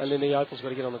 And then the Opal's got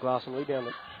to get on the glass and rebound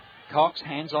it. Cox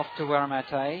hands off to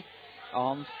Waramate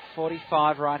on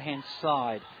 45 right-hand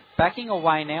side. Backing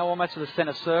away now, almost to the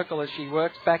centre circle as she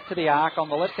works back to the arc on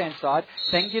the left-hand side.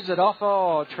 Then gives it off.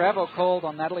 Travel called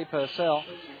on Natalie Purcell.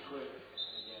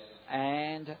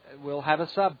 And we'll have a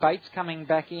sub. Bates coming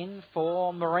back in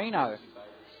for Marino.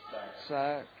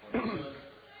 So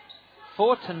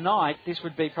for tonight, this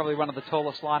would be probably one of the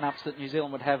tallest lineups that New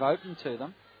Zealand would have open to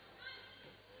them.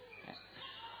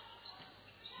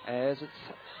 As it's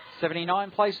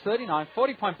 79 plays 39,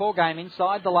 40-point ball game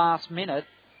inside the last minute.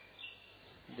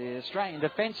 The Australian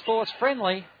Defence Force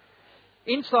friendly.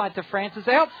 Inside to Francis,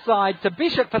 outside to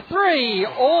Bishop for 3.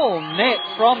 All net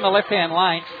from the left-hand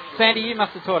lane. Sandy, you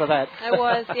must have taught her that. It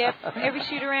was, yep. Every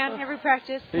shoot around, every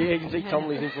practice. Yeah, you can see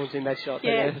Tomley's influence in that shot.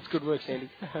 Yeah. It's good work, Sandy.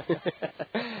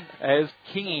 As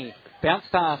Kingy Bounce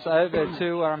pass over to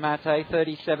Aramate,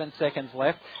 37 seconds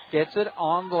left. Gets it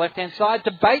on the left-hand side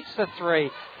to Bates for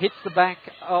 3. Hits the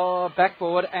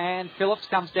backboard, and Phillips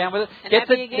comes down with it. And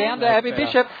Gets Abby it again. down to Abby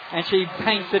Bishop, and she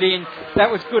paints it in. That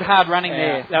was good hard running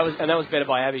there. That was better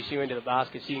by Abby. She went to the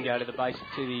basket. She can go to the base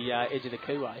to the edge of the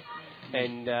keyway,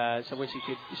 and so when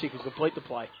she could complete the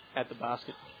play at the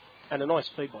basket, and a nice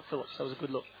feed by Phillips. That was a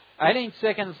good look. 18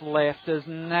 seconds left as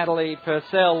Natalie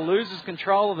Purcell loses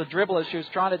control of the dribble as she was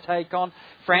trying to take on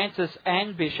Francis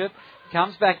and Bishop.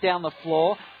 Comes back down the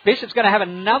floor. Bishop's going to have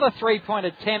another three-point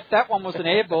attempt. That one was an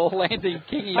air ball landing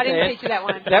Kingy's I didn't head. teach you that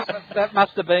one. That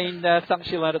must have been something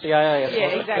she learned at the AAS. Yeah,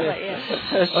 exactly.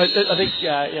 Yeah. I think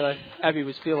Abby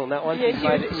was feeling that one. Yeah,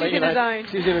 she's in a zone.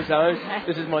 She's in a zone.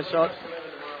 This is my shot.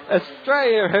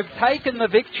 Australia have taken the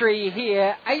victory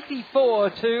here,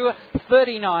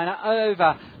 84-39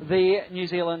 over the New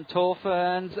Zealand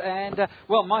Dolphins. And,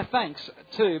 my thanks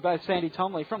to both Sandy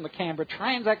Tomley from the Canberra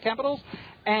Transact Capitals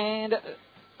and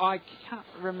I can't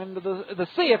remember the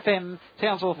CFM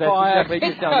Townsville Fire of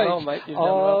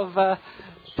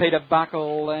Peter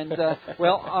Buckle. And,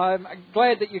 I'm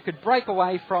glad that you could break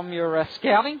away from your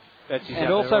scouting.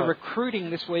 And also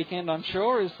recruiting this weekend, I'm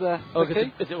sure, is the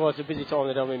key. It's a busy time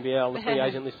in the WNBL. The free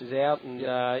agent list is out, and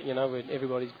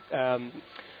everybody's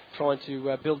trying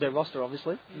to build their roster,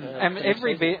 obviously. And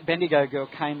every Bendigo girl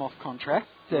came off contract,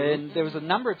 and there was a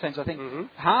number of teams. I think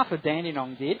half of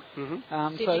Dandenong did.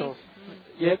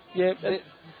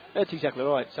 That's exactly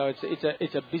right. So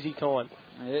it's a busy time.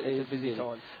 It is a busy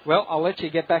time. Well, I'll let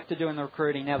you get back to doing the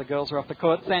recruiting now the girls are off the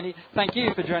court. Sandy, thank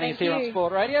you for joining us here on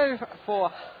Sport Radio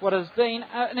for what has been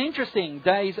an interesting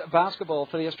day's basketball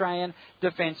for the Australian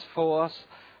Defence Force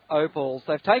Opals.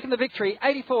 They've taken the victory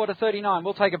 84-39.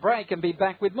 We'll take a break and be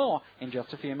back with more in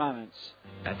just a few moments.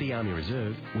 At the Army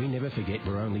Reserve, we never forget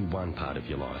we're only one part of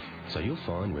your life, so you'll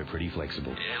find we're pretty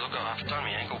flexible. Yeah, look, I've done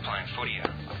my ankle playing footy. I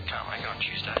can't make it on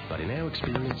Tuesday. But in our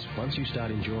experience, once you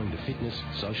start enjoying the fitness,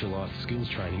 social life, skills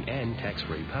training and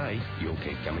tax-free pay, you'll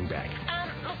keep coming back.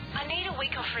 Look, I need a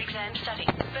week off for exam study,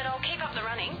 but I'll keep up the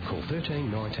running. Call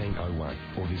 13 1901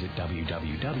 or visit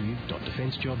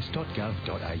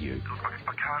www.defencejobs.gov.au. I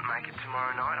can't make it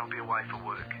tomorrow night. I'll be away for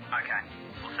work. Okay.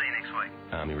 We'll see you next week.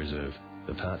 Army Reserve,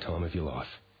 the part-time of your life.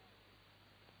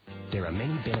 There are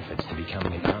many benefits to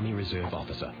becoming an Army Reserve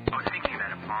officer. I was thinking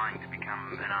about applying to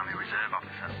become an Army Reserve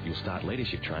officer. You'll start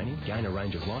leadership training, gain a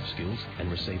range of life skills and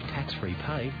receive tax-free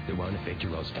pay that won't affect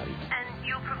your Oz study. And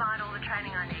you'll provide all the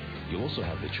training I need. You'll also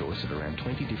have the choice of around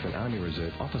 20 different Army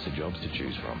Reserve officer jobs to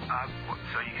choose from.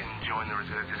 So you can join the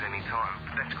reserves at any time?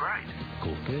 That's great.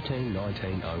 Call 13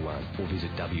 1901 or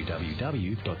visit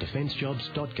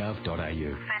www.defencejobs.gov.au.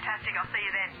 Fantastic, I'll see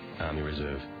you then. Army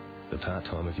Reserve, the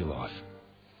part-time of your life.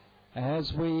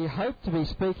 As we hope to be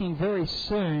speaking very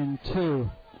soon to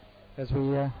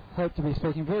some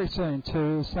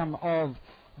of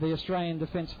the Australian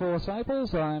Defence Force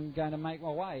Opals, I'm going to make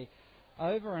my way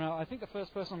over, and I think the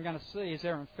first person I'm going to see is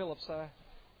Erin Phillips, so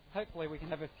hopefully we can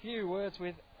have a few words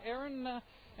with Erin.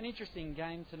 An interesting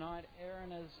game tonight.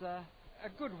 Erin is a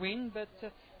good win, but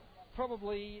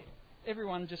probably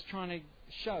everyone just trying to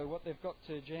show what they've got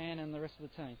to Jan and the rest of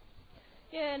the team.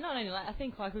 Yeah, not only that, I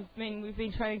think we've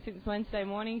been training since Wednesday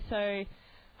morning, so it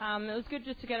was good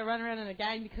just to get a run around in a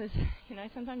game because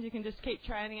sometimes you can just keep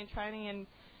training and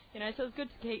so it's good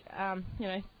to keep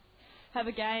have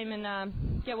a game and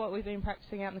get what we've been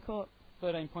practicing out in the court.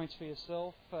 13 points for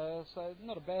yourself, so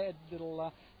not a bad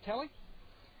little tally.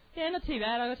 Yeah, not too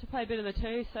bad. I got to play a bit of the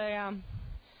two, so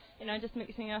just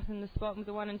mixing up in the spot with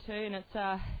the 1 and 2, and it's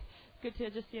good to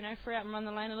just free up and run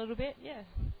the lane a little bit. Yeah.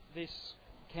 This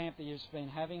camp that you've been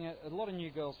having, a lot of new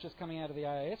girls just coming out of the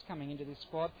AAS coming into this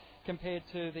squad compared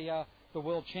to the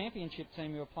World Championship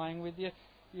team you were playing with.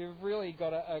 You've really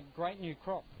got a great new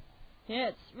crop. Yeah,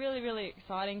 it's really, really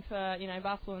exciting for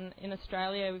basketball in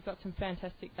Australia. We've got some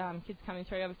fantastic kids coming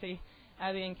through. Obviously,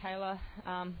 Abby and Kayla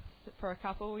for a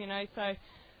couple. So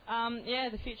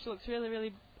the future looks really,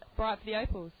 really bright for the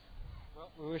Opals. Well,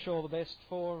 we wish all the best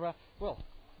for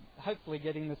hopefully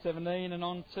getting the 17 and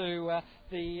on to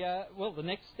the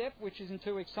next step, which is in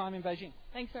 2 weeks' time in Beijing.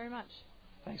 Thanks very much.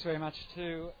 Thanks very much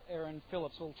to Erin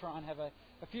Phillips. We'll try and have a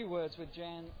few words with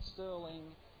Jan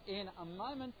Sterling in a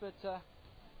moment, but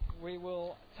we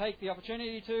will take the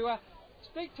opportunity to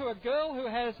speak to a girl who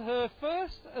has her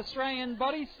first Australian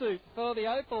bodysuit for the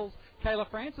Opals. Kayla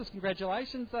Francis,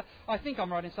 congratulations. I think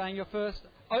I'm right in saying your first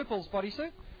Opals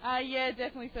bodysuit? Yeah,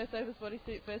 definitely first Opals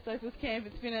bodysuit, first Opals camp.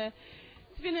 It's been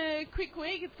a quick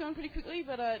week. It's gone pretty quickly,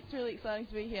 but it's really exciting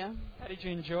to be here. How did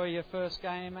you enjoy your first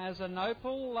game as an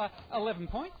Opal? 11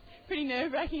 points? pretty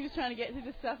nerve-wracking just trying to get through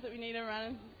the stuff that we need to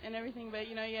run and everything. But,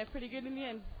 yeah, pretty good in the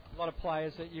end. A lot of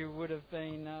players that you would have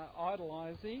been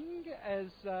idolising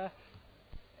as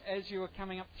you were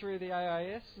coming up through the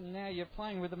AIS, and now you're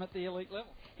playing with them at the elite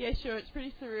level. Yeah, sure, it's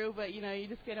pretty surreal, but, you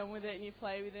just get on with it and you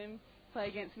play with them, play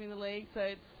against them in the league, so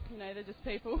it's, they're just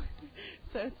people,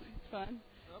 so it's fun.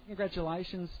 Well,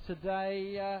 congratulations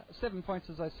today. 7 points,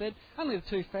 as I said. Only the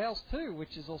 2 fouls too,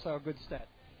 which is also a good stat.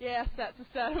 Yeah, stats are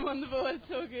start. I'm on the board.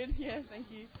 It's all good. Yeah, thank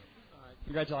you. All right,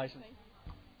 congratulations.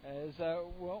 Thanks. As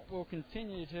we'll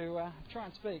continue to try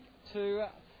and speak to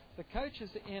the coaches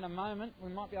in a moment.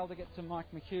 We might be able to get to Mike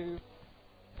McHugh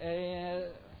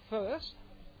first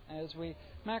as we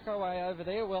make our way over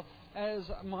there. Well, as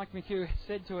Mike McHugh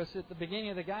said to us at the beginning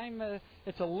of the game,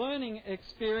 it's a learning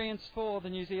experience for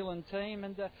the New Zealand team,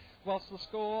 and whilst the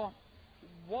score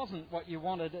wasn't what you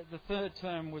wanted, the third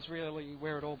term was really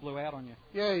where it all blew out on you.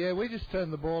 Yeah, we just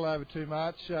turned the ball over too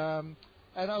much, and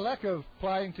a lack of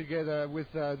playing together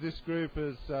with this group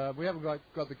is we haven't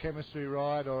got the chemistry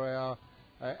right or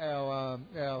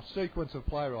our sequence of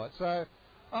play right. So,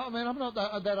 I'm not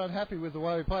that unhappy with the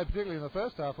way we played, particularly in the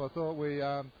first half. I thought we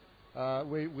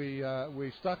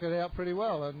stuck it out pretty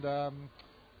well,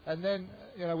 and then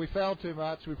we fouled too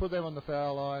much. We put them on the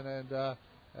foul line,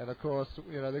 and of course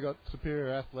they got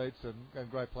superior athletes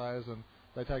and great players, and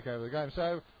they take over the game.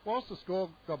 So whilst the score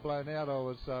got blown out, I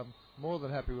was more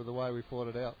than happy with the way we fought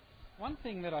it out. One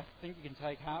thing that I think you can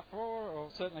take heart for, or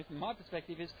certainly from my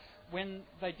perspective, is when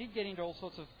they did get into all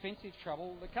sorts of offensive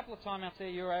trouble, a couple of timeouts there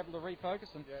you were able to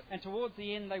refocus them, and towards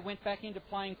the end they went back into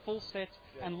playing full sets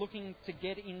and looking to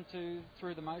get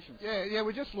through the motions. Yeah,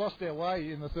 we just lost our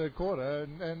way in the third quarter,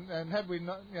 and had we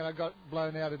not got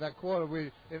blown out in that quarter,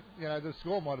 the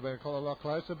score might have been a lot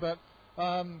closer, but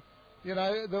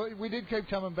we did keep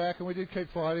coming back and we did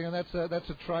keep fighting, and that's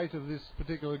a trait of this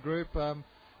particular group.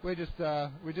 We just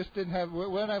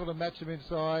weren't able to match them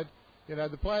inside.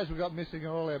 The players we got missing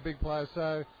are all our big players,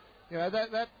 so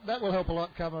that will help a lot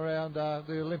come around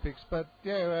the Olympics. But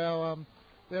they're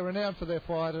renowned for their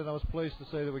fight, and I was pleased to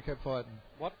see that we kept fighting.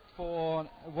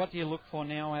 What do you look for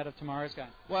now out of tomorrow's game?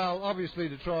 Well, obviously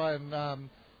to try and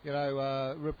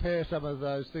repair some of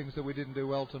those things that we didn't do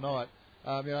well tonight.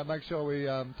 Make sure we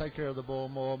take care of the ball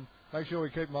more, make sure we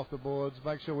keep them off the boards,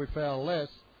 make sure we foul less,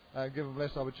 and give them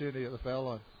less opportunity at the foul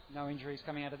line. No injuries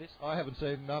coming out of this? I haven't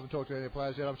talked to any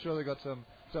players yet. I'm sure they got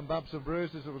some bumps and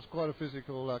bruises. It was quite a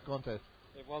physical contest.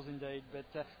 It was indeed,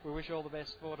 but we wish you all the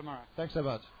best for tomorrow. Thanks so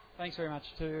much. Thanks very much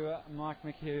to Mike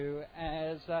McHugh.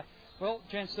 As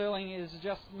Jan Sterling is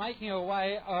just making her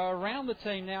way around the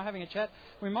team now, having a chat.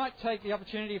 We might take the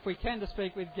opportunity, if we can, to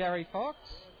speak with Gary Fox.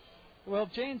 Well,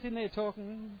 Jan's in there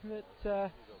talking,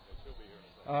 but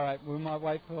all right, we might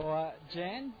wait for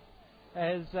Jan.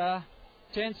 As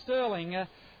Jan Sterling,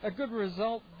 a good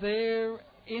result there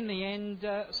in the end.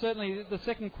 Certainly the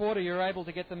second quarter you were able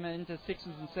to get them into 6s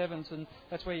and 7s, and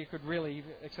that's where you could really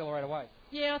accelerate away.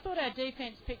 Yeah, I thought our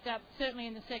defence picked up certainly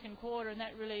in the second quarter, and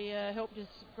that really helped us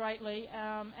greatly.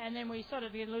 And then we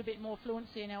started to get a little bit more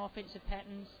fluency in our offensive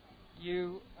patterns.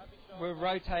 You were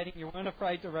rotating, you weren't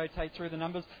afraid to rotate through the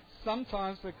numbers.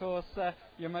 Sometimes because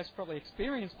your most probably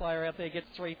experienced player out there gets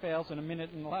 3 fouls in a minute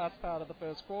in the last part of the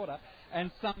first quarter, and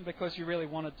some because you really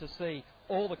wanted to see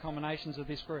all the combinations of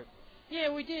this group.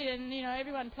 Yeah, we did, and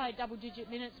everyone played double-digit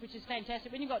minutes, which is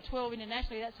fantastic. When you've got 12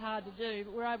 internationally, that's hard to do,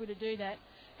 but we're able to do that.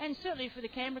 And certainly for the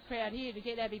Canberra crowd here, to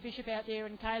get Abby Bishop out there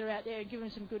and Kayla out there and give them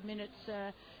some good minutes,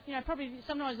 probably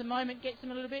sometimes the moment gets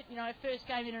them a little bit. First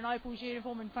game in an Opals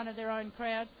uniform in front of their own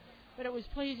crowd. But it was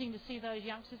pleasing to see those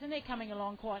youngsters, and they're coming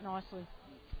along quite nicely.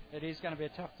 It is going to be a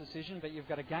tough decision, but you've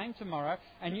got a game tomorrow,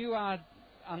 and you are,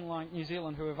 unlike New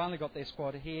Zealand, who have only got their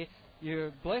squad here,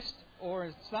 you're blessed, or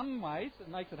in some ways, it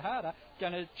makes it harder,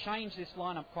 going to change this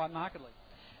lineup quite markedly.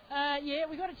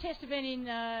 We've got a test event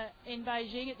in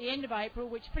Beijing at the end of April,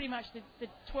 which pretty much the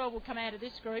 12 will come out of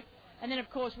this group. And then, of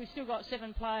course, we've still got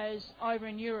 7 players over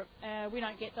in Europe. We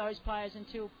don't get those players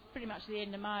until pretty much the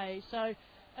end of May. So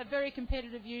a very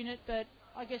competitive unit, but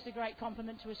I guess a great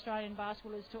compliment to Australian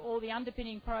basketball is to all the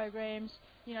underpinning programs,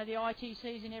 the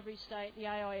ITCs in every state, the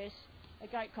AIS, a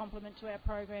great compliment to our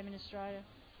program in Australia.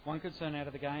 One concern out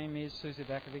of the game is Susie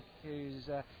Bakovic, who's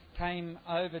came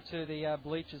over to the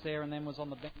bleachers there and then was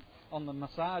on the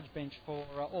massage bench for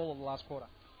all of the last quarter.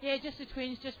 Yeah, just the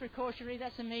twins, just precautionary.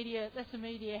 That's a media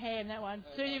ham, that one.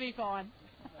 Soon you'll be fine.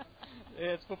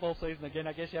 Yeah, it's football season again.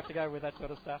 I guess you have to go with that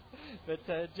sort of stuff. But,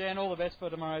 Jan, all the best for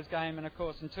tomorrow's game. And, of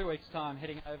course, in 2 weeks' time,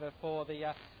 heading over for the,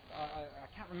 I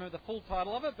can't remember the full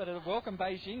title of it, but welcome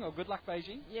Beijing, or good luck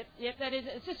Beijing. Yep, that is.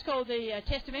 It's just called the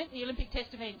test event, the Olympic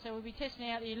test event. So we'll be testing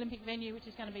out the Olympic venue, which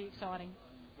is going to be exciting.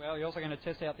 Well, you're also going to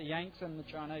test out the Yanks and the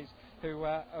Chinese, who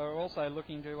are also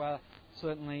looking to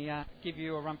certainly give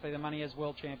you a run for the money as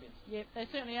world champions. Yep, they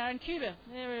certainly are. And Cuba,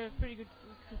 they're a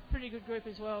pretty good group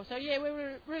as well. So yeah,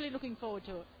 we're really looking forward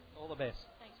to it. All the best.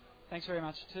 Thanks. Thanks very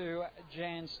much to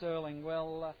Jan Sterling.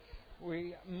 Well,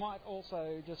 we might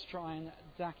also just try and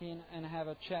duck in and have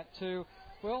a chat to,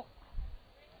 well,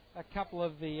 a couple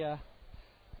of the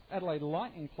Adelaide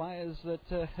Lightning players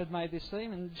that had made this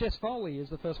team, and Jess Foley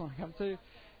is the first one to come to.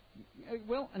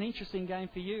 Well, an interesting game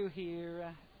for you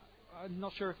here. I'm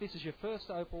not sure if this is your first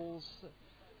Opals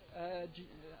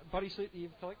bodysuit that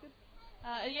you've collected.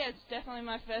 Yeah, it's definitely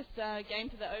my first game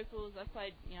for the Opals. I've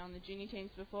played, on the junior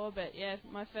teams before, but yeah,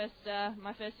 my first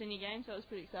senior game, so it was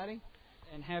pretty exciting.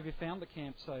 And how have you found the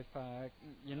camp so far?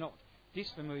 You're not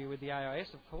disfamiliar with the AIS,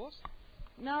 of course.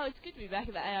 No, it's good to be back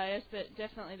at the AIS, but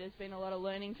definitely there's been a lot of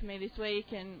learning for me this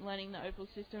week, and learning the Opal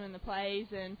system and the plays,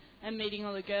 and meeting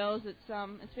all the girls.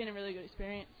 It's been a really good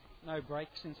experience. No break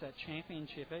since that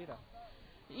championship either.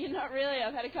 Yeah, not really.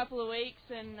 I've had a couple of weeks,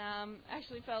 and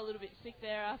actually felt a little bit sick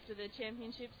there after the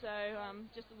championship, so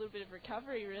just a little bit of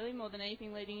recovery, really, more than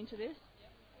anything leading into this.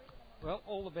 Well,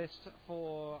 all the best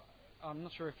for. I'm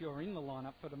not sure if you're in the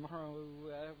lineup for tomorrow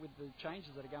with the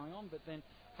changes that are going on, but then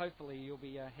hopefully you'll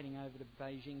be heading over to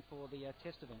Beijing for the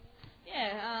test event.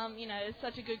 Yeah, it's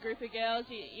such a good group of girls.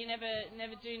 You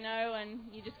never do know,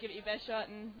 and you just give it your best shot,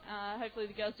 and hopefully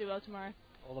the girls do well tomorrow.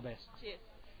 All the best. Cheers.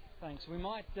 Thanks. We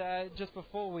might, just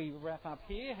before we wrap up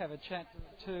here, have a chat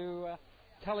to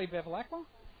Tully Bevilacqua,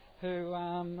 who,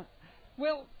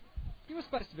 well, you were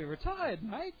supposed to be retired,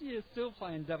 mate. You're still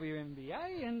playing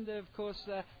WNBL, and of course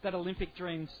that Olympic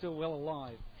dream's still well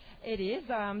alive. It is.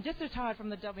 Just retired from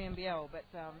the WNBL, but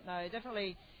no,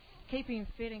 definitely keeping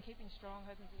fit and keeping strong,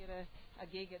 hoping to get a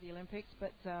gig at the Olympics.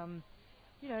 But,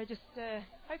 just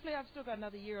hopefully I've still got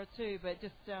another year or two, but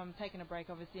just taking a break,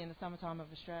 obviously, in the summertime of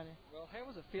Australia. Well, how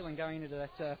was it feeling going into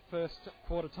that first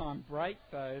quarter-time break,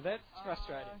 though? That's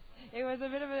frustrating. It was a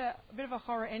bit of a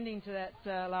horror ending to that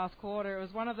last quarter. It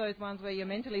was one of those ones where you're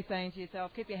mentally saying to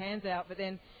yourself, keep your hands out, but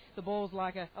then the ball's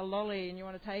like a lolly and you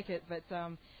want to take it. But,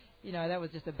 that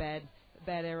was just a bad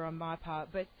error on my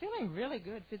part. But feeling really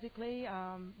good physically,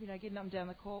 getting up and down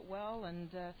the court well, and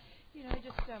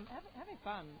just having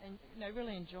fun, and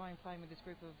really enjoying playing with this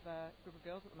group of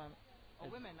girls at the moment. Or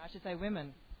women, I should say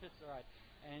women. That's right.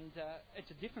 And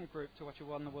it's a different group to what you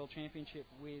won the World Championship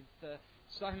with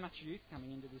so much youth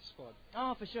coming into this squad.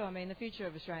 Oh, for sure. I mean, the future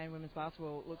of Australian women's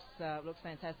basketball looks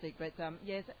fantastic. But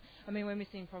yes, I mean, we're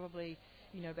missing probably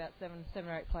about seven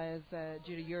or eight players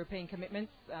due to European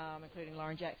commitments, including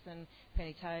Lauren Jackson,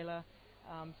 Penny Taylor.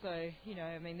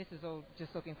 This is all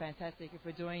just looking fantastic. If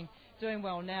we're doing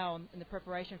well now in the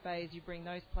preparation phase, you bring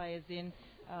those players in,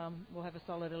 we'll have a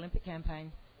solid Olympic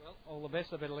campaign. Well, all the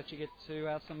best. I better let you get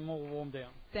to some more warm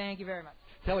down. Thank you very much.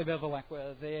 Kelly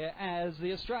Bevilacqua there as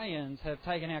the Australians have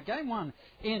taken out Game 1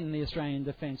 in the Australian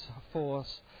Defence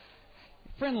Force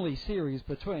friendly series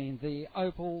between the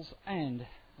Opals and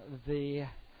the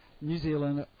New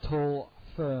Zealand Tall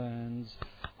Ferns.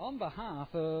 On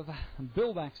behalf of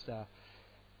Bill Baxter,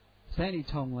 Sandy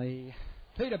Tomley,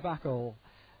 Peter Buckle,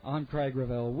 I'm Craig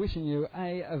Revell, wishing you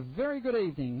a very good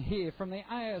evening here from the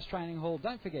AIS Training Hall.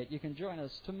 Don't forget, you can join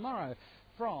us tomorrow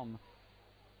from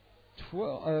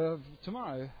tomorrow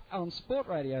on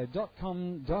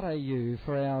sportradio.com.au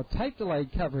for our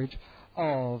tape-delayed coverage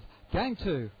of Game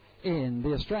 2 in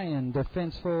the Australian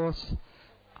Defence Force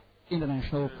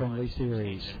International Friendly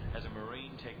Series. As a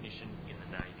marine technician in the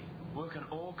Navy, work on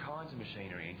all kinds of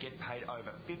machinery and get paid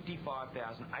over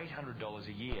 $55,800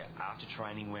 a year after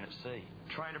training when at sea.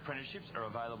 Trade apprenticeships are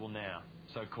available now,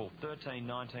 so call 13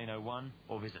 1901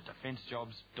 or visit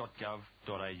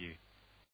defencejobs.gov.au.